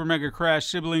time, Super Mega Crash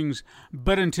siblings.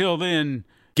 But until then,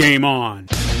 game on.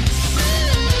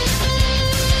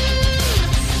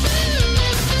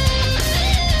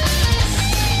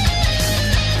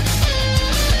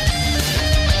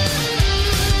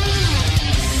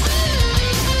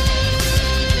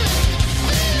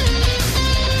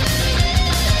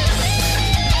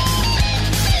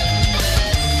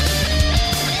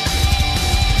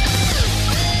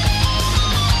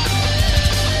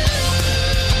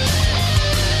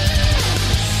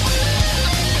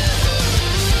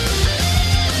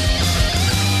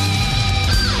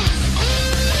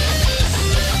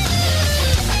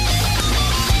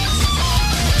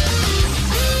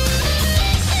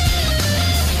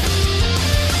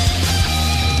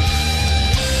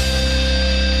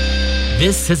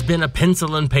 This has been a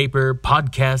Pencil and Paper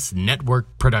Podcast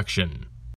Network production.